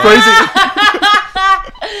not doing phrasing?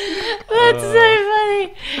 That's so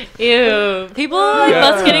funny. Ew. People are like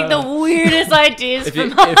us getting the weirdest ideas If from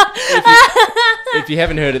you, if you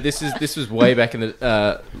haven't heard it, this was way back in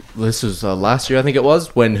the this was last year, I think it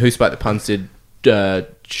was, when Who Spiked the Puns did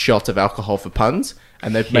shots of alcohol for puns,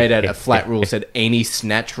 and they've made out a flat rule said any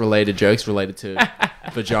Snatch related jokes related to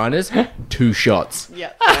vaginas, 2 shots.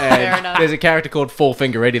 Yeah, And fair enough. there's a character called Four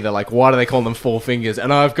Finger Eddie. They're like, why do they call them Four Fingers?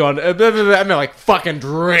 And I've gone, and they're like, fucking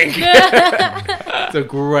drink. It's a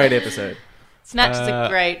great episode. Snatch is a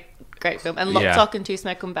great film. And Lock, Yeah. Stock and Two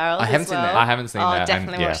Smoking Barrels I haven't as seen well. that. I haven't seen that.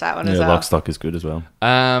 Definitely and, watch that one as Yeah, well. Lock, Stock is good as well.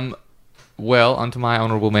 Well, onto my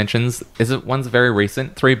honorable mentions. One's very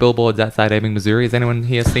recent. 3 Billboards Outside Ebbing, Missouri. Has anyone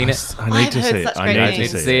here seen it? I need to see it. I need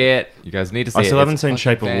to see it. You guys need to see it. I still haven't seen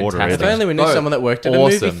Shape of Water fantastic. either. If only we knew someone that worked at a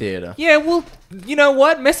movie theater. Yeah, well, you know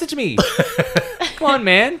what? Message me. Come on,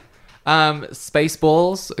 man.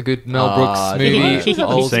 Spaceballs, a good Mel Brooks movie.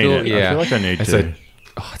 Old seen school. it. Yeah. I feel like I need to.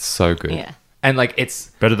 It's so good. Yeah. And like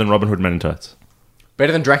it's Better than Robin Hood Men in Tights.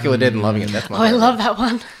 Better than Dracula Dead and Loving It. That's my I love that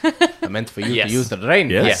one. I meant for you Yes. to use the rain.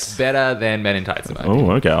 yes, better than Men in Tights. In my opinion.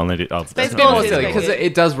 Oh, okay. I'll need it. Spaceballs More is silly very because good.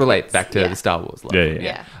 it does relate back to Yeah. the Star Wars. Love.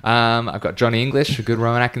 Yeah. I've got Johnny English, a good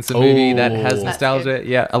Rowan Atkinson movie that has That's nostalgia. good.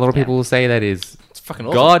 Yeah, a lot of people will say that is fucking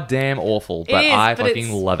awesome. goddamn awful, but is, I but fucking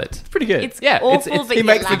it's- love it. Pretty good. It's Yeah, awful, but he you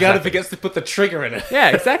makes the laugh. gun and forgets to put the trigger in it. Yeah,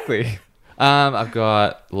 exactly. I've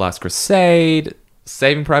got Last Crusade,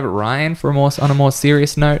 Saving Private Ryan for on a more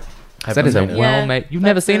serious note. That is a seen it. well-made. You've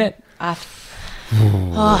never seen it?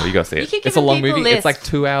 Oh, you gotta see You it. keep It's a giving long people movie. lists. It's like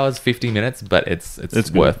 2 hours 50 minutes, but it's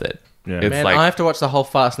good. worth it. Yeah. It's Man, like I have to watch the whole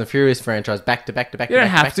Fast and the Furious franchise back to back to back. you don't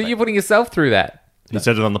have to. You're putting yourself through that. He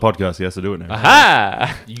said it on the podcast. He has to do it now.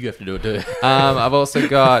 Aha! You have to do it too. I've also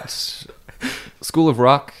got School of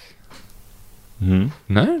Rock. Hmm?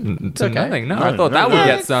 No, it's okay. nothing. No, No, I thought no, that no. would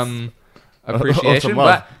get some appreciation, some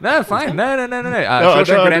love. but no, fine. No. I Shawshank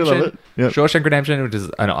do love Redemption. it. Yep. Shawshank Redemption, which is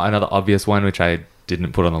another obvious one, which I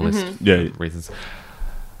didn't put on the list. Yeah. For reasons.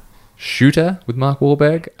 Shooter with Mark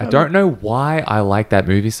Wahlberg. I don't know why I like that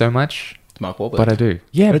movie so much, Mark Wahlberg. but I do.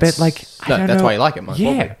 Yeah, but like I don't that's know. why you like it, Mark Yeah,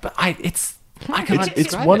 Wahlberg. but I can't It's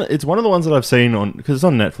describe one. it. It's one of the ones that I've seen on because it's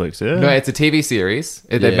on Netflix. Yeah. No, it's a TV series.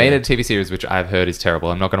 They've Yeah. made it a TV series, which I've heard is terrible.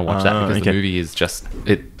 I'm not going to watch that because the okay. movie is just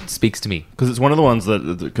it speaks to me. Because it's one of the ones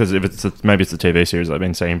that because if maybe it's the TV series I've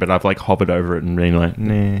been seeing, but I've like hovered over it and been like,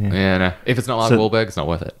 nah. Yeah, no. If it's not Mark So- Wahlberg, it's not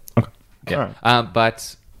worth it. Okay. Yeah. Alright.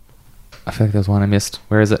 But I feel like there's one I missed.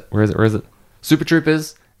 Where is it? Super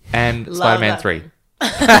Troopers and Love Spider-Man that 3.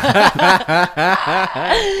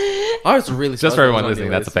 I was really Just for everyone listening,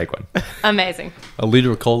 that's a fake one. Amazing. A liter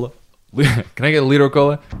of cola. Can I get a liter of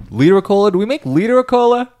cola? Liter of cola? Do we make liter of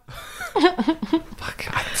cola? Fuck.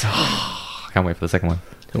 I can't wait for the second one.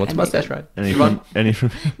 What's mustache ride? Any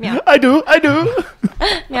Meow. I do.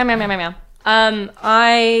 Meow, meow, meow, meow, meow.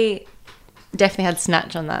 I definitely had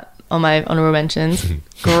Snatch on my honorable mentions.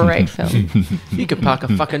 Great film. You could park a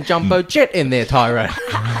fucking jumbo jet in there, Tyro.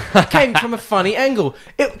 Came from a funny angle.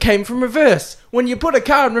 It came from reverse. When you put a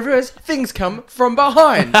car in reverse, things come from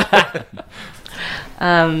behind.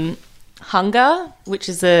 Hunger, which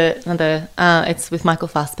is another. It's with Michael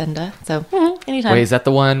Fassbender. So anytime. Wait, is that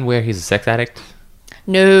the one where he's a sex addict?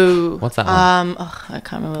 No. What's that one? I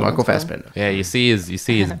can't remember. Michael what it's called. Fassbender. Yeah, you see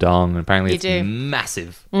his dong, and apparently You it's do.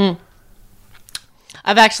 massive.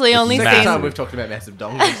 I've actually only Second seen. time we've talked about massive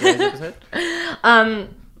dongs in today's episode.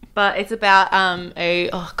 But it's about I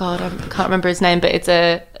can't remember his name, but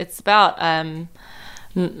it's about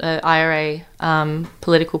IRA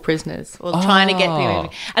political prisoners or trying to get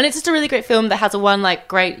people. And it's just a really great film that has one like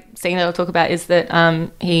great scene that I'll talk about is that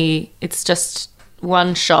it's just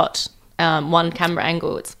one shot, one camera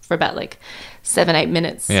angle. It's for about like 7-8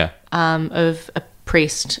 minutes. Yeah. Of a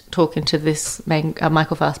priest talking to this main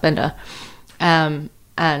Michael Fassbender.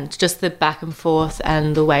 And just the back and forth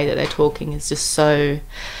and the way that they're talking is just so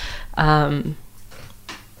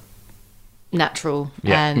natural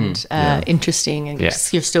and interesting, and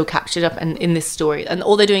you're still captured up and in this story, and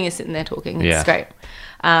all they're doing is sitting there talking. It's great.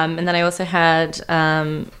 And then I also had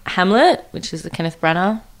Hamlet, which is the Kenneth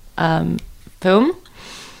Branagh film.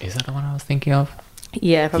 Is that the one I was thinking of?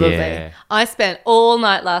 Yeah, probably. Yeah. I spent all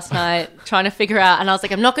night last night trying to figure out, and I was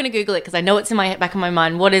like, I'm not going to Google it because I know it's in my back of my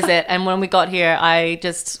mind. What is it? And when we got here, I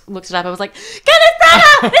just looked it up. I was like, Kenneth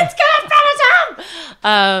Branagh! It's Kenneth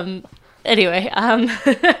Branagh! Anyway,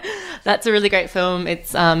 that's a really great film.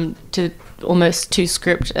 It's almost to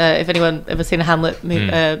script. If anyone ever seen a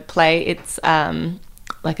Hamlet play, it's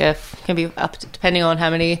can be up to, depending on how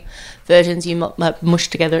many versions you mush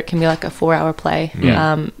together, it can be like a 4-hour play.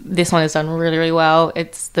 This one is done really, really well.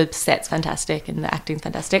 The set's fantastic and the acting's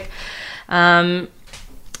fantastic. And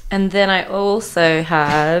then I also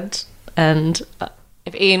had, and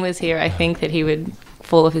if Ian was here, I think that he would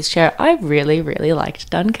fall off his chair. I really, really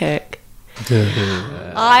liked Dunkirk.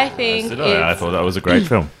 I think I thought that was a great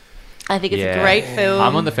film. I think it's a great film.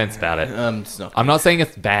 I'm on the fence about it. I'm not saying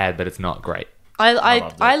it's bad, but it's not great.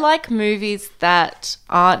 I like movies that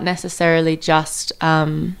aren't necessarily just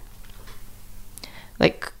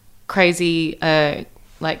like crazy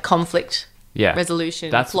like conflict resolution.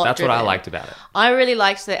 That's plot what I driven. liked about it. I really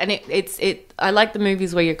liked it, and I like the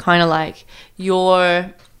movies where you're kind of like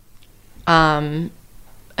you're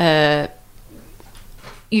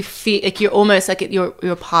you feel like you're almost like you're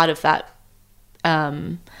part of that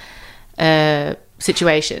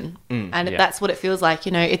situation, and that's what it feels like.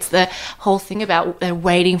 You know, it's the whole thing about they're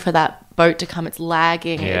waiting for that boat to come. It's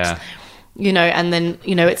lagging. Yeah. It's, you know, and then,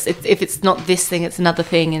 you know, it's if it's not this thing, it's another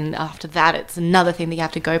thing, and after that, it's another thing that you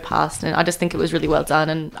have to go past. And I just think it was really well done,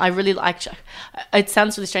 and I really like. It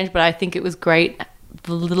sounds really strange, but I think it was great.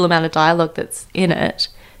 The little amount of dialogue that's in it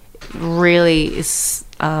really is.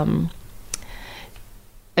 And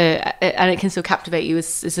it can still captivate you.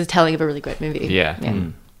 It's a telling of a really great movie. Yeah.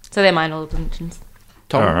 So they're my honorable mentions.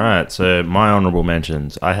 All right, so my honourable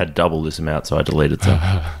mentions. I had double this amount, so I deleted some.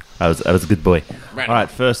 I was a good boy. All right,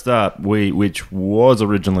 first up, which was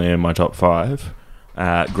originally in my top 5,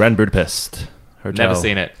 Grand Budapest Hotel. Never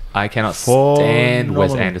seen it. I cannot stand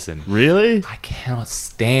Wes Anderson. Really? I cannot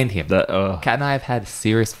stand him. Kat and I have had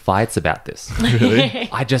serious fights about this. Really?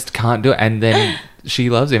 I just can't do it. And then she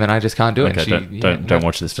loves him, and I just can't do it. Okay, don't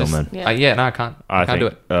watch this film then. No, I can't. I can't do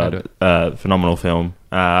it. Can't do it. Phenomenal film.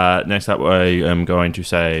 Next up, I am going to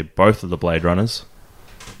say both of the Blade Runners.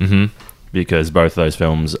 Because both of those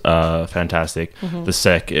films are fantastic. The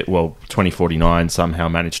 2049 somehow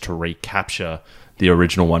managed to recapture the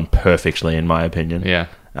original one perfectly, in my opinion. Yeah.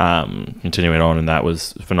 Continuing on, and that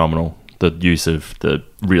was phenomenal. The use of the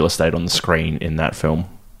real estate on the screen in that film,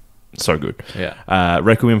 so good. Yeah.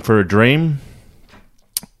 Requiem for a Dream,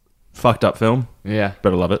 fucked up film. Yeah.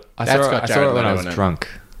 But I love it. I saw it when I was drunk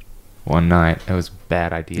one night. It was a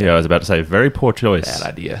bad idea. Yeah, I was about to say, very poor choice.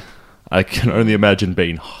 Bad idea. I can only imagine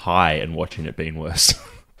being high and watching it being worse.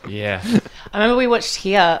 Yeah. I remember we watched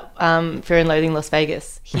here, Fear and Loathing Las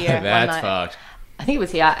Vegas, here one That's night. fucked. I think it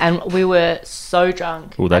was here, and we were so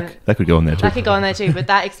drunk. Oh, that could go in there too. That could go in there too, but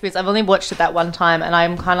that experience, I've only watched it that one time, and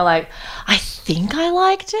I'm kind of like, I think I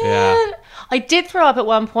liked it. Yeah. I did throw up at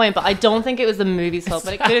one point, but I don't think it was the movie's fault,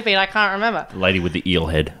 but it could have been. I can't remember. Lady with the eel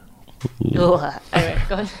head. Anyway,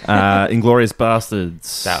 go on. Inglourious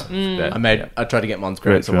Bastards. I tried to get Mon's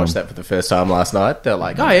Great parents to watch film. that for the first time last night. They're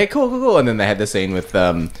like, oh yeah, cool. And then they had the scene with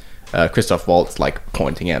Christoph Waltz like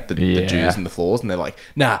pointing out the Jews and the flaws, and they're like,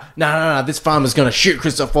 nah, this farmer's gonna shoot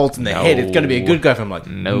Christoph Waltz in the head. It's gonna be a good guy. I'm like,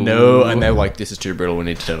 no. And they're like, this is too brutal. We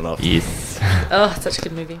need to turn it off. Yes. Oh, such a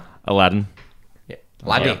good movie. Aladdin. Yeah.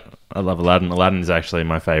 Aladdin. I love Aladdin. Aladdin is actually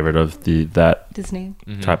my favourite of that Disney.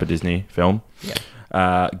 type of Disney film. Yeah.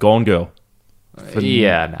 Gone Girl.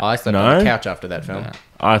 Yeah. I slept on the couch after that film.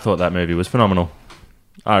 I thought that movie was phenomenal.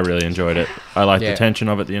 I really enjoyed it. I liked the tension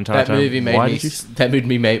of it the entire That time. movie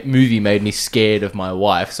made me scared of my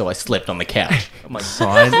wife, so I slept on the couch. I'm like,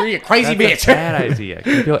 you crazy bitch. Bad idea.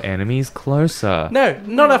 Keep your enemies closer. No,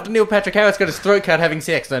 not after Neil Patrick Harris got his throat cut having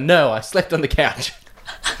sex. No, I slept on the couch.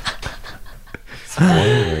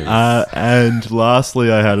 And lastly,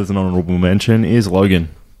 I had as an honourable mention is Logan.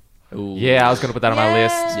 Ooh. Yeah, I was going to put that on my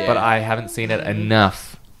list, Yeah. but I haven't seen it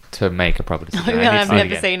enough to make a proper decision. No, I've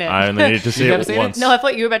never seen it. I only needed to see never it seen once. No, I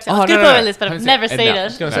thought you were about to say, I Oh, was going to no, put no. on my list, but I've Haven't never seen seen it. it. I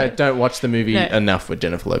was going to say, don't watch the movie No. Enough with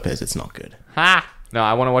Jennifer Lopez. It's not good. Ha! No,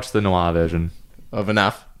 I want to watch the noir version. Of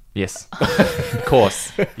Enough. Yes. Of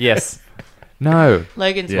course. Yes. No.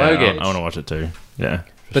 Logan's Yeah, Logan. I want to watch it too. Yeah.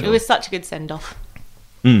 But it was such a good send-off.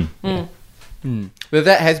 But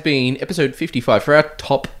that has been episode 55 for our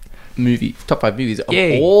top 5 movies of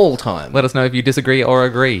Yay. all time. Let us know if you disagree or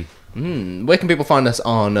agree. Where can people find us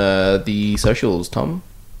on the socials, Tom?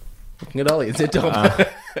 Looking at Ollie, is it Tom?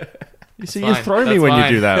 You see, Fine. you throw me That's when fine.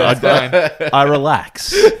 you do that. That's fine. I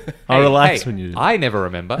relax. I relax when you do. I never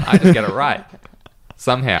remember. I just get it right.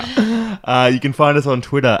 Somehow. You can find us on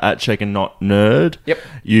Twitter at shaken_not_nerd. Yep.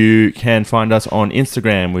 You can find us on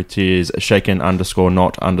Instagram, which is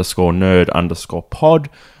shaken_not_nerd_pod.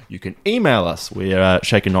 You can email us. We are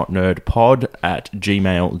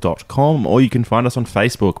shakennotnerdpod@gmail.com, or you can find us on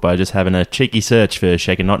Facebook by just having a cheeky search for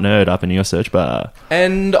Shaken Not Nerd up in your search bar.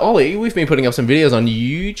 And Ollie, we've been putting up some videos on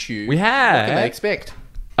YouTube. We have. What can they expect?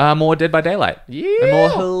 More Dead by Daylight. Yeah. And more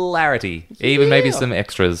hilarity. Even maybe some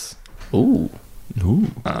extras. Ooh.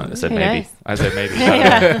 I said Who maybe. knows? I said maybe.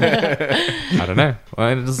 I don't know. Well,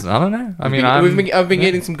 I don't know. I mean, I've been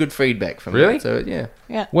getting some good feedback from Really? that, so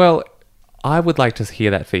yeah. Well, I would like to hear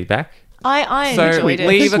that feedback. I So enjoyed it.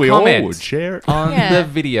 leave a We all comment would share it. on Yeah. the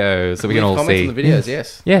video so we can all Comments see. on the videos,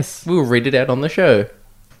 yes. Yes. We'll read it out on the show.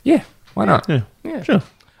 Yeah. Why not? Yeah, sure.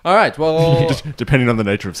 All right, well... Depending on the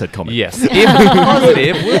nature of said comment. Yes. If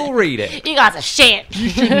positive, we'll read it. You guys are shit.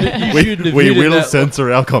 We will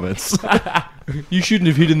censor our comments. You shouldn't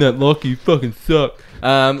have hidden that lock, you fucking suck.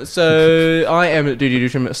 So, I am Duty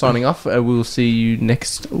Dutram signing off. We'll see you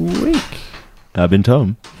next week. I've been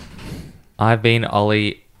Tom. I've been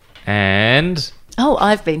Ollie and... Oh,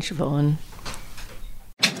 I've been Siobhan.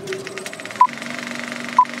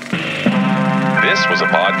 This was a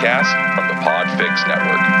podcast from the Podfix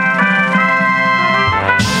Network.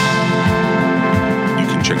 You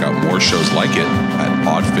can check out more shows like it at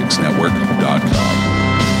podfixnetwork.com.